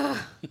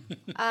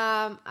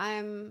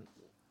 I'm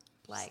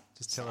like.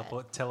 Just sad.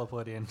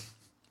 teleport in.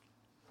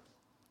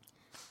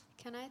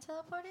 Can I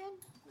teleport in?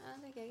 I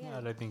don't think I can.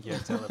 I don't think you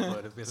have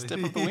teleport ability.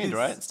 Step of the wind,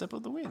 right? Step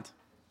of the wind.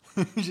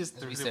 Just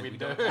through the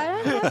window.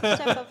 I don't have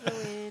step of the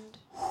wind.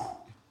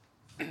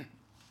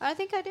 I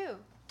think I do.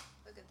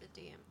 Look at the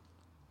DM.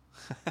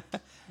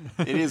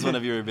 It is one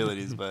of your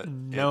abilities, but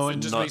No, it's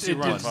it just not makes you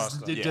one. run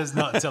faster. It Yeah. does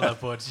not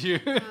teleport you.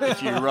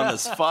 If you run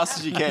as fast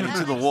as you can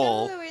into the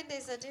wall, Step of the wind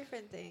is a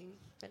different thing.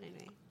 But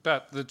anyway.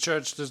 But the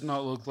church does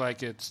not look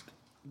like it's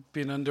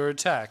been under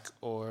attack,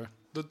 or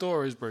the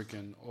door is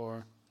broken,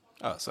 or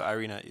oh, so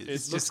Irina is. it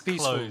looks just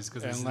peaceful, closed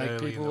 'cause it's and like early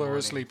in the people are morning.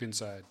 asleep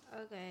inside.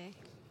 Okay.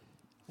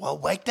 Well,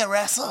 wake their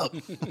ass up,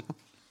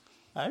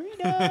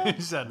 Irina.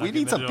 Start We knocking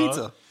need the some door.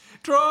 pizza.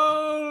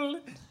 Troll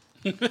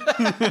in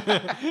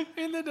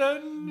the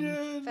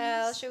dungeon.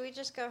 Val, should we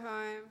just go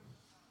home?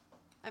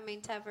 I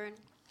mean, tavern.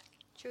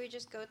 Should we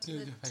just go to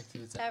the Go back to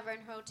the tavern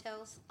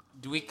hotels?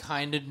 Do we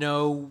kind of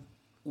know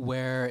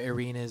where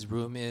Irina's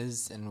room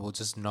is, and we'll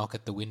just knock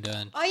at the window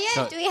and? Oh, yeah.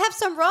 So, Do we have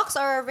some rocks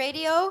or a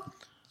radio?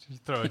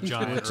 Throw a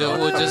giant so rock.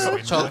 we'll just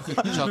chuck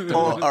the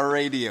Or rock. a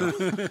radio.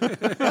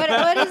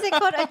 What is it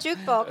called? A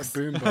jukebox.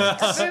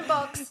 Boombox. A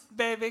boombox.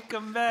 Baby,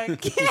 come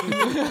back.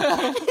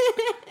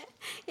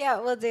 Yeah,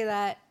 we'll do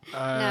that.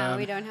 No,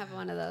 we don't have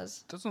one of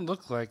those. Doesn't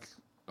look like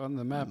on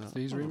the map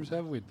these rooms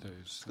have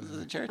windows. This is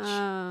the church.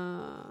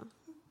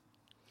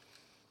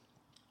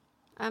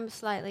 I'm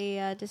slightly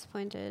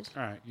disappointed.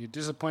 All right, you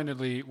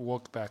disappointedly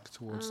walk back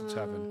towards the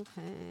tavern.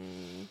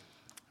 Okay.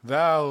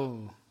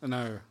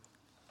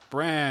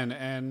 Bran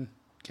and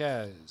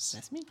Kaz.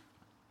 That's me.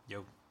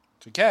 Yo.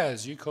 So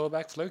Kaz, you call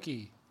back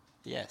Floki,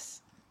 Yes.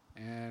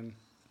 and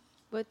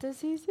What does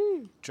he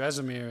see?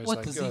 Drasimir is What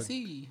like, does he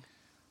see?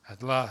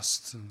 At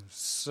last, I'm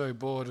so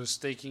bored of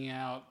staking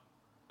out.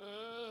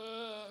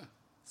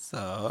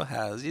 So,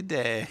 how's your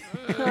day?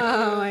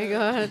 Oh my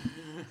god.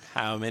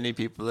 How many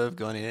people have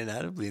gone in and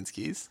out of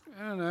Blinsky's?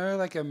 I don't know,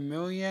 like 1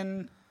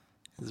 million.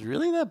 Is it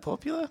really that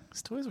popular?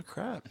 These toys are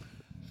crap.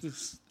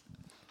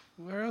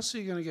 Where else are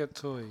you going to get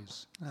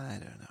toys? I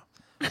don't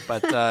know.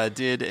 But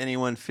did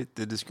anyone fit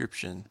the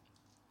description?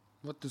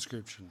 What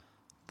description?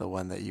 The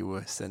one that you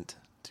were sent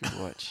to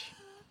watch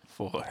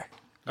for.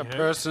 A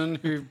person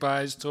who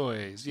buys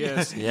toys.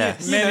 Yes.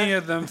 Yes. Many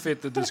of them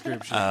fit the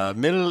description.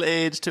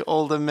 Middle-aged to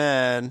older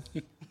man.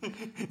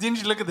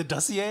 Didn't you look at the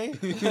dossier?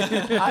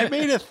 I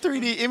made a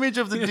 3D image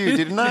of the dude,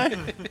 didn't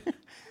I?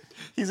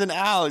 He's an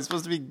owl. He's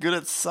supposed to be good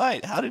at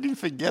sight. How did he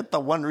forget the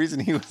one reason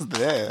he was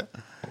there?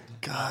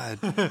 God.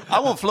 I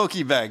want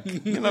Floki back.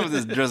 You know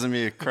this dressing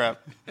me a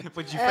crap.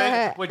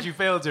 What you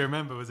failed to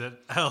remember was that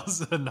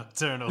owls are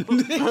nocturnal. It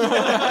was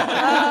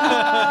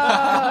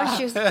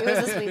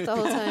asleep the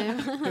whole time.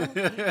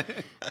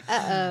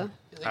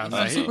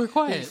 Uh-oh. Super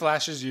quiet. He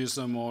flashes you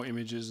some more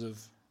images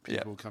of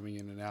people coming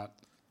in and out.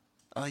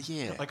 Oh,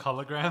 yeah. Like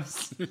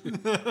holograms.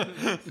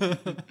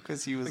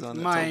 Because he was Like on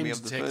the told me mind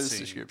of the first texting.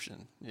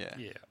 description. Yeah.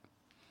 Yeah.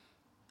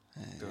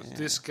 There was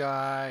this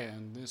guy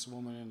and this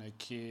woman and a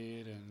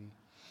kid and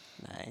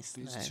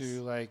these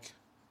two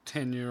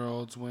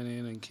 10-year-olds went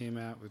in and came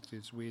out with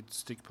this weird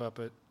stick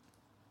puppet.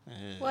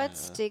 What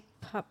stick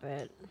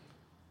puppet?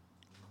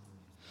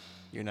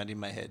 You're not in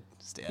my head.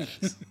 Stay out of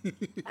this.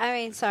 I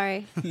mean,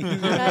 sorry. I'm not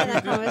in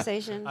that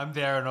conversation. I'm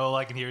there and all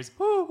I can hear is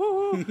woo,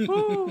 woo, woo,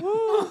 woo,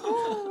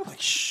 woo. Like,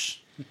 shh.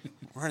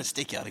 We're on a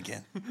stakeout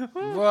again.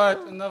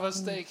 What? Another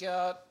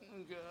stakeout?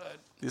 Oh, God.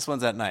 This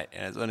one's at night,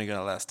 and it's only going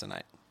to last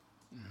tonight.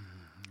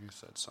 You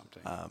said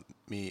something.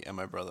 Me and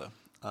my brother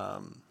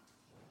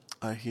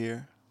are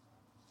here.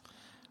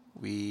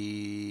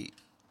 We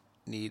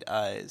need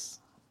eyes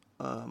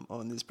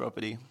on this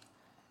property.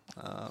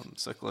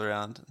 Circle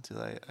around until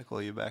I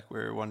call you back.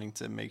 We're wanting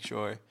to make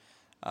sure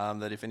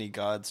that if any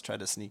guards try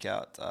to sneak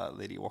out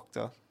Lady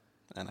Wakta,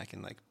 and I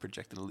can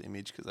project a little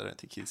image because I don't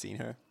think he's seen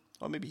her.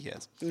 Or maybe he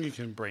has. You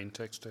can brain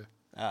text her.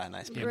 Ah,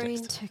 nice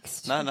Brain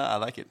text. No, I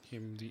like it.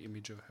 Him the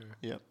image of her.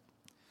 Yep.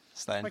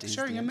 Slide Like into his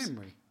sharing a DMs.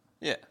 memory.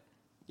 Yeah.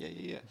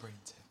 Yeah. Brain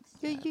text.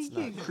 It's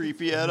not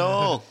creepy at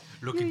all.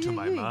 Look into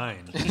my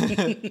mind.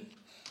 It's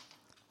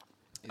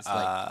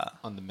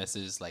on the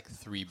message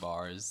 3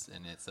 bars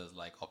and it says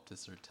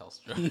Optus or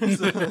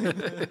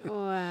Telstra.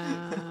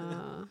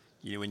 Wow.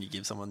 You know when you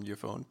give someone your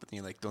phone, but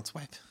then you're don't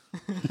swipe.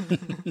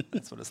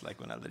 That's what it's like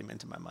when I let him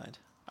into my mind.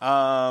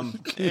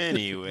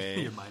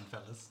 Anyway. Your mind,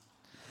 fellas.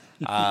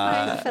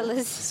 Mind,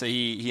 fellas. So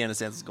he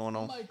understands what's going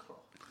on.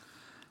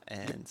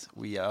 And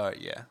we are,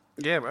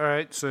 Yeah, all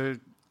right, so...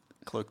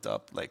 cloaked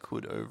up,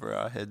 hood over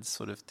our heads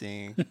sort of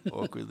thing.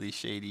 Awkwardly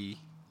shady.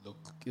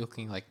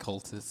 Looking like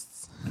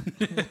cultists.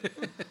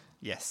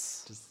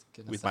 Yes. Just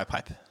gonna with my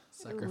pipe.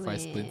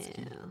 Sacrifice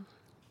Blinsky.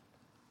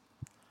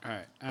 All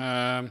right.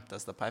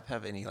 Does the pipe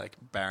have any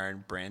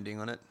Baron branding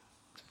on it?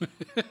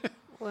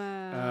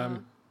 Wow.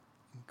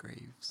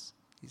 Graves,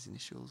 his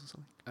initials or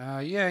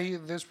something. Yeah,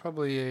 there's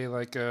probably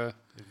a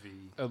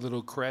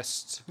little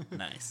crest.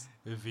 Nice.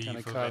 A V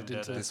Kinda for carved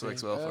vendetta. into This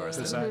works well for us.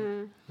 the then.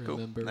 side. Cool.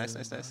 Remember.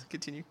 Nice.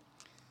 Continue.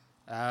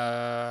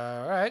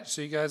 All right,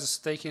 so you guys are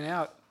staking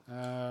out.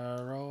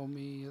 Roll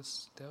me a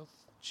stealth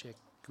check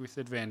with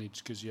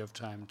advantage because you have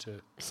time to...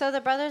 So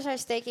the brothers are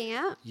staking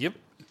out? Yep.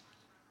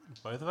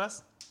 Both of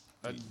us?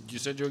 You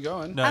said you were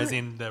going. No, as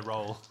in the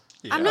roll.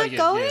 Yeah. I'm not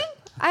going?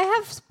 I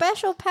have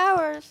special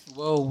powers.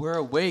 Whoa, we're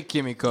away,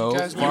 Kimiko. You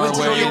guys Far went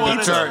to away.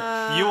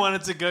 You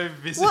wanted to go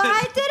visit. Well,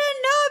 I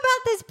didn't know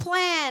about this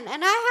plan,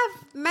 and I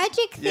have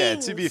magic things. Yeah,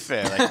 to be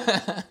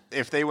fair,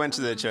 if they went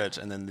to their church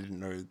and then they didn't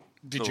know...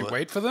 Did you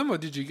wait for them or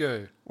did you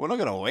go? We're not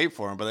going to wait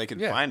for them, but they could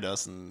find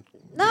us and...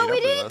 No, meet we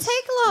up with didn't us.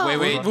 take long.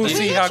 Wait. We'll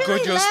see how good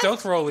literally your left.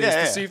 stealth roll is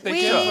to see if they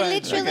We can find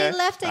literally Okay.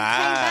 left and came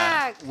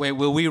back. Wait,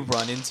 will we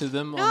run into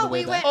them on No, the way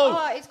we back? went.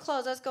 Oh, it's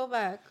closed. Let's go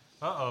back.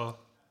 Uh-oh.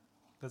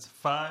 That's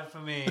 5 for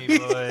me,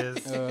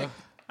 boys.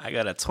 I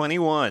got a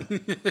 21.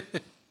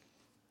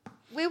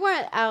 We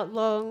weren't out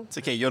long. It's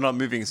okay, you're not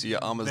moving, so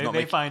your armor's not They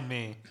making... find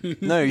me.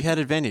 No, you had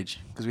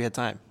advantage, because we had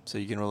time, so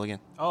you can roll again.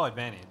 Oh,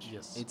 advantage.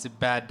 Yes. It's a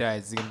bad die.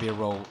 It's going to be a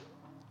roll.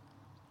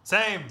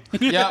 Same.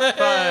 Yep. 5.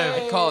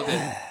 I called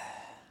it.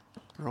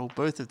 Roll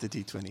both of the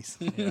d20s.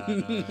 Yeah, I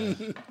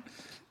know.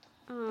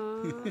 I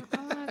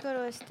want to go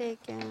to a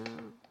stakeout.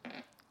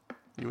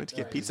 You went to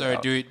get pizza. Sorry,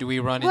 out. do we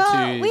run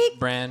Well, into we-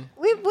 Bran?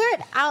 We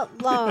weren't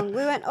out long.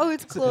 We went,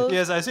 it's closed.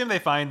 Yes, I assume they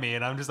find me,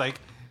 and I'm just like,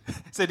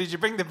 so did you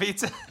bring the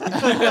pizza?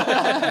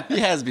 He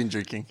has been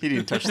drinking. He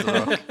didn't touch the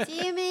rock.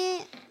 Damn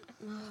it.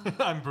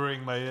 I'm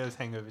brewing my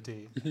hangover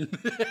tea.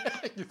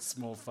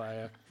 Small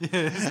fire. Yeah,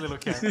 this little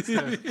can.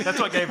 So that's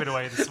what gave it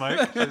away, the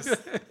smoke.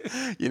 Just-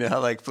 You know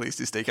how police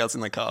do stakeouts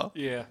in the car?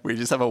 Yeah. We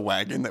just have a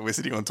wagon that we're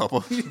sitting on top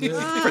of,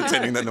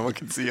 pretending that no one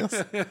can see us.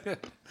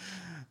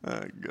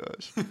 Oh,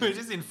 gosh. We're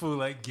just in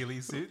full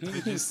ghillie suits.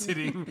 We're just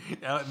sitting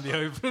out in the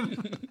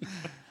open.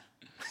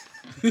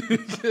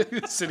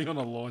 Sitting on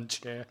a lawn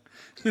chair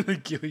in a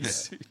ghillie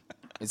suit.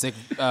 It's like,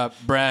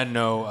 Bran,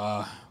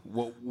 no.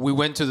 We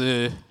went to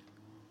the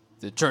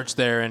church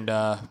there and,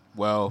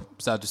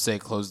 sad to say,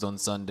 closed on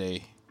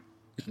Sunday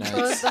nights.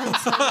 Closed on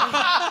Sunday.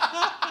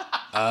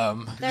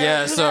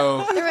 Yeah,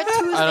 so They're a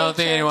Tuesday I don't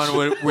think church. anyone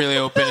would really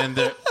open, and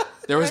there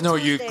was They're a no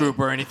youth Tuesday. group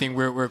or anything.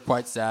 We're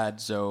quite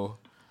sad, so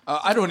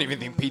I don't even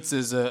think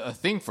pizza's a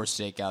thing for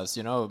steakhouse.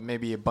 You know,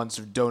 maybe a bunch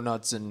of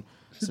donuts and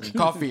some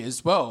coffee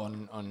as well.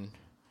 On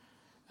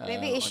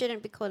Maybe it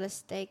shouldn't be called a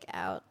steak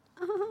out.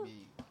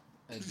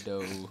 a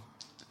dough.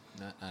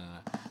 No, I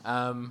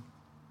don't know.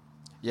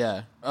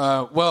 Yeah.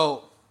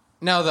 Well,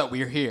 now that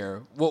we're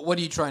here, what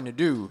are you trying to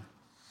do?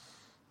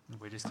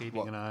 We're just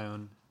keeping an eye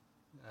on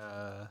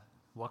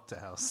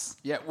Wachter House.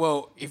 Yeah,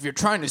 well, if you're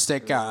trying to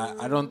stake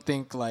out, I don't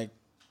think like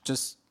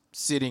just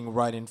sitting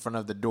right in front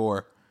of the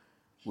door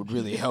would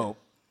really help.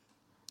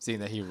 Seeing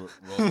that he rolled.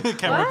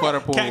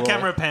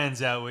 Camera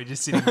pans out. We're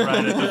just sitting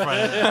right at the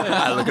front.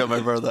 I look at my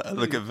brother. I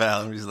look at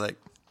Val, and he's like,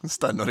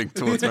 start nodding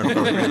towards my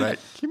brother. He's like,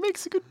 he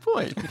makes a good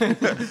point.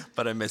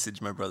 But I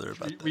messaged my brother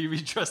about that. We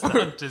trust the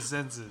hunter's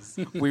senses.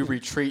 We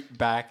retreat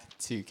back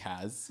to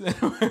Kaz.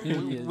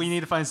 We need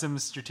to find some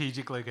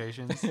strategic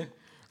locations.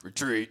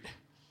 Retreat.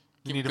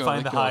 You need to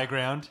find the high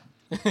ground.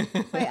 Wait,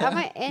 am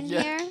I in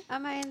here?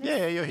 Am I in this?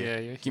 Yeah, you're here.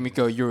 Yeah.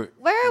 Kimiko, you're...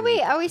 Where are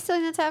we? Are we still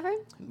in the tavern?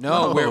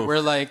 No, we're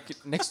like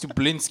next to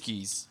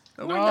Blinsky's.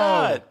 No, we're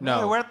not.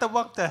 No. We're at the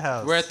Wachter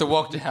House. We're at the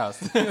Wachter House.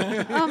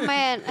 Oh,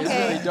 man.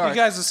 Okay. really dark. You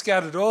guys are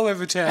scattered all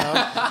over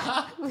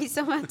town. We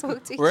somehow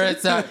talk to each We're other.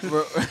 at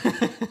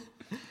that.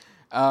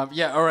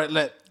 Yeah, all right.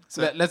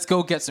 Let's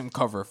go get some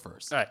cover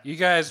first. All right, you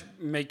guys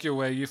make your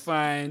way. You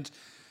find...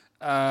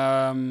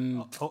 I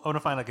want to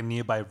find like a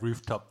nearby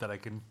rooftop that I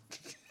can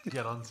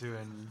get onto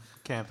and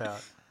camp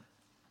out.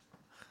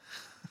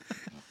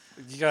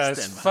 You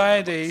guys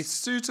find a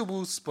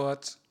suitable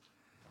spot,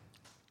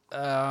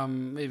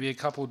 maybe a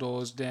couple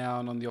doors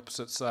down on the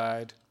opposite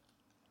side.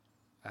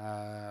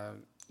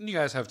 You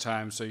guys have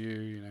time, so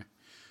you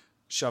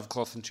shove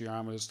cloth into your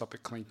armor to stop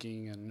it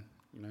clinking, and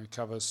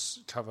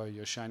cover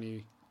your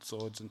shiny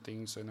swords and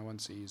things so no one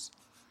sees.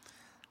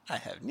 I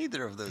have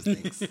neither of those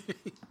things.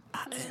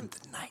 I am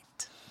the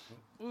knight.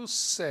 We'll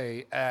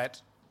say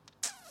at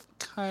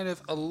kind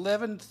of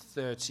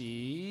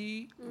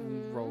 11:30,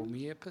 roll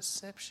me a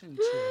perception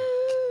check.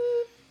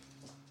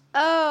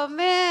 Oh,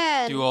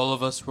 man. Do all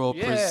of us roll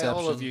perception? Yeah,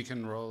 all of you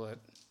can roll it.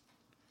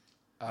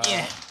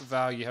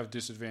 Val, you have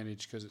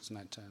disadvantage because it's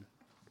nighttime.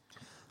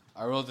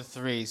 I rolled a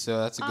 3,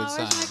 so that's a good Oh,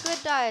 where's sign. my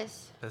good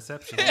dice?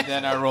 Perception. And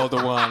then I rolled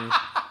a 1.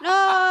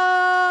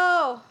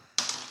 No!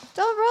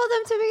 Don't roll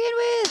them to begin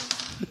with.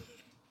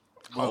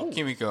 Well,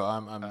 Kimiko,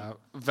 I'm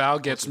Val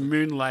gets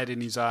moonlight in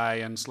his eye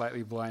and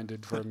slightly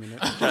blinded for a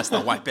minute. Tries to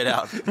wipe it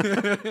out.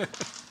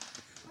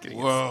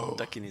 Whoa.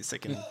 Stuck in his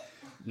second.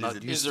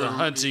 Not used to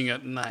hunting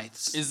at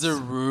nights. Is the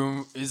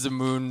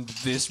moon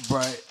this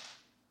bright?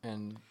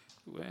 And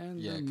When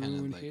yeah, the kind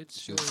moon of like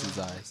hits shields his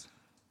eyes.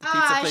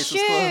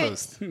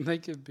 Shoot!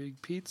 Make a big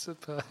pizza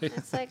pie.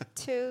 It's like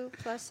 2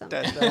 plus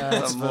something.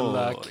 That's more. for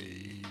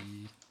lucky.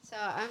 So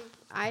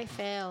I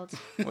failed.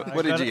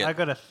 What did you get? I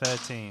got a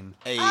 13.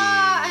 Hey.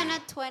 And a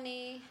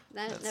 20.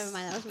 Never mind,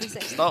 that was my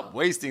second. Stop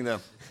wasting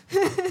them.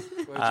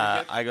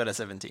 I got a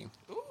 17.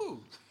 Ooh.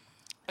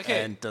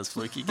 Okay. And does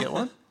Fluky get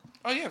one?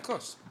 Oh, yeah, of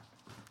course.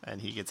 And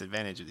he gets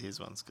advantage with his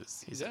ones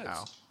because he's an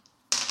owl.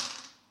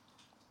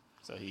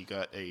 So he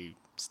got a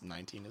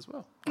 19 as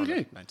well.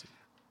 Okay. 19.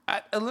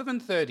 At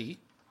 11:30,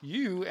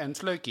 you and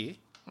Floki,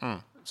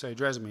 so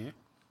Drasimir,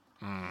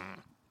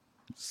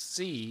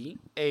 see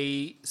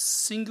a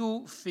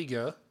single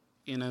figure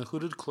in a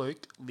hooded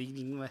cloak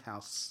leaving the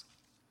house.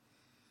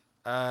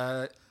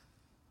 Kind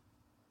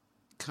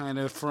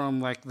of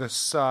from like the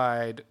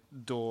side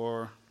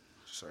door.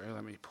 Sorry,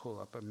 let me pull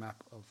up a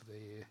map of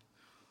the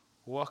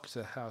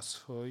Wachter House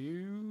for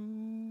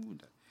you.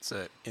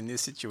 So in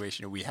this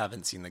situation, we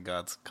haven't seen the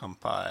guards come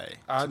by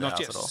to the not house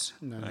yet. at all.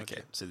 No, not okay,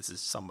 yet. so this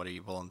is somebody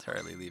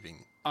voluntarily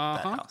leaving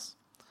that house.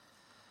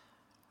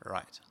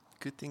 Right.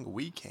 Good thing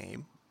we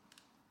came.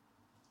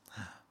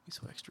 We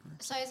saw extra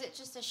rooms. So is it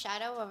just a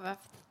shadow of a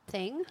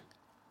thing?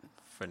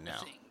 For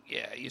now.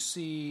 Yeah, you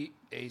see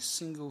a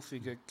single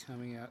figure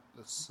coming out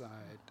the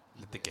side.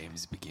 Let the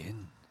games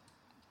begin.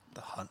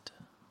 The hunt.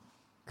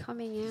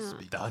 Coming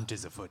out. The hunt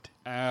is afoot.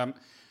 And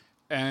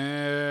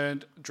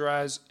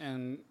Draz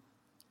and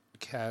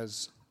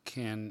Kaz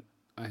can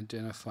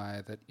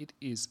identify that it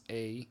is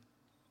a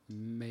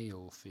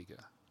male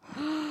figure.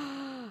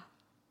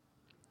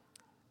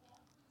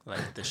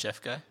 Like the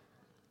chef guy?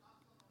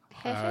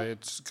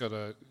 It's got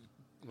a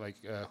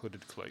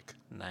hooded cloak.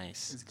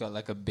 Nice. It's got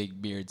like a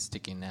big beard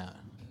sticking out.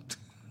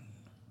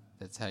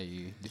 That's how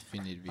you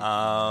define it.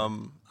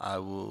 I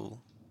will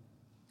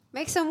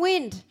Make some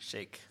wind.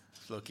 shake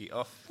Floki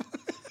off.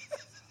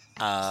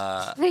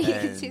 You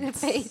can see the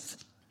face.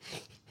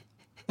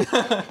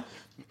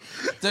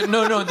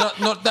 No,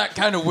 not that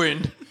kind of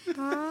wind.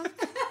 No,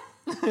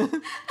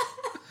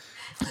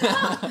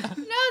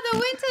 the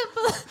wind to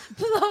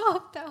blow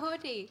up the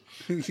hoodie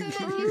so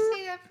that you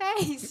see the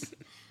face.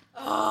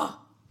 Oh.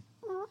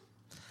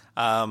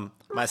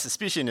 My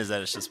suspicion is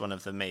that it's just one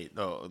of the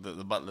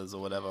the butlers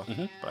or whatever,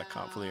 but I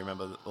can't fully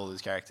remember all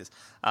those characters.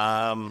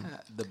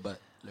 The butlers.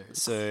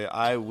 So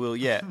I will,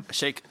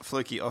 shake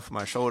Floki off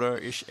my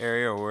shoulder-ish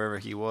area or wherever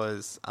he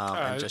was,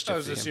 and gesture I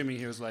was for him. assuming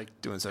he was like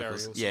Doing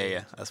circles. aerial,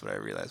 Yeah, that's what I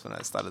realized when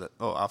I started it.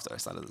 Oh, after I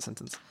started the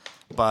sentence.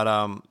 But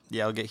I'll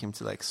get him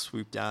to like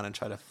swoop down and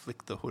try to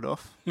flick the hood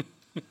off.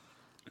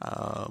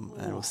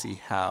 And we'll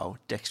see how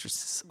dexterous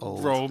this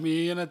old. Roll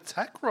me an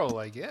attack roll,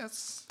 I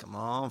guess. Come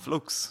on,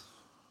 Flukes.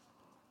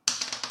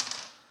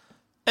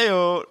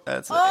 Ayo,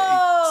 that's an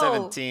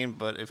 17,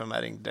 but if I'm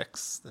adding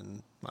dex,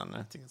 then I don't know,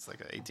 I think it's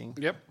like an 18.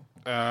 Yep.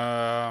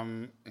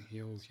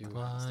 He'll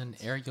One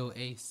aerial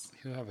ace.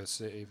 He'll have a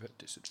save at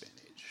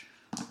disadvantage.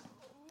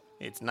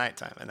 It's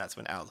nighttime, and that's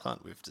when owls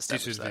hunt. We've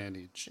established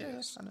Disadvantage, that.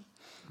 yes.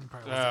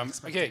 Yeah,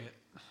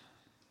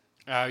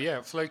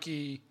 Okay.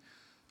 Floki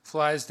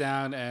flies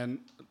down and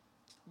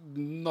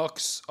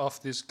knocks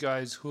off this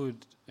guy's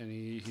hood, and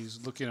he's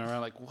looking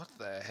around like, what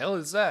the hell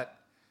is that?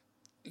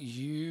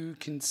 You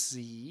can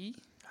see...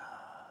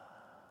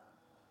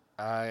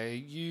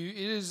 it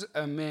is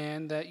a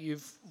man that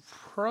you've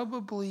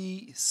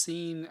probably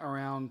seen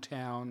around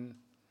town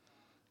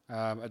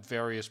at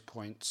various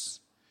points.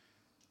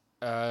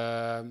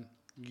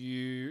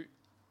 You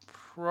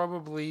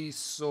probably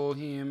saw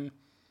him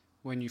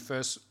when you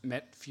first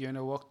met Fiona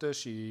Wachter.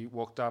 She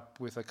walked up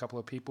with a couple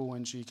of people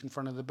when she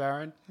confronted the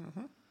Baron.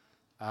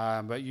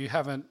 But you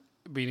haven't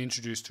been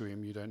introduced to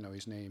him. You don't know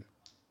his name.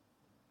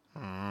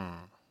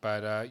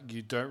 But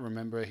you don't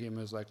remember him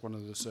as like one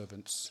of the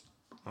servants.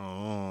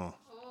 Oh.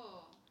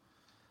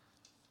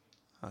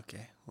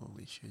 Okay. Well,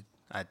 we should.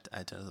 I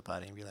turn to the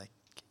party and be like,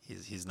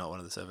 "He's not one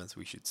of the servants.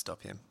 We should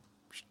stop him.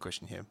 We should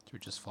question him. Should we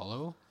just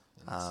follow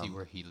and see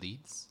where he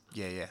leads?"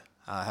 Yeah.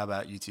 How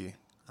about you two?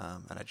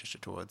 And I gesture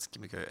towards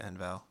Kimiko and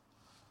Val,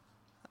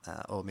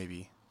 or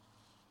maybe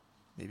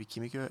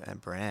Kimiko and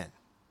Bran.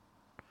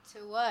 To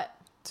what?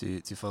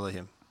 To follow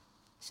him.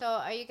 So,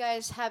 are you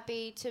guys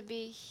happy to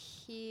be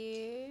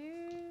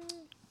here?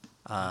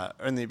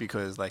 Only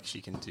because like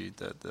she can do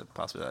the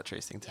pass without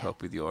tracing to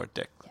help with your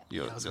deck.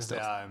 Your I was gonna say,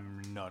 stealth.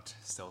 I'm not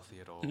stealthy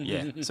at all.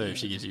 Yeah. So if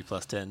she gives you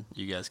 +10,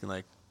 you guys can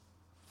like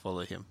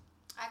follow him.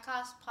 I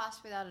cast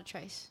Pass Without a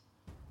Trace.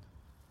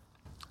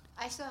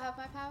 I still have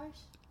my powers?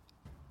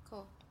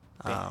 Cool.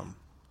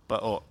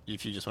 But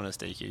if you just want to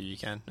stay here, you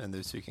can, and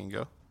those two can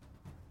go.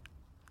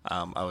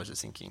 I was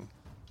just thinking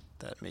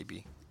that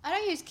maybe. I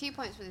don't use key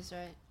points for this,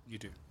 right? You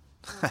do.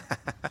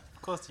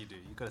 Of course you do.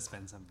 You got to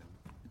spend something.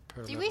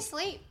 Did we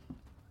sleep?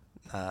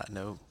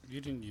 No.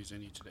 You didn't use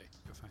any today.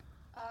 You're fine.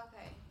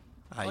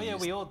 Okay.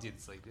 We all did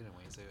sleep, didn't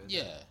we? So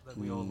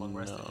we all long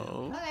rested.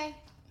 No. Okay.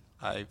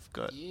 I've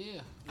got.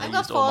 I've I got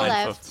used all 4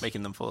 mine left. for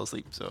making them fall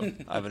asleep, so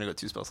I've only got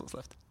 2 spell slots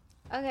left.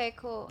 Okay,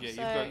 cool.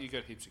 Yeah, you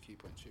got heaps of key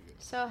points. You're good.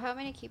 So how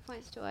many key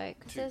points do I?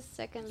 Because there's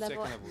second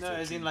level. No,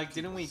 as in like,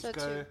 didn't we So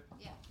go? 2.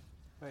 Yeah.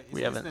 Wait, is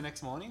We this haven't. the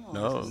next morning? Or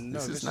No, is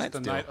this is night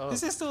the still. night of.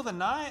 This is still the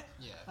night?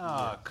 Yeah.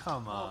 Oh,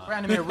 come on.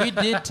 Branimir, we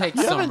did take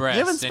You some haven't- rest. you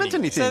haven't spent anyway.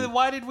 anything. So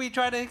why did we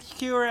try to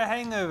cure a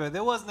hangover?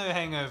 There was no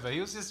hangover.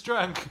 He was just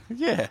drunk.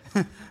 Yeah.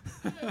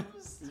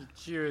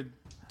 Cured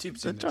The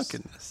tipsiness.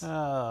 drunkenness.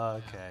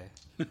 Oh, okay.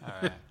 All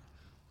right.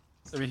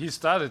 I mean, he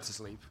started to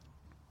sleep.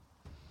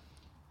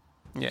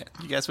 Yeah,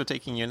 you guys were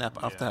taking your nap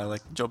after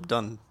like job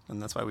done,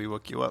 and that's why we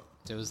woke you up.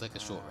 It was like a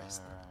short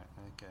rest. All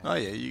right.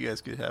 Okay. Oh yeah, you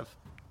guys could have.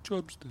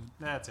 Job's done.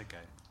 That's okay.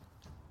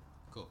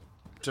 Cool.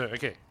 So,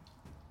 okay.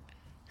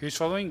 Who's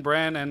following?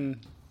 Bran and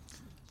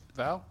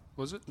Val,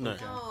 was it? No.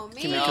 Okay. Oh, me.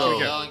 Kimiko.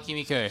 No,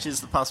 Kimiko. She's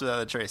the pass without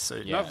a trace,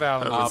 so Not Val.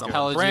 Her No, was on-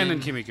 Paladin. Bran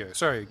and Kimiko.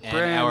 Sorry. And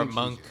Bran our and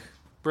monk. Kimiko.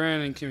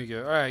 Bran and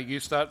Kimiko. All right, you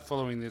start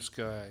following this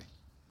guy.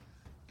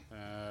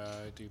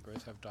 Do you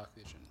both have dark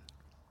vision?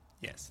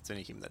 Yes, it's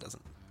only him that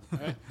doesn't.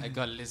 I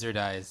got lizard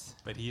eyes.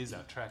 But he is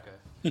our tracker.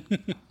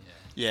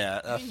 Yeah,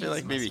 I He feel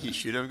like needs maybe muscle. he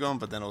should have gone,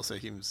 but then also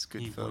him's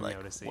good He for won't be like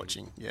able to see.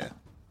 watching. Yeah,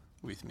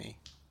 with me.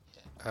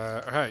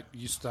 All right,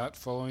 you start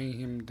following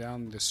him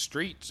down the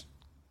street.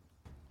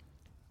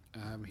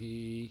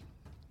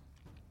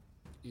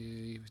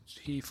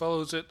 He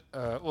follows it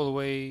all the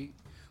way.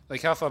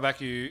 Like, how far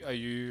back are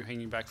you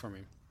hanging back from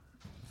him?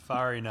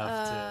 Far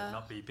enough to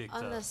not be picked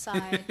On up. the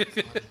side.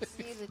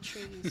 Near the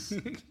trees.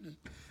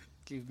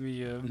 Give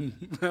me a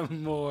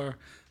more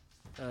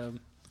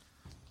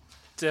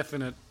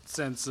definite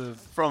sense of.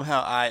 From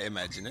how I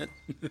imagine it,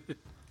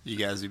 you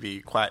guys would be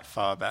quite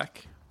far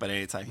back, but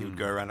anytime he would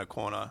go around a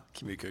corner,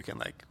 Kimiko can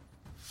like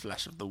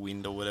flash of the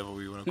wind or whatever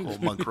we want to call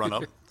monk run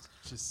up,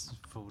 Just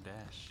full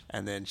dash.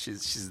 and then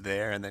she's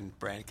there, and then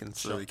Bran can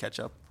slowly catch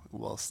up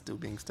while still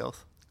being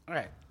stealth. All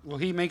right. Well,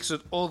 he makes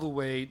it all the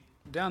way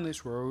down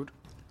this road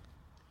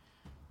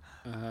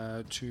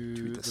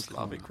to the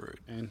Slavic corner, road.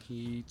 and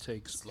he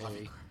takes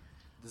The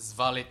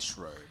Zvalich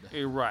Road.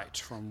 a right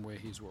from where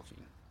he's walking.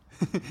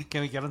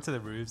 Can we get onto the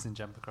roofs and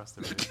jump across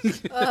the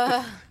roofs?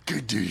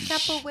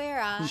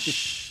 Capoeira.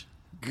 Shh,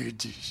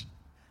 good.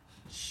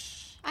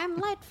 I'm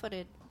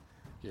light-footed.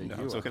 Yeah, No,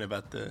 you I'm are. talking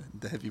about the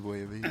heavy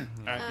boy over here.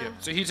 All right, yeah.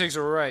 So he takes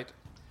a right.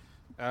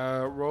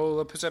 Roll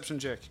a perception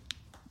check.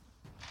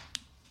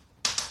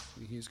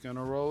 He's going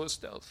to roll a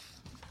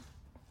stealth.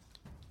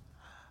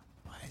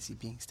 Why is he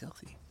being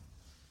stealthy?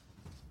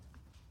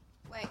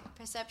 Wait,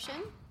 perception?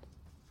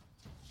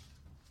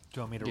 Do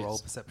you want me to roll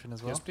perception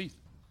as well? Yes, please.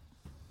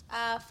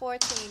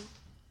 14.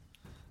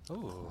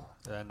 Ooh,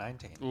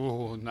 19.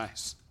 Oh,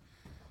 nice.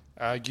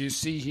 You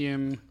see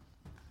him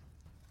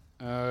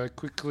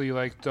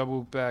quickly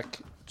double back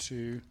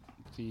to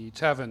the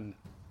tavern.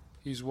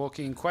 He's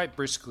walking quite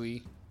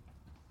briskly.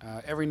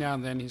 Every now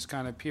and then he's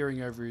kind of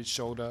peering over his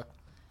shoulder,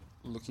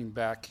 looking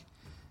back.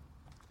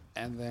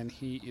 And then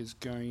he is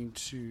going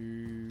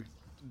to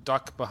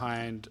duck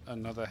behind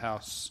another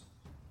house.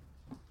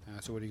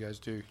 So what do you guys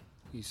do?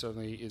 He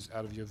suddenly is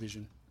out of your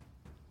vision.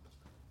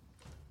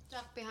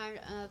 Duck behind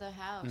another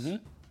house. Mm-hmm.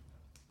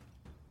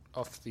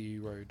 Off the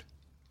road.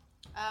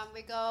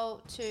 We go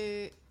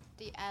to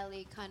the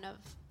alley kind of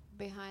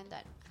behind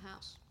that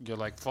house. You're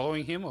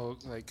following him or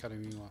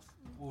cutting him off?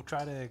 We'll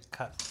try to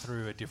cut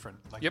through a different,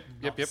 Yep.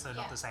 So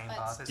not the same but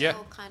path.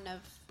 still kind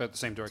of but the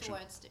same direction.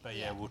 But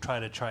we'll try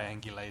to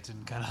triangulate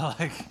and kind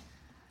of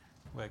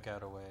work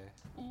out a way.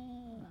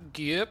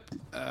 Yep.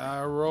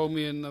 Roll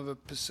me another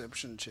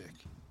perception check.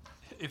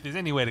 If there's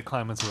any way to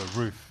climb onto a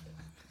roof,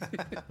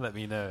 let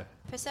me know.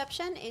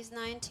 Perception is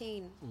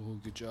 19. Oh,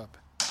 good job.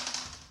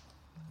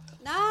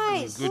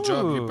 Nice. Good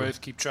job. You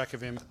both keep track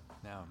of him.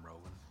 Now I'm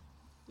rolling.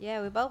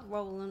 Yeah, we're both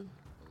rolling.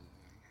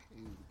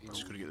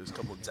 Just gotta get those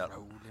goblins out.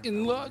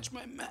 Enlarge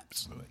my map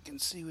so I can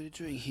see what you're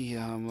doing. He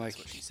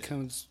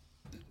comes.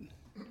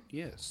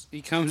 Yes,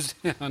 he comes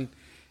down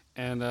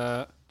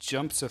and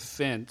jumps a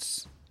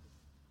fence.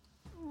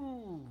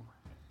 Ooh.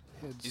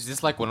 Is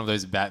this like one of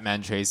those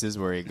Batman chases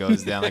where he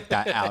goes down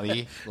that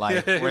alley?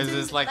 Where there's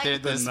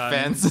this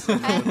fence?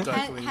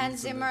 Hans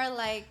Zimmer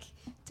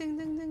ding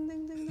ding ding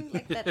ding ding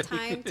ding that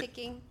time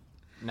ticking.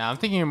 No, I'm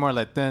thinking more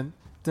like dun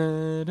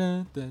dun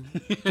dun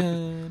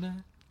dun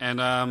dun.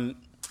 And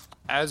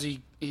as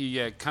he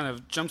kind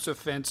of jumps a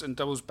fence and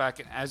doubles back,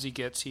 and as he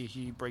gets here,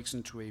 he breaks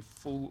into a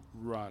full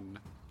run.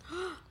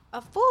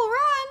 A full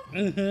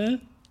run?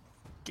 Mm-hmm.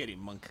 Get him,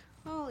 monk.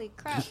 Holy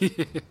crap.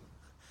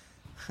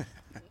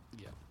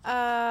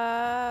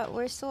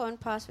 We're still on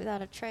pass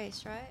without a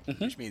trace, right?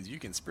 Mm-hmm. Which means you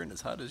can sprint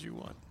as hard as you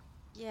want.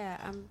 Yeah,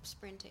 I'm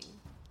sprinting.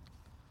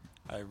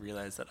 I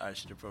realized that I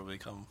should have probably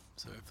come,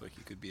 so I feel like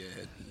you could be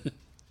ahead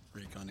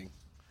reconning.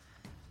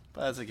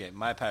 But that's okay.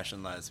 My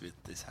passion lies with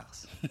this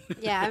house.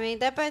 Yeah, I mean,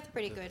 they're both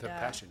pretty good. The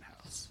passion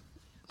house.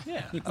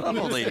 Yeah, I love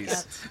old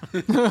ladies.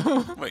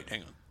 Wait,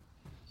 hang on.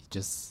 He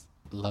just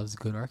loves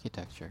good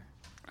architecture.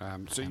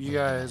 So you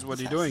guys, what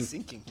are you doing?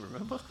 Sinking,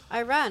 remember?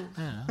 I run.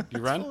 You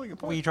run?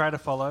 We try to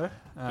follow,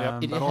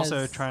 Yep. but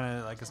also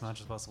trying to as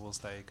much as possible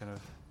stay kind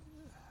of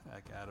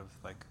out of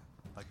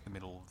the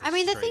middle. Of the I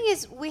mean, the street. thing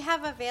is, we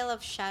have a veil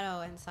of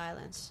shadow and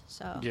silence,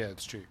 so Yeah,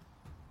 it's true.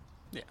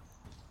 Yeah.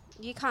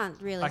 you can't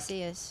really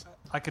see us.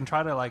 I can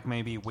try to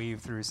maybe weave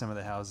through some of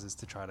the houses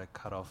to try to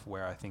cut off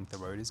where I think the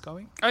road is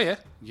going. Oh yeah.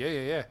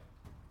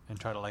 And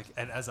try to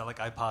and as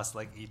I pass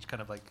each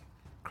kind of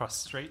cross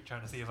street,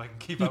 trying to see if I can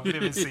keep up with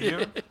him and see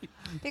him.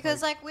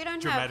 Because we don't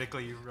have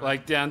dramatically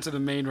down to the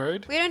main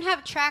road. we don't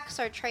have tracks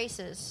or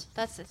traces.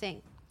 That's the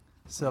thing.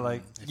 So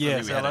only we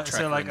had a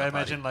tracker in the I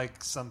party. imagine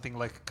something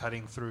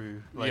cutting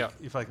through Yeah.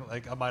 if I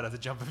might have to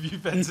jump a few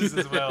fences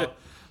as well.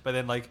 But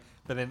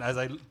then as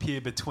I peer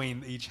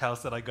between each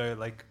house that I go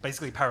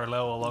basically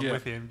parallel along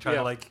with him,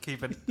 trying to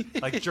keep it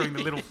during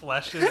the little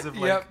flashes of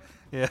Yep.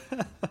 yeah.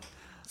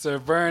 So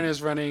Vern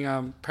is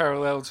running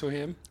parallel to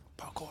him.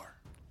 Parkour.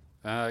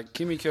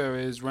 Kimiko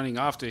is running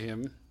after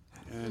him,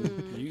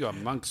 and you got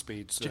monk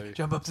speed. So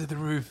Jump up to the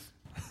roof.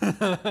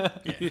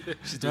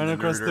 She's Run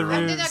across the I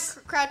did roofs. a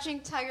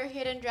crouching tiger,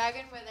 hidden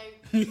dragon where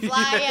they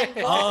fly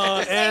and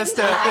walk at the air same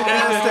step, time.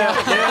 air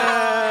step,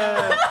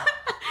 yeah.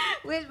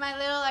 With my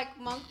little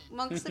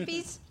monk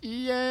slippies,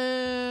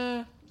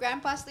 yeah,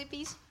 grandpa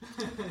slippies.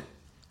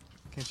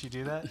 Can she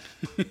do that?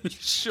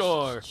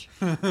 sure.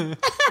 All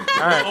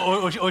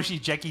right. Or she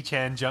Jackie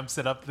Chan jumps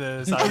it up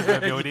the side of her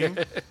building.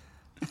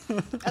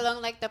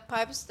 Along the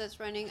pipes that's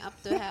running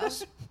up the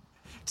house.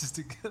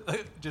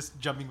 just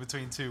jumping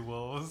between two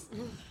walls.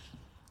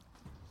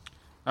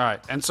 All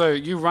right, and so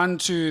you run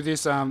to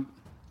this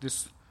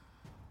this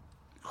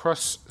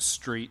cross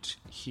street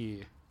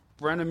here.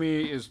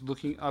 Branimir is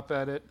looking up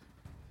at it.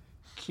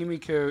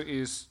 Kimiko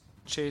is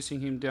chasing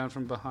him down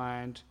from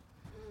behind.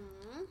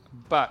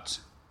 But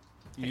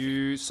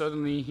you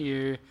suddenly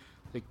hear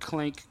the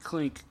clink,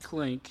 clink,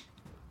 clink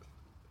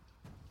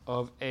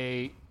of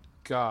a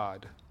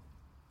guard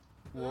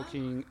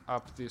walking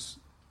up this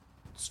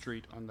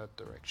street on that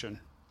direction.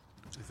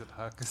 Is it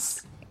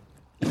Harkus?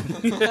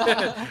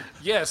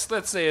 Yes,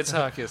 let's say it's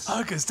Harkus.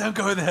 Harkus, don't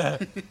go there.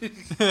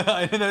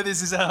 I don't know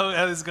this is how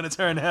this is going to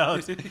turn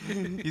out.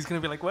 He's going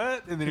to be like,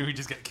 what? And then we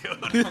just get killed.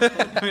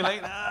 We're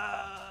like, nah.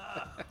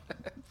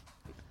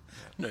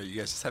 No, you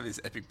guys just have this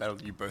epic battle.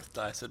 You both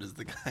die, so does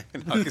the guy.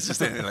 And Harkus just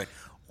standing there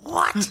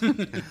what?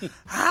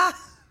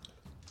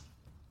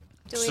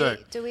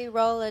 Do we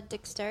roll a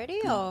dexterity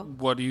or?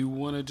 What do you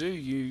want to do?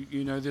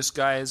 You know this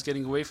guy is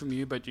getting away from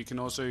you, but you can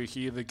also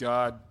hear the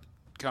guard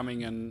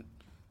coming and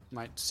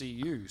might see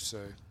you. So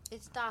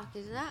It's dark,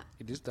 isn't it?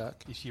 it is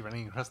dark. Is she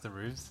running across the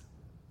roofs?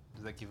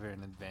 Does that give her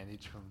an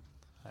advantage from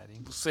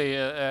hiding? Say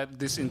at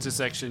this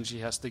intersection, she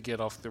has to get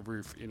off the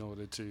roof in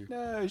order to.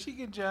 No, she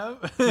can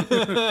jump.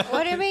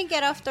 What do you mean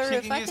get off the She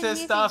roof? can I use can her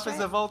use staff these, as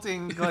a right?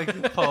 vaulting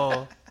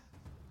pole.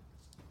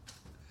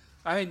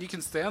 I mean, you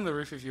can stay on the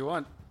roof if you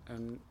want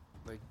and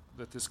like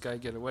let this guy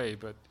get away,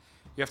 but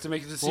you have to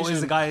make a decision. Well,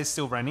 is the guy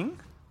still running?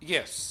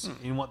 Yes.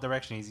 In what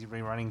direction? Is he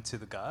running to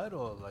the guard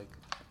or like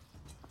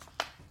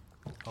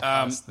or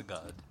Um, past the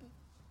guard?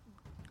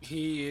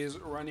 He is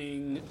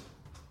running.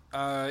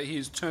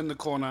 He's turned the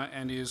corner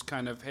and he is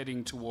kind of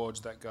heading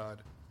towards that guard.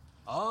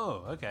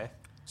 Oh, okay.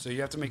 So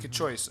you have to make a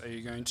choice. Are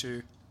you going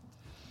to?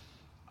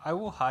 I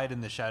will hide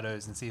in the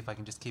shadows and see if I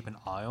can just keep an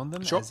eye on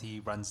them Sure. as he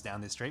runs down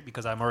this street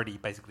because I'm already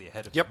basically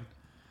ahead of Yep. him.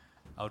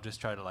 I'll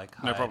just try to like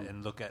No hide problem.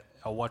 and look at.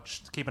 I'll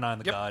watch, keep an eye on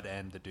the Yep. guard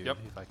and the dude Yep.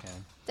 if I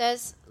can.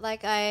 There's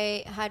like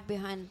I hide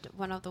behind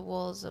one of the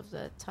walls of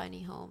the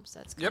tiny homes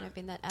that's kind Yep. of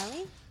in that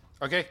alley,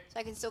 Okay. so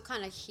I can still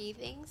kind of hear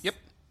things. Yep.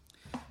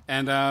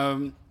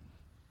 And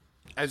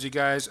as you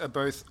guys are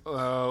both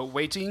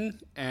waiting,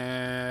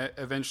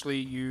 eventually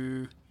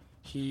you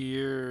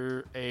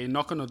hear a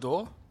knock on the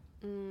door,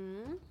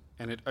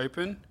 and it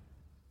open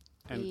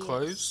and Yes.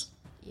 close,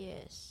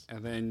 Yes.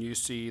 and then you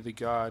see the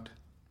guard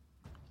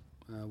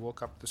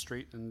walk up the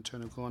street and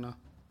turn a corner,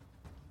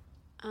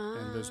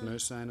 and there's no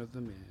sign of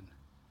the man.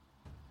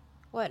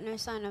 What? No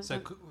sign of So,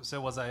 them. so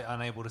was I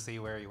unable to see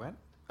where he went?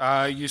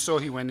 You saw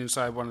he went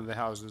inside one of the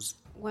houses.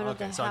 One of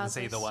Okay, the so houses.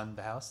 I can see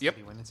the house Yep. that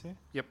he went into.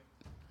 Yep.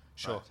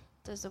 Sure. Right.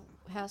 Does the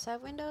house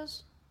have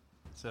windows?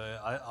 So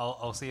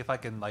I'll see if I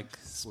can like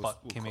spot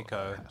we'll call it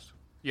Kimiko. the house.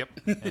 Yep.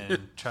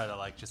 And try to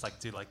like just like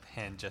do like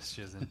hand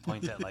gestures and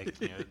point at like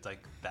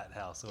like that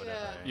house or whatever.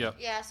 Yep.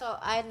 Yeah. So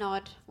I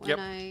nod when Yep.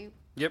 I.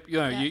 Yep.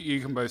 Yeah.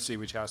 You can both see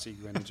which house he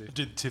went into.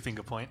 Did two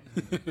finger point.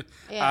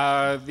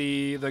 Yeah.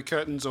 The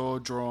curtains are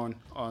drawn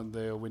on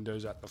the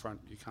windows at the front.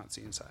 You can't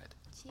see inside.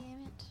 Damn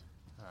it.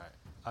 All right.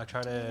 I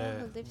try Do you know to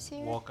who lives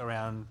here? walk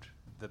around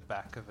the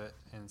back of it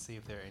and see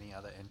if there are any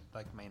other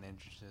like main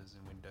entrances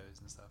and windows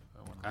and stuff.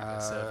 I want to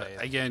like, survey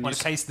it. Again, want you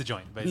to case the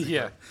joint basically.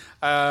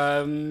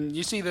 Yeah.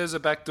 You see, there's a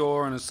back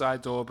door and a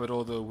side door, but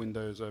all the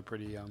windows are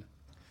pretty.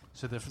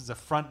 So there's a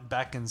front,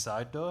 back, and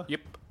side door.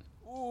 Yep.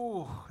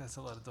 Ooh, that's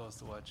a lot of doors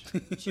to watch.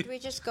 Should we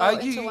just go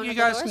into you one you of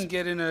guys the doors? can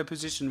get in a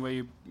position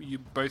where you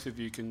both of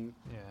you can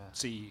Yeah.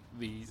 see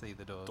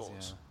the doors.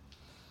 doors.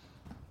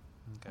 Yeah.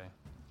 Okay.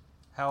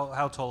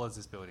 How tall is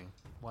this building?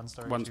 One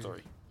story. One two?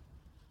 story.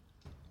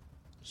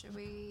 Should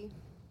we?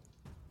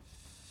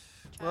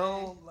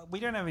 Well, we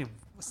don't have any.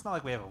 It's not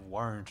like we have a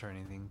warrant or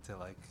anything to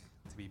like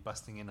to be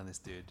busting in on this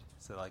dude.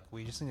 So like,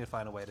 we just need to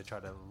find a way to try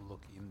to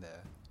look in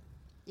there.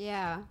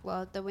 Yeah.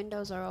 Well, the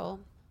windows are all.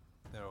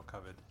 They're all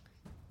covered.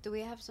 Do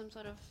we have some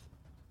sort of?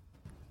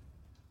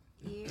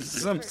 ears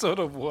Some for- sort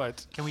of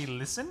what? Can we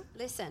listen?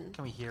 Listen.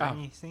 Can we hear Oh.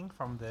 anything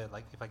from the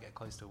like? If I get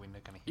close to a window,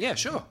 can I hear? Yeah,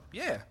 anything? sure.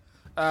 Yeah.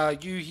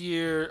 You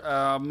hear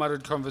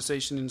muttered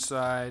conversation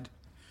inside.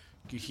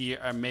 You hear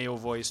a male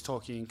voice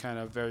talking kind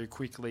of very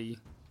quickly,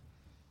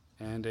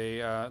 and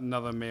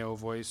another male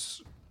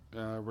voice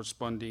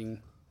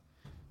responding,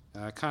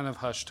 kind of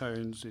hushed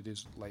tones. It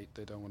is late.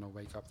 They don't want to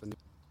wake up the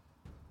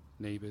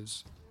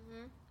neighbors,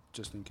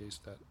 just in case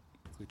that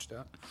glitched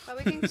out.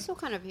 But we can still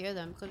kind of hear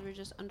them because we're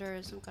just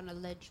under some kind of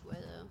ledge where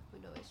the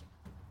window is.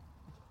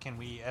 Can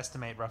we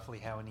estimate roughly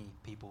how many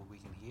people we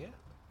can hear?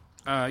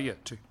 Yeah,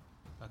 two.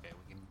 Okay,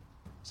 we can.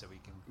 So we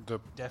can The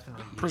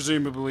definitely hear.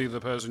 presumably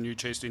the person you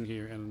chased in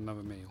here and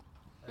another male.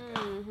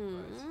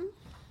 Mm-hmm.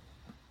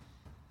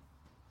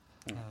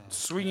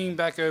 Swinging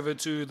back over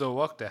to the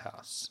Wachter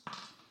house.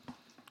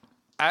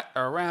 At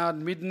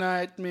around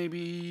midnight,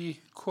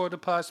 maybe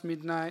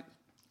midnight,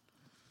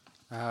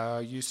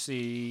 you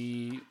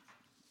see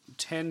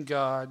 10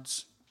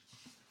 guards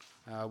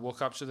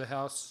walk up to the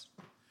house.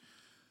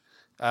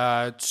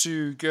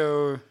 To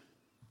go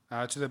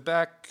to the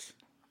back,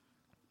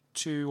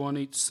 2 on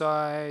each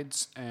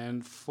sides,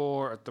 and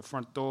 4 at the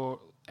front door,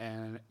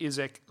 and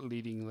Izek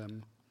leading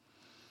them.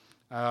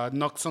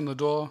 Knocks on the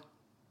door,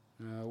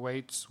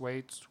 waits.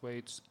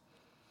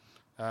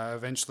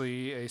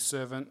 Eventually, a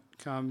servant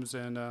comes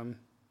and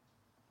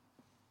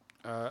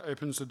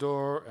opens the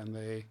door, and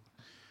they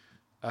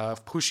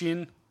push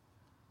in.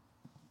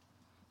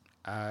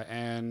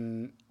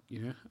 And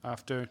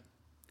after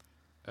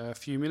a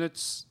few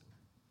minutes,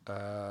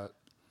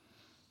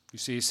 you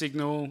see a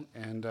signal,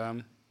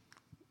 and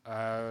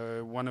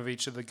one of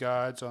each of the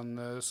guards on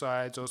the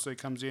sides also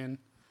comes in.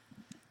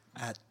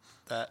 At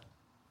that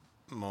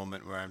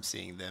moment where I'm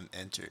seeing them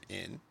enter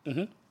in,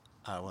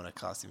 I want to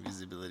cast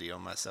invisibility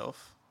on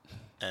myself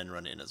and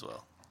run in as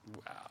well.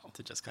 Wow.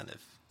 To just kind of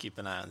keep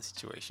an eye on the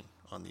situation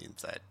on the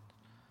inside.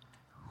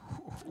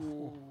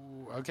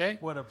 Ooh, okay.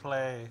 What a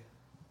play.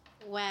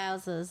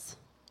 Wowzers.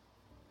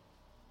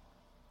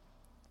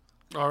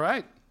 All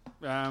right.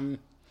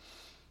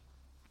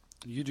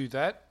 You do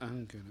that.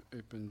 I'm going to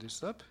open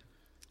this up.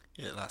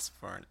 It lasts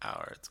for an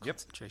hour. It's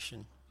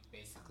concentration.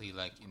 Basically,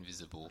 like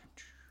invisible.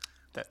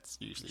 That's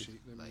usually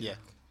Like- yeah,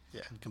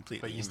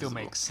 completely. But you still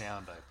invisible. make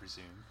sound, I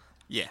presume.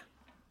 Yeah.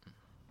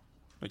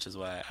 Which is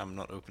why I'm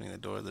not opening the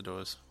door. The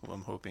doors,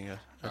 I'm hoping, are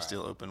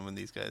still open when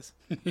these guys.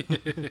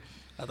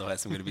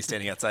 Otherwise, I'm going to be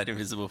standing outside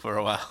invisible for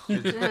a while.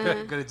 Got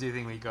to do the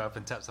thing where you go up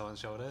and tap someone's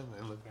shoulder and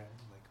they look around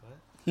like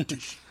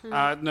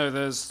what? No,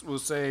 we'll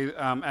say,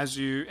 as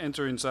you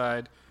enter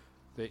inside,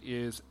 there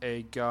is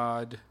a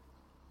guard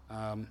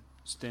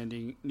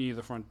standing near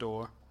the front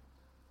door,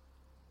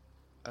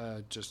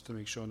 just to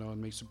make sure no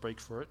one makes a break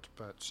for it,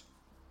 but...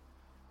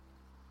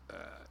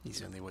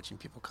 He's only watching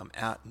people come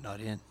out, not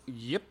in.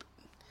 Yep.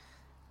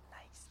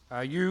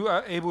 Nice. You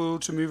are able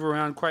to move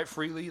around quite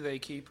freely. They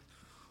keep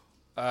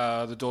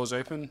the doors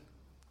open.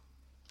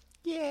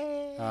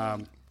 Yay!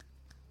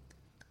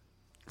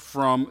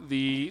 From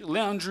the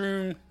lounge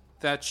room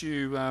that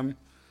you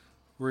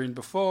were in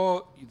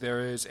before,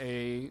 there is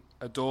a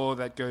door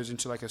that goes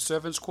into like a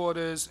servant's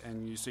quarters,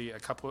 and you see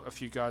a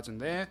few guards in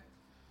there,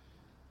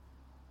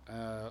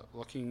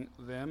 locking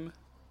them.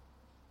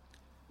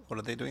 What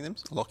are they doing them?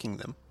 Locking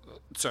them?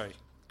 Sorry.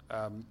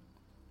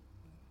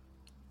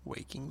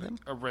 Waking them?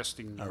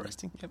 Arresting them.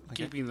 Arresting? Yep.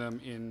 Okay. Keeping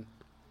them in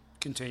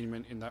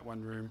containment in that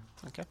one room.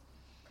 Okay.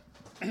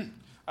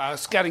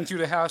 Scouting through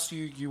the house,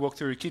 you walk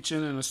through a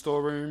kitchen and a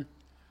storeroom.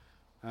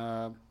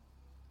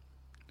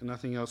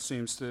 Nothing else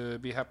seems to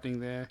be happening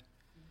there.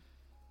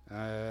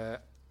 Are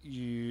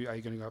you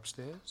going to go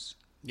upstairs?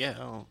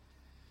 Yeah,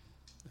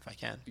 if I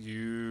can.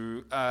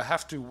 You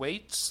have to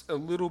wait a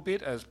little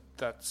bit, as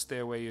that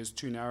stairway is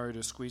too narrow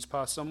to squeeze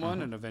past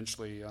someone, and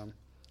eventually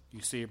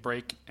you see a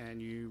break and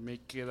you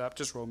make it up.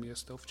 Just roll me a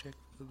stealth check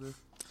for the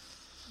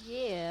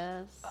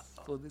Yes.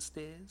 for the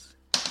stairs.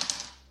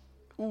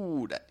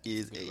 Ooh, that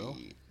is a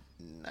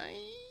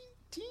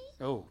 19.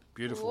 Oh,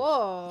 beautiful.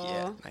 Whoa.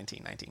 Yeah,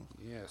 19.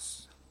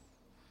 Yes.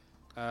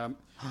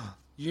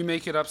 You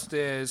make it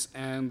upstairs,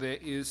 and there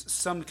is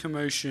some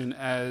commotion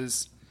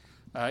as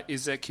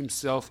Izek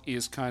himself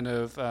is kind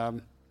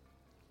of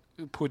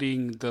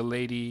putting the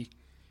lady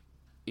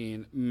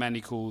in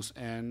manacles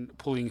and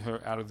pulling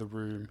her out of the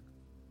room.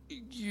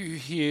 You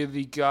hear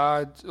the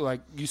guard,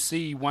 you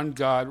see one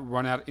guard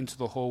run out into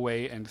the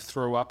hallway and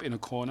throw up in a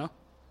corner.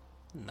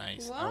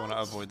 Nice. I want to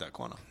avoid that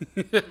corner.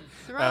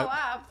 Throw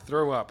up.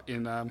 Throw up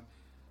in... Oh,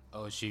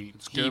 he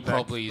go back-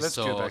 probably let's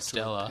go saw back to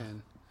Stella.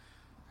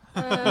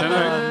 a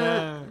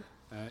pen.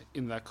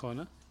 In that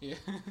corner. Yeah.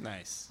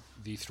 Nice.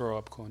 The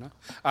throw-up corner.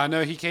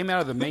 No, he came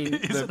out of the main...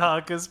 Is it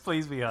Harkus?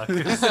 Please be Harkus.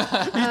 He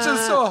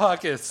just saw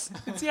Harkus.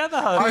 It's the other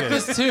Harkus.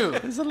 Harkus too.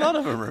 There's a lot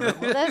of them,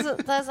 remember?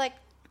 There's like,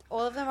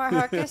 all of them are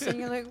Harkus, and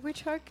you're like,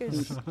 which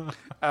Harkus?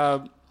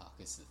 Harkus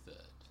the third.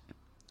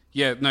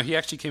 Yeah, no, he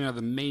actually came out of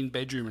the main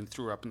bedroom and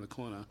threw up in the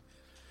corner.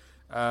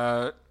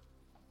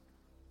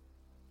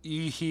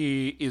 You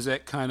hear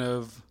Izek kind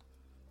of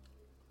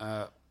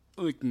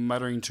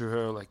muttering to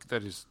her,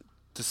 that is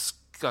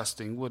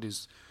disgusting. What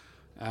is...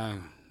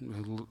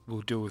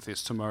 we'll deal with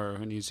this tomorrow.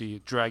 And is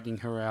he dragging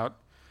her out?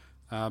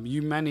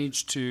 You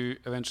manage to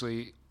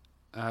eventually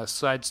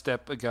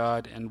sidestep a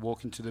guard and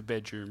walk into the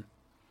bedroom.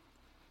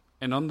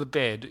 And on the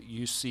bed,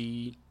 you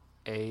see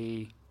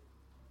a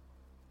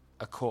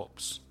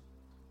corpse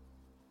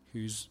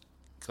who's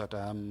got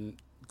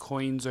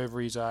coins over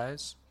his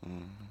eyes.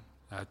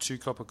 2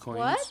 copper coins.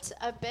 What?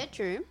 A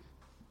bedroom?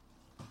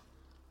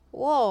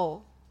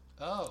 Whoa.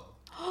 Oh.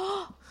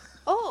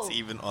 Oh. It's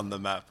even on the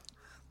map.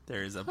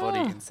 There is a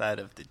body inside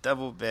of the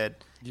double bed.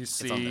 You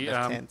It's on the see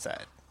left-hand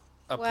side.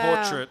 a Wow.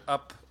 portrait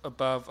up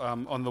above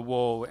on the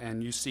wall,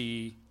 and you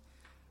see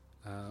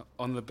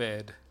on the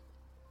bed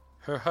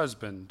her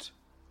husband,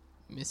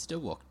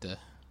 Mr. Wachter.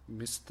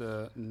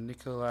 Mr.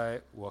 Nikolai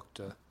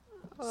Wachter,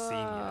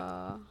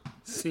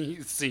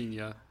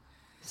 Senior.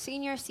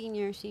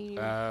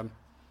 Senior.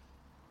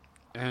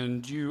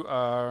 And you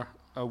are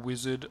a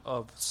wizard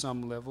of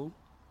some level.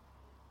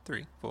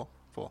 3, 4.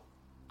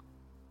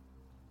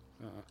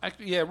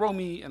 Actually, yeah, roll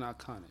me an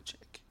Arcana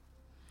check.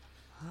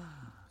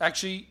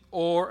 Actually,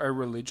 or a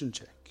religion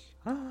check.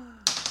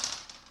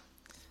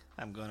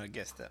 I'm going to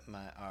guess that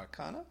my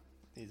Arcana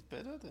is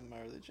better than my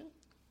religion.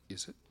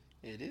 Is it?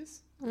 It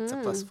is. It's a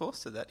 +4,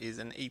 so that is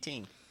an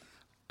 18.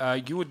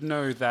 You would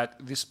know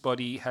that this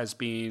body has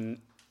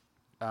been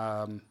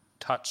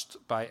touched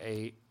by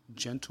a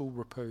gentle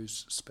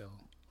repose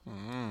spell.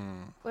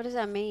 What does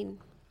that mean?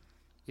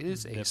 It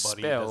is The a body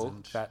spell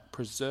doesn't- that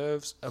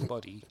preserves a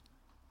body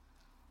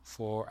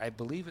for, I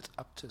believe it's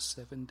up to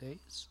 7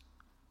 days.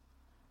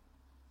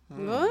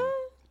 What?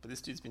 But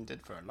this dude's been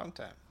dead for a long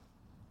time.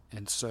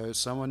 And so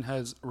someone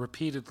has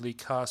repeatedly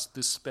cast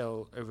this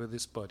spell over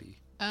this body.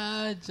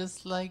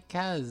 Just like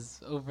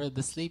Kaz over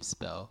the sleep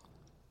spell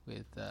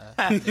with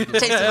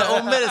Tasting my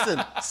own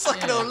medicine.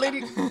 Suck it, old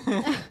lady.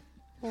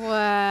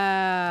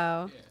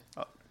 Wow.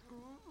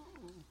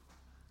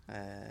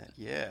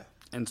 Yeah.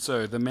 And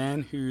so the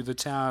man who the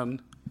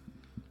town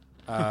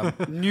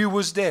knew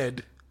was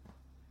dead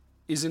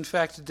is in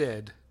fact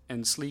dead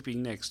and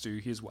sleeping next to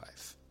his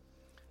wife.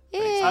 I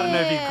don't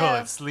know if you call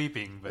Yeah. it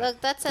sleeping, but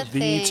Look, that's a The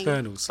thing.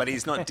 Eternals. But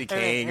he's not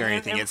decaying or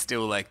anything. It's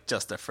still like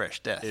just a fresh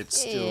death. It's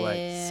still like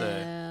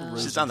So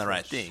she's done the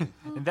right thing.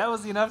 and that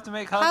was enough to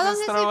make How long Hulkers has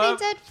he throw been up.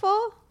 dead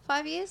for?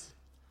 5 years?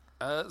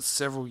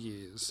 several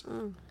years.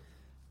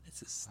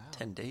 This is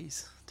 10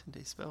 days.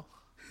 10-day spell.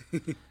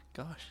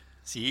 Gosh.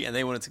 See, and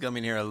they wanted to come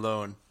in here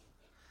alone.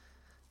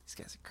 These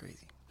guys are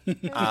crazy.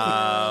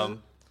 Wow.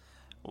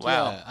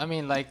 Yeah, I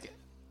mean, like,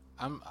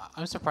 I'm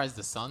surprised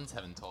the Sons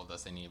haven't told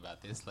us any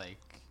about this. Like,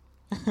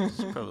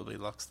 She probably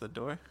locks the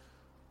door.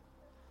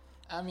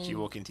 I mean, Do you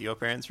walk into your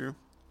parents' room?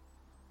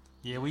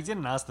 Yeah, we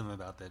didn't ask them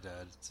about their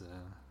dad. So.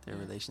 Their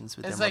relations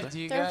with it's their like, mother? do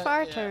you They're guys?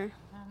 far Yeah, too. I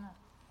don't know.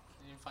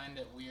 Do you find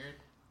it weird?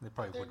 They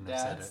probably Their wouldn't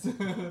have dads said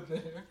it.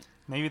 there.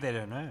 Maybe they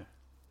don't know.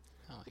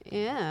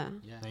 Yeah.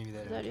 Maybe they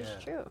don't That is care.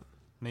 true.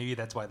 Maybe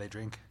that's why they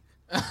drink.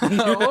 Yeah,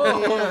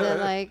 they're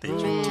like, They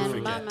drink to man,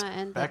 forget. mama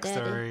and the daddy.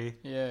 Backstory.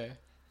 Yeah.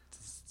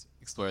 Just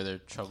explore their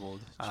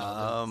troubled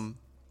childhood.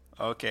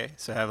 Okay,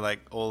 so have like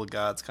all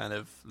guards kind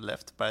of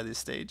left by this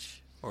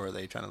stage? Or are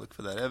they trying to look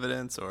for that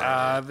evidence? Or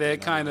They're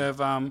kind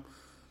of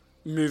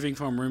moving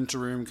from room to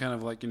room, kind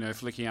of like,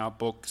 flicking out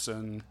books.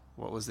 And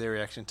what was their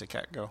reaction to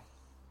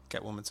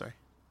Catwoman, sorry.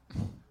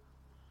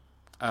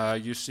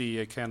 You see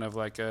a kind of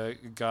like a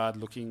guard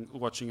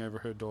watching over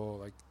her door,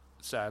 like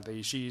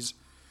sadly. She's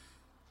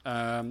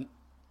in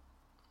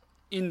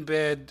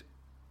bed,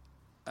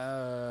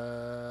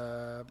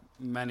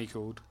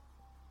 manacled.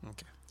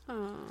 Okay.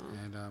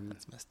 And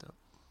that's messed up.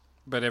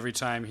 But every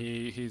time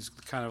he's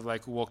kind of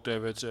like walked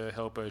over to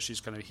help her,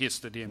 she's kind of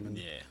hissed at him and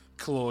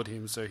clawed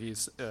him, so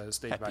he's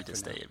stayed Happy back. to for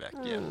stay now.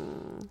 back, yeah.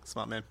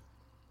 Smart man.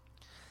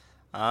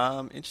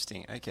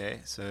 Interesting. Okay,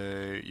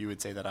 so you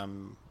would say that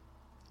I'm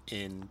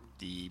in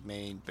the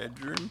main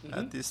bedroom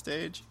at this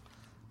stage.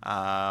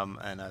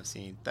 And I've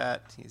seen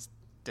that. He's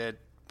dead,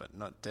 but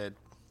not dead.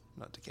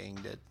 Not decaying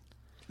dead.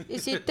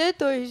 Is he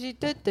dead or is he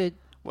dead?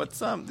 What's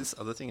this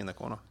other thing in the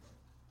corner?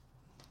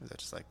 Is that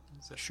just like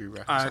a shoe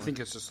rack? Or I something? think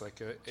it's just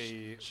like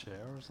a chair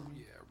or something.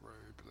 Yeah,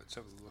 robe. Let's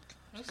have a look.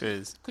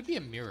 Because could be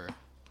a mirror.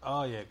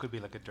 Oh yeah, it could be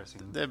like a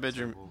dressing. their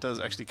bedroom does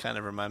actually kind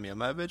of remind me of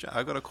my bedroom.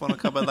 I've got a corner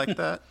cupboard like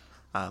that,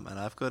 and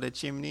I've got a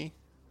chimney.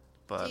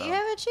 But Do you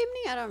have a chimney?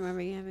 I don't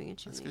remember you having a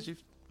that's chimney.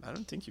 because I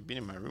don't think you've been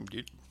in my room,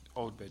 dude.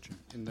 Old bedroom,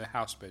 in the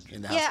house bedroom.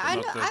 In the Yeah, I house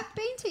know. bedroom. I've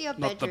been to your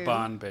Not the bedroom.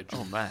 barn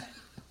bedroom. Oh man.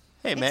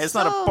 Hey man, It's it's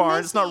not so a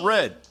barn. It's not messy.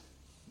 red.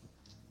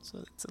 So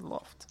it's a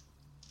loft.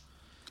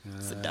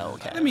 It's a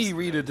dog house. Let me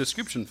read a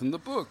description from the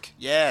book.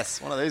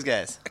 Yes, one of those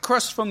guys.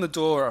 Across from the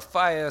door, a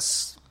fire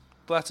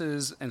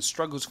splutters and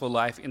struggles for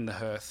life in the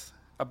hearth,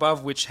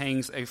 above which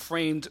hangs a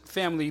framed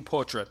family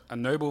portrait, a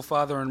noble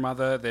father and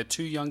mother, their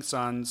 2 young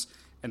sons,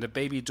 and a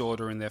baby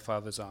daughter in their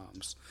father's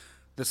arms.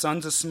 The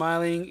sons are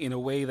smiling in a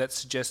way that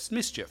suggests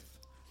mischief.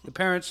 The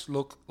parents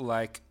look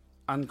like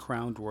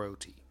uncrowned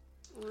royalty.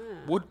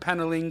 Wood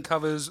paneling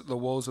covers the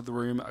walls of the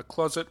room, a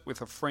closet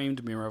with a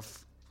framed mirror,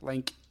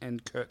 flank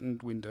and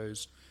curtained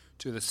windows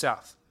to the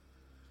south.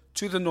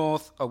 To the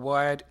north, a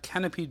wide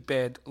canopied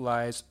bed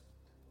lies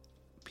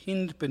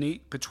pinned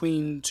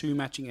between 2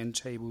 matching end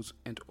tables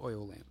and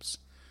oil lamps.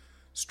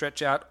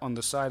 Stretched out on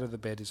the side of the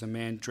bed is a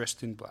man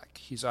dressed in black,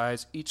 his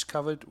eyes each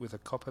covered with a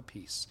copper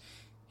piece.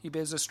 He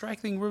bears a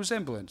striking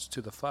resemblance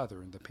to the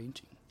father in the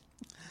painting.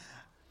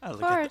 I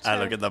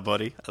look at the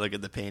body. I look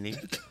at the painting.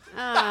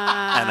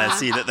 Ah. And I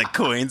see that the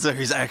coins are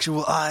his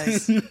actual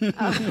eyes.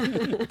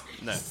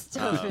 No.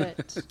 Stop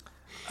it.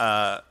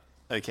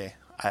 Okay.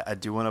 I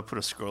do want to put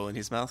a scroll in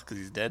his mouth because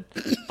he's dead,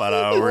 but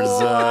I'll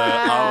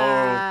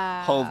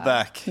hold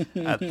back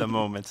at the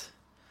moment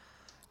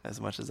as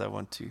much as I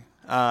want to.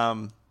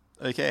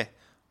 Okay.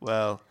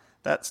 Well,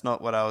 that's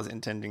not what I was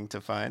intending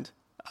to find.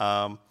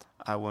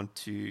 I want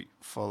to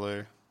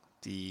follow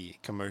the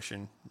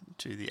commotion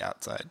to the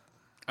outside.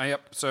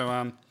 Yep.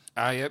 So,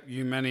 yep.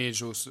 You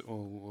manage,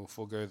 or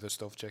forego the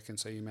stealth check and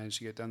say you managed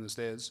to get down the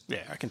stairs.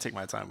 Yeah, I can take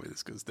my time with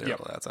this because they're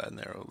all outside and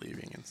they're all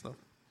leaving and stuff.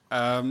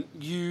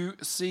 You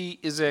see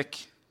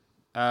Izek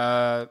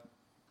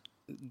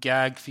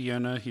gag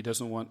Fiona. He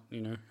doesn't want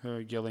her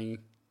yelling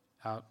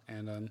out,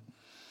 and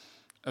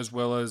as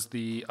well as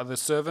the other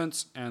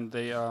servants, and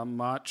they are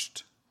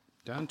marched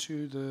down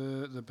to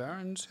the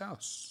Baron's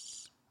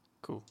house.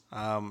 Cool.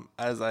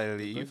 As I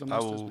leave, the I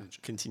master's will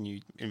mansion. continue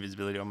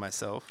invisibility on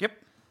myself. Yep.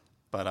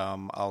 But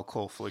I'll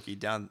call Floki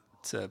down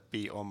to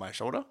be on my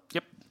shoulder.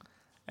 Yep.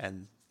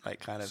 And like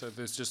kind of So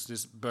there's just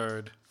this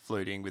bird.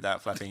 floating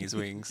without flapping his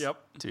wings. Yep.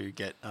 To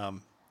get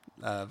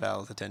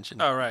Val's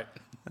attention. Oh, right.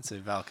 And so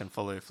Val can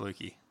follow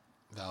Floki.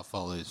 Val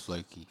follows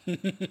Floki.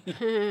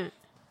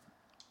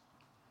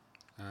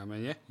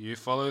 And yeah, you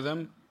follow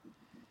them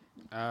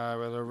at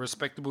a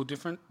respectable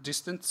different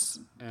distance,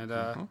 and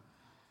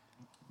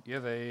yeah,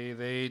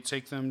 they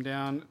take them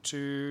down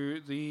to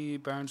the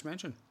Baron's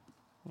mansion.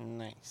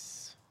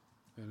 Nice.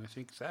 And I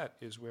think that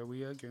is where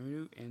we are going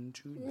to end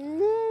tonight.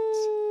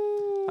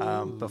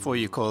 Before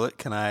you call it,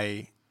 can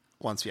I,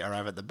 once we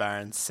arrive at the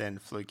Baron,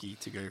 send Floki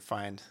to go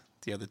find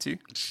the other 2?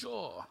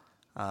 Sure.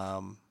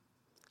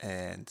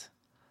 And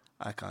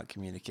I can't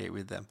communicate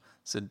with them.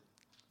 So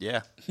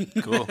Yeah,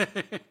 cool.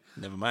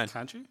 Never mind.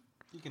 Can't you?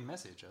 You can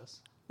message us.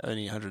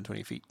 Only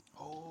 120 feet.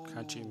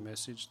 Can't you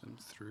message them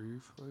through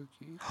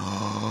Floki?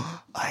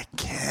 I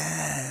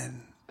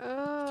can. You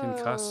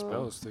can cast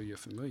spells through your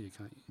familiar,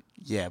 can't you?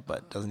 Yeah,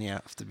 but doesn't he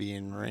have to be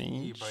in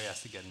range? He probably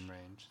has to get in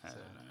range. I don't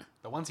know.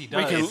 But once he We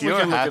does, can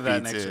look at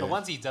that next But week.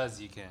 once he does,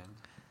 you can.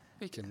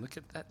 We can look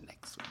at that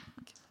next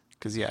week.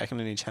 Because, I can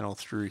only channel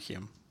through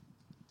him.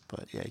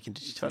 But, you can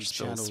just touch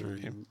spells through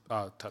him.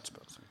 Oh, touch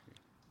spells.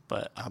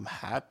 But I'm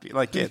happy.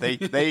 Like,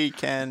 they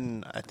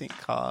can, I think,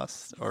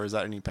 cast. Or is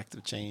that an Impact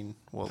of Chain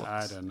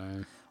Warlocks? I don't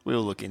know.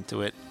 We'll look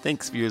into it.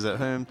 Thanks, viewers at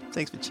home.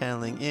 Thanks for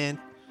channeling in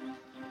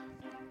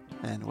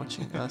and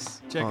watching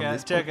us.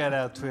 Check out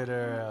our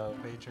Twitter, our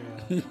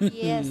Patreon.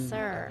 Yes,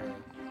 sir.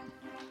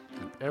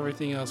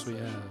 Everything else we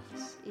have.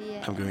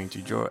 Yeah. I'm going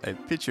to draw a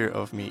picture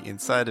of me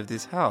inside of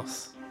this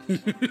house. And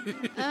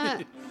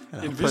I'll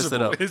post it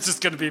Invisible. up. It's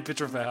just going to be a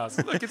picture of a house.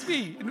 Look, it's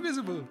me,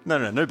 invisible.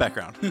 No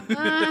background.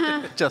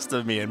 Just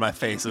of me and my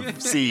face of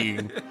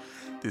seeing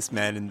this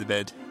man in the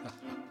bed.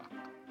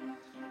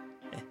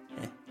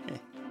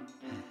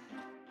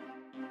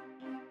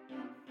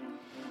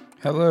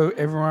 Hello,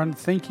 everyone.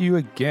 Thank you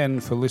again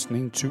for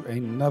listening to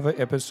another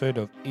episode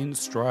of In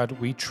Stride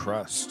We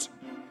Trust.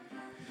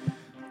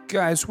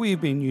 Guys,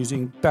 we've been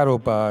using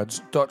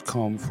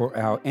battlebards.com for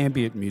our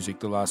ambient music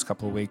the last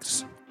couple of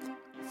weeks.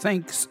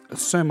 Thanks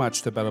so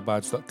much to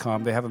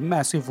battlebards.com. They have a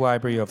massive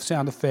library of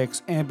sound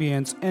effects,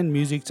 ambience, and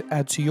music to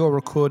add to your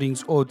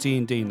recordings or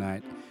D&D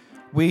night.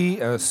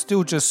 We are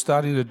still just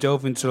starting to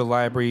delve into the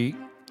library,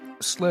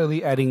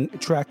 slowly adding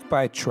track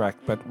by track,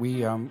 but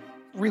we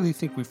really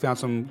think we found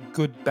some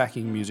good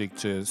backing music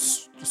to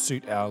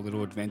suit our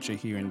little adventure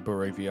here in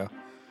Barovia.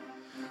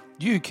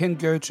 You can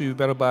go to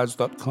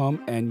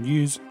battlebards.com and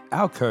use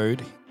our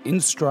code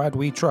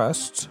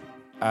INSTRIDEWeTrust.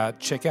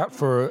 Check out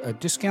for a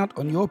discount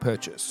on your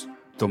purchase.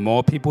 The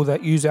more people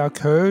that use our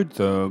code,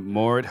 the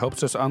more it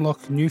helps us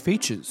unlock new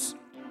features.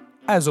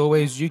 As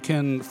always, you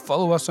can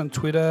follow us on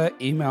Twitter,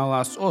 email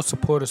us, or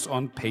support us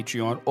on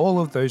Patreon. All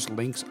of those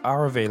links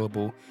are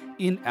available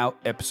in our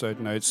episode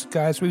notes.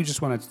 Guys, we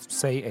just want to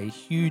say a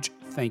huge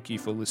thank you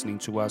for listening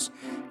to us,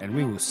 and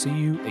we will see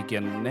you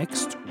again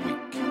next week.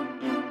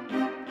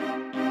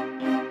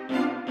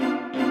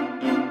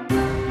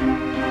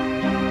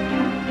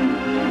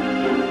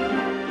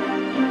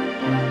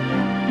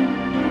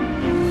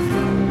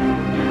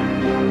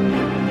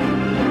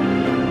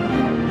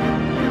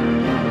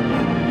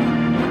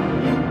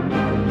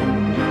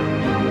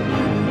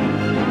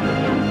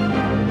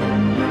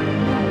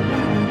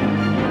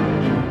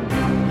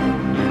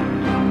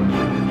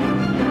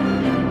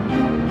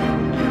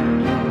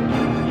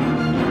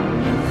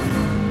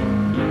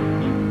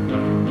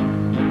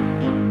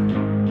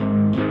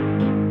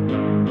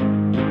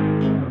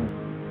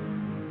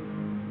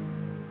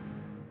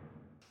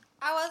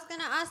 I was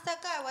gonna ask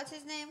that guy, what's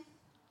his name?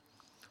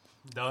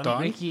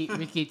 Don?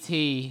 Ricky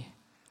T.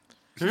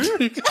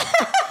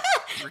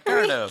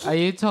 Ricardo. Are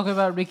you talking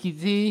about Ricky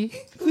T?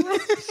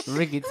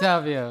 Ricky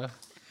Tavio.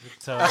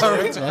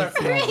 Tavio. That's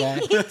my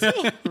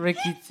guy.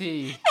 Ricky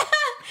T. Is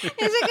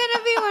it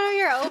gonna be one of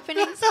your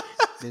openings?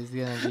 There's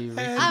gonna be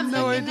Ricky I'm T.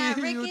 looking at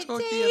Ricky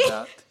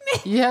T.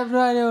 You have no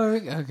idea what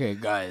Ricky... Okay,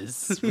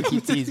 guys.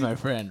 Ricky T is my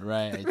friend,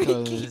 right? I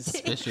told you this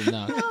special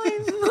now.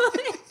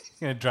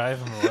 Gonna drive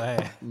him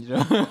away. You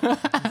know?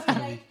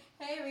 Like,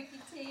 hey, Ricky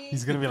T.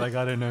 He's gonna be like,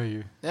 I don't know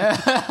you.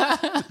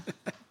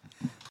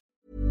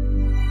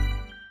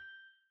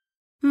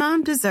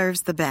 Mom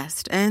deserves the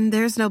best, and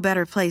there's no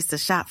better place to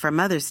shop for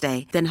Mother's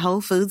Day than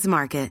Whole Foods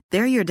Market.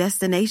 They're your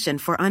destination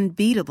for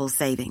unbeatable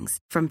savings,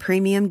 from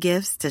premium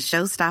gifts to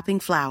show-stopping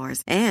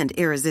flowers and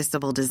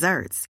irresistible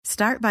desserts.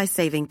 Start by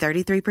saving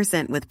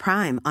 33% with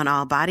Prime on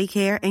all body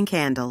care and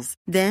candles.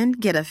 Then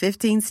get a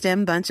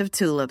 15-stem bunch of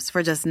tulips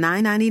for just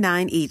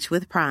 $9.99 each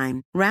with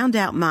Prime. Round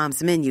out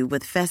Mom's menu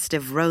with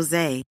festive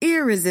rosé,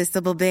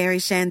 irresistible berry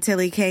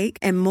chantilly cake,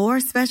 and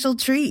more special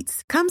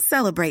treats. Come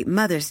celebrate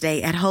Mother's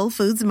Day at Whole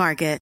Foods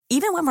Market.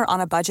 Even when we're on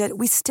a budget,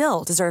 we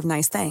still deserve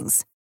nice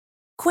things.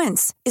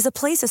 Quince is a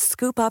place to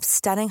scoop up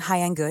stunning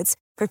high-end goods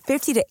for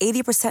 50 to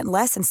 80%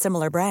 less than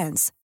similar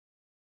brands.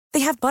 They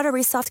have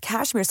buttery soft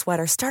cashmere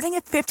sweaters starting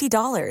at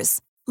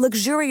 $50,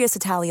 luxurious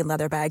Italian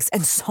leather bags,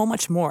 and so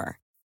much more.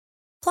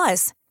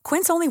 Plus,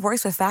 Quince only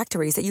works with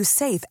factories that use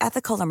safe,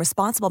 ethical, and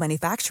responsible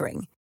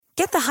manufacturing.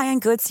 Get the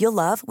high-end goods you'll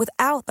love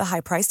without the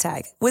high price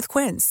tag with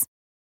Quince.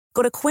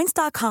 Go to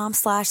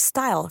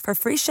quince.com/style for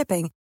free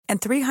shipping and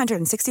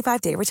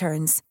 365-day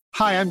returns.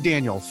 Hi, I'm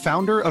Daniel,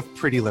 founder of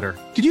Pretty Litter.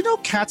 Did you know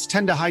cats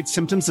tend to hide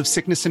symptoms of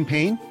sickness and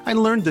pain? I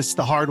learned this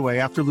the hard way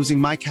after losing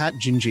my cat,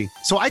 Gingy.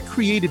 So I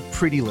created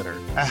Pretty Litter,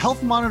 a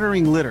health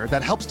monitoring litter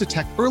that helps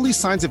detect early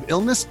signs of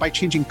illness by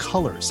changing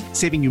colors,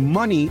 saving you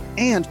money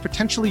and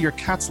potentially your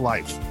cat's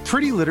life.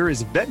 Pretty Litter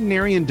is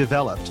veterinarian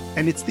developed,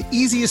 and it's the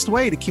easiest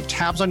way to keep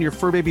tabs on your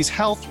fur baby's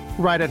health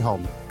right at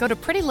home. Go to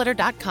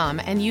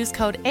prettylitter.com and use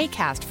code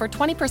ACAST for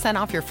 20%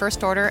 off your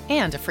first order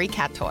and a free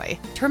cat toy.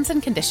 Terms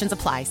and conditions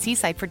apply. See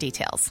site for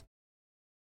details.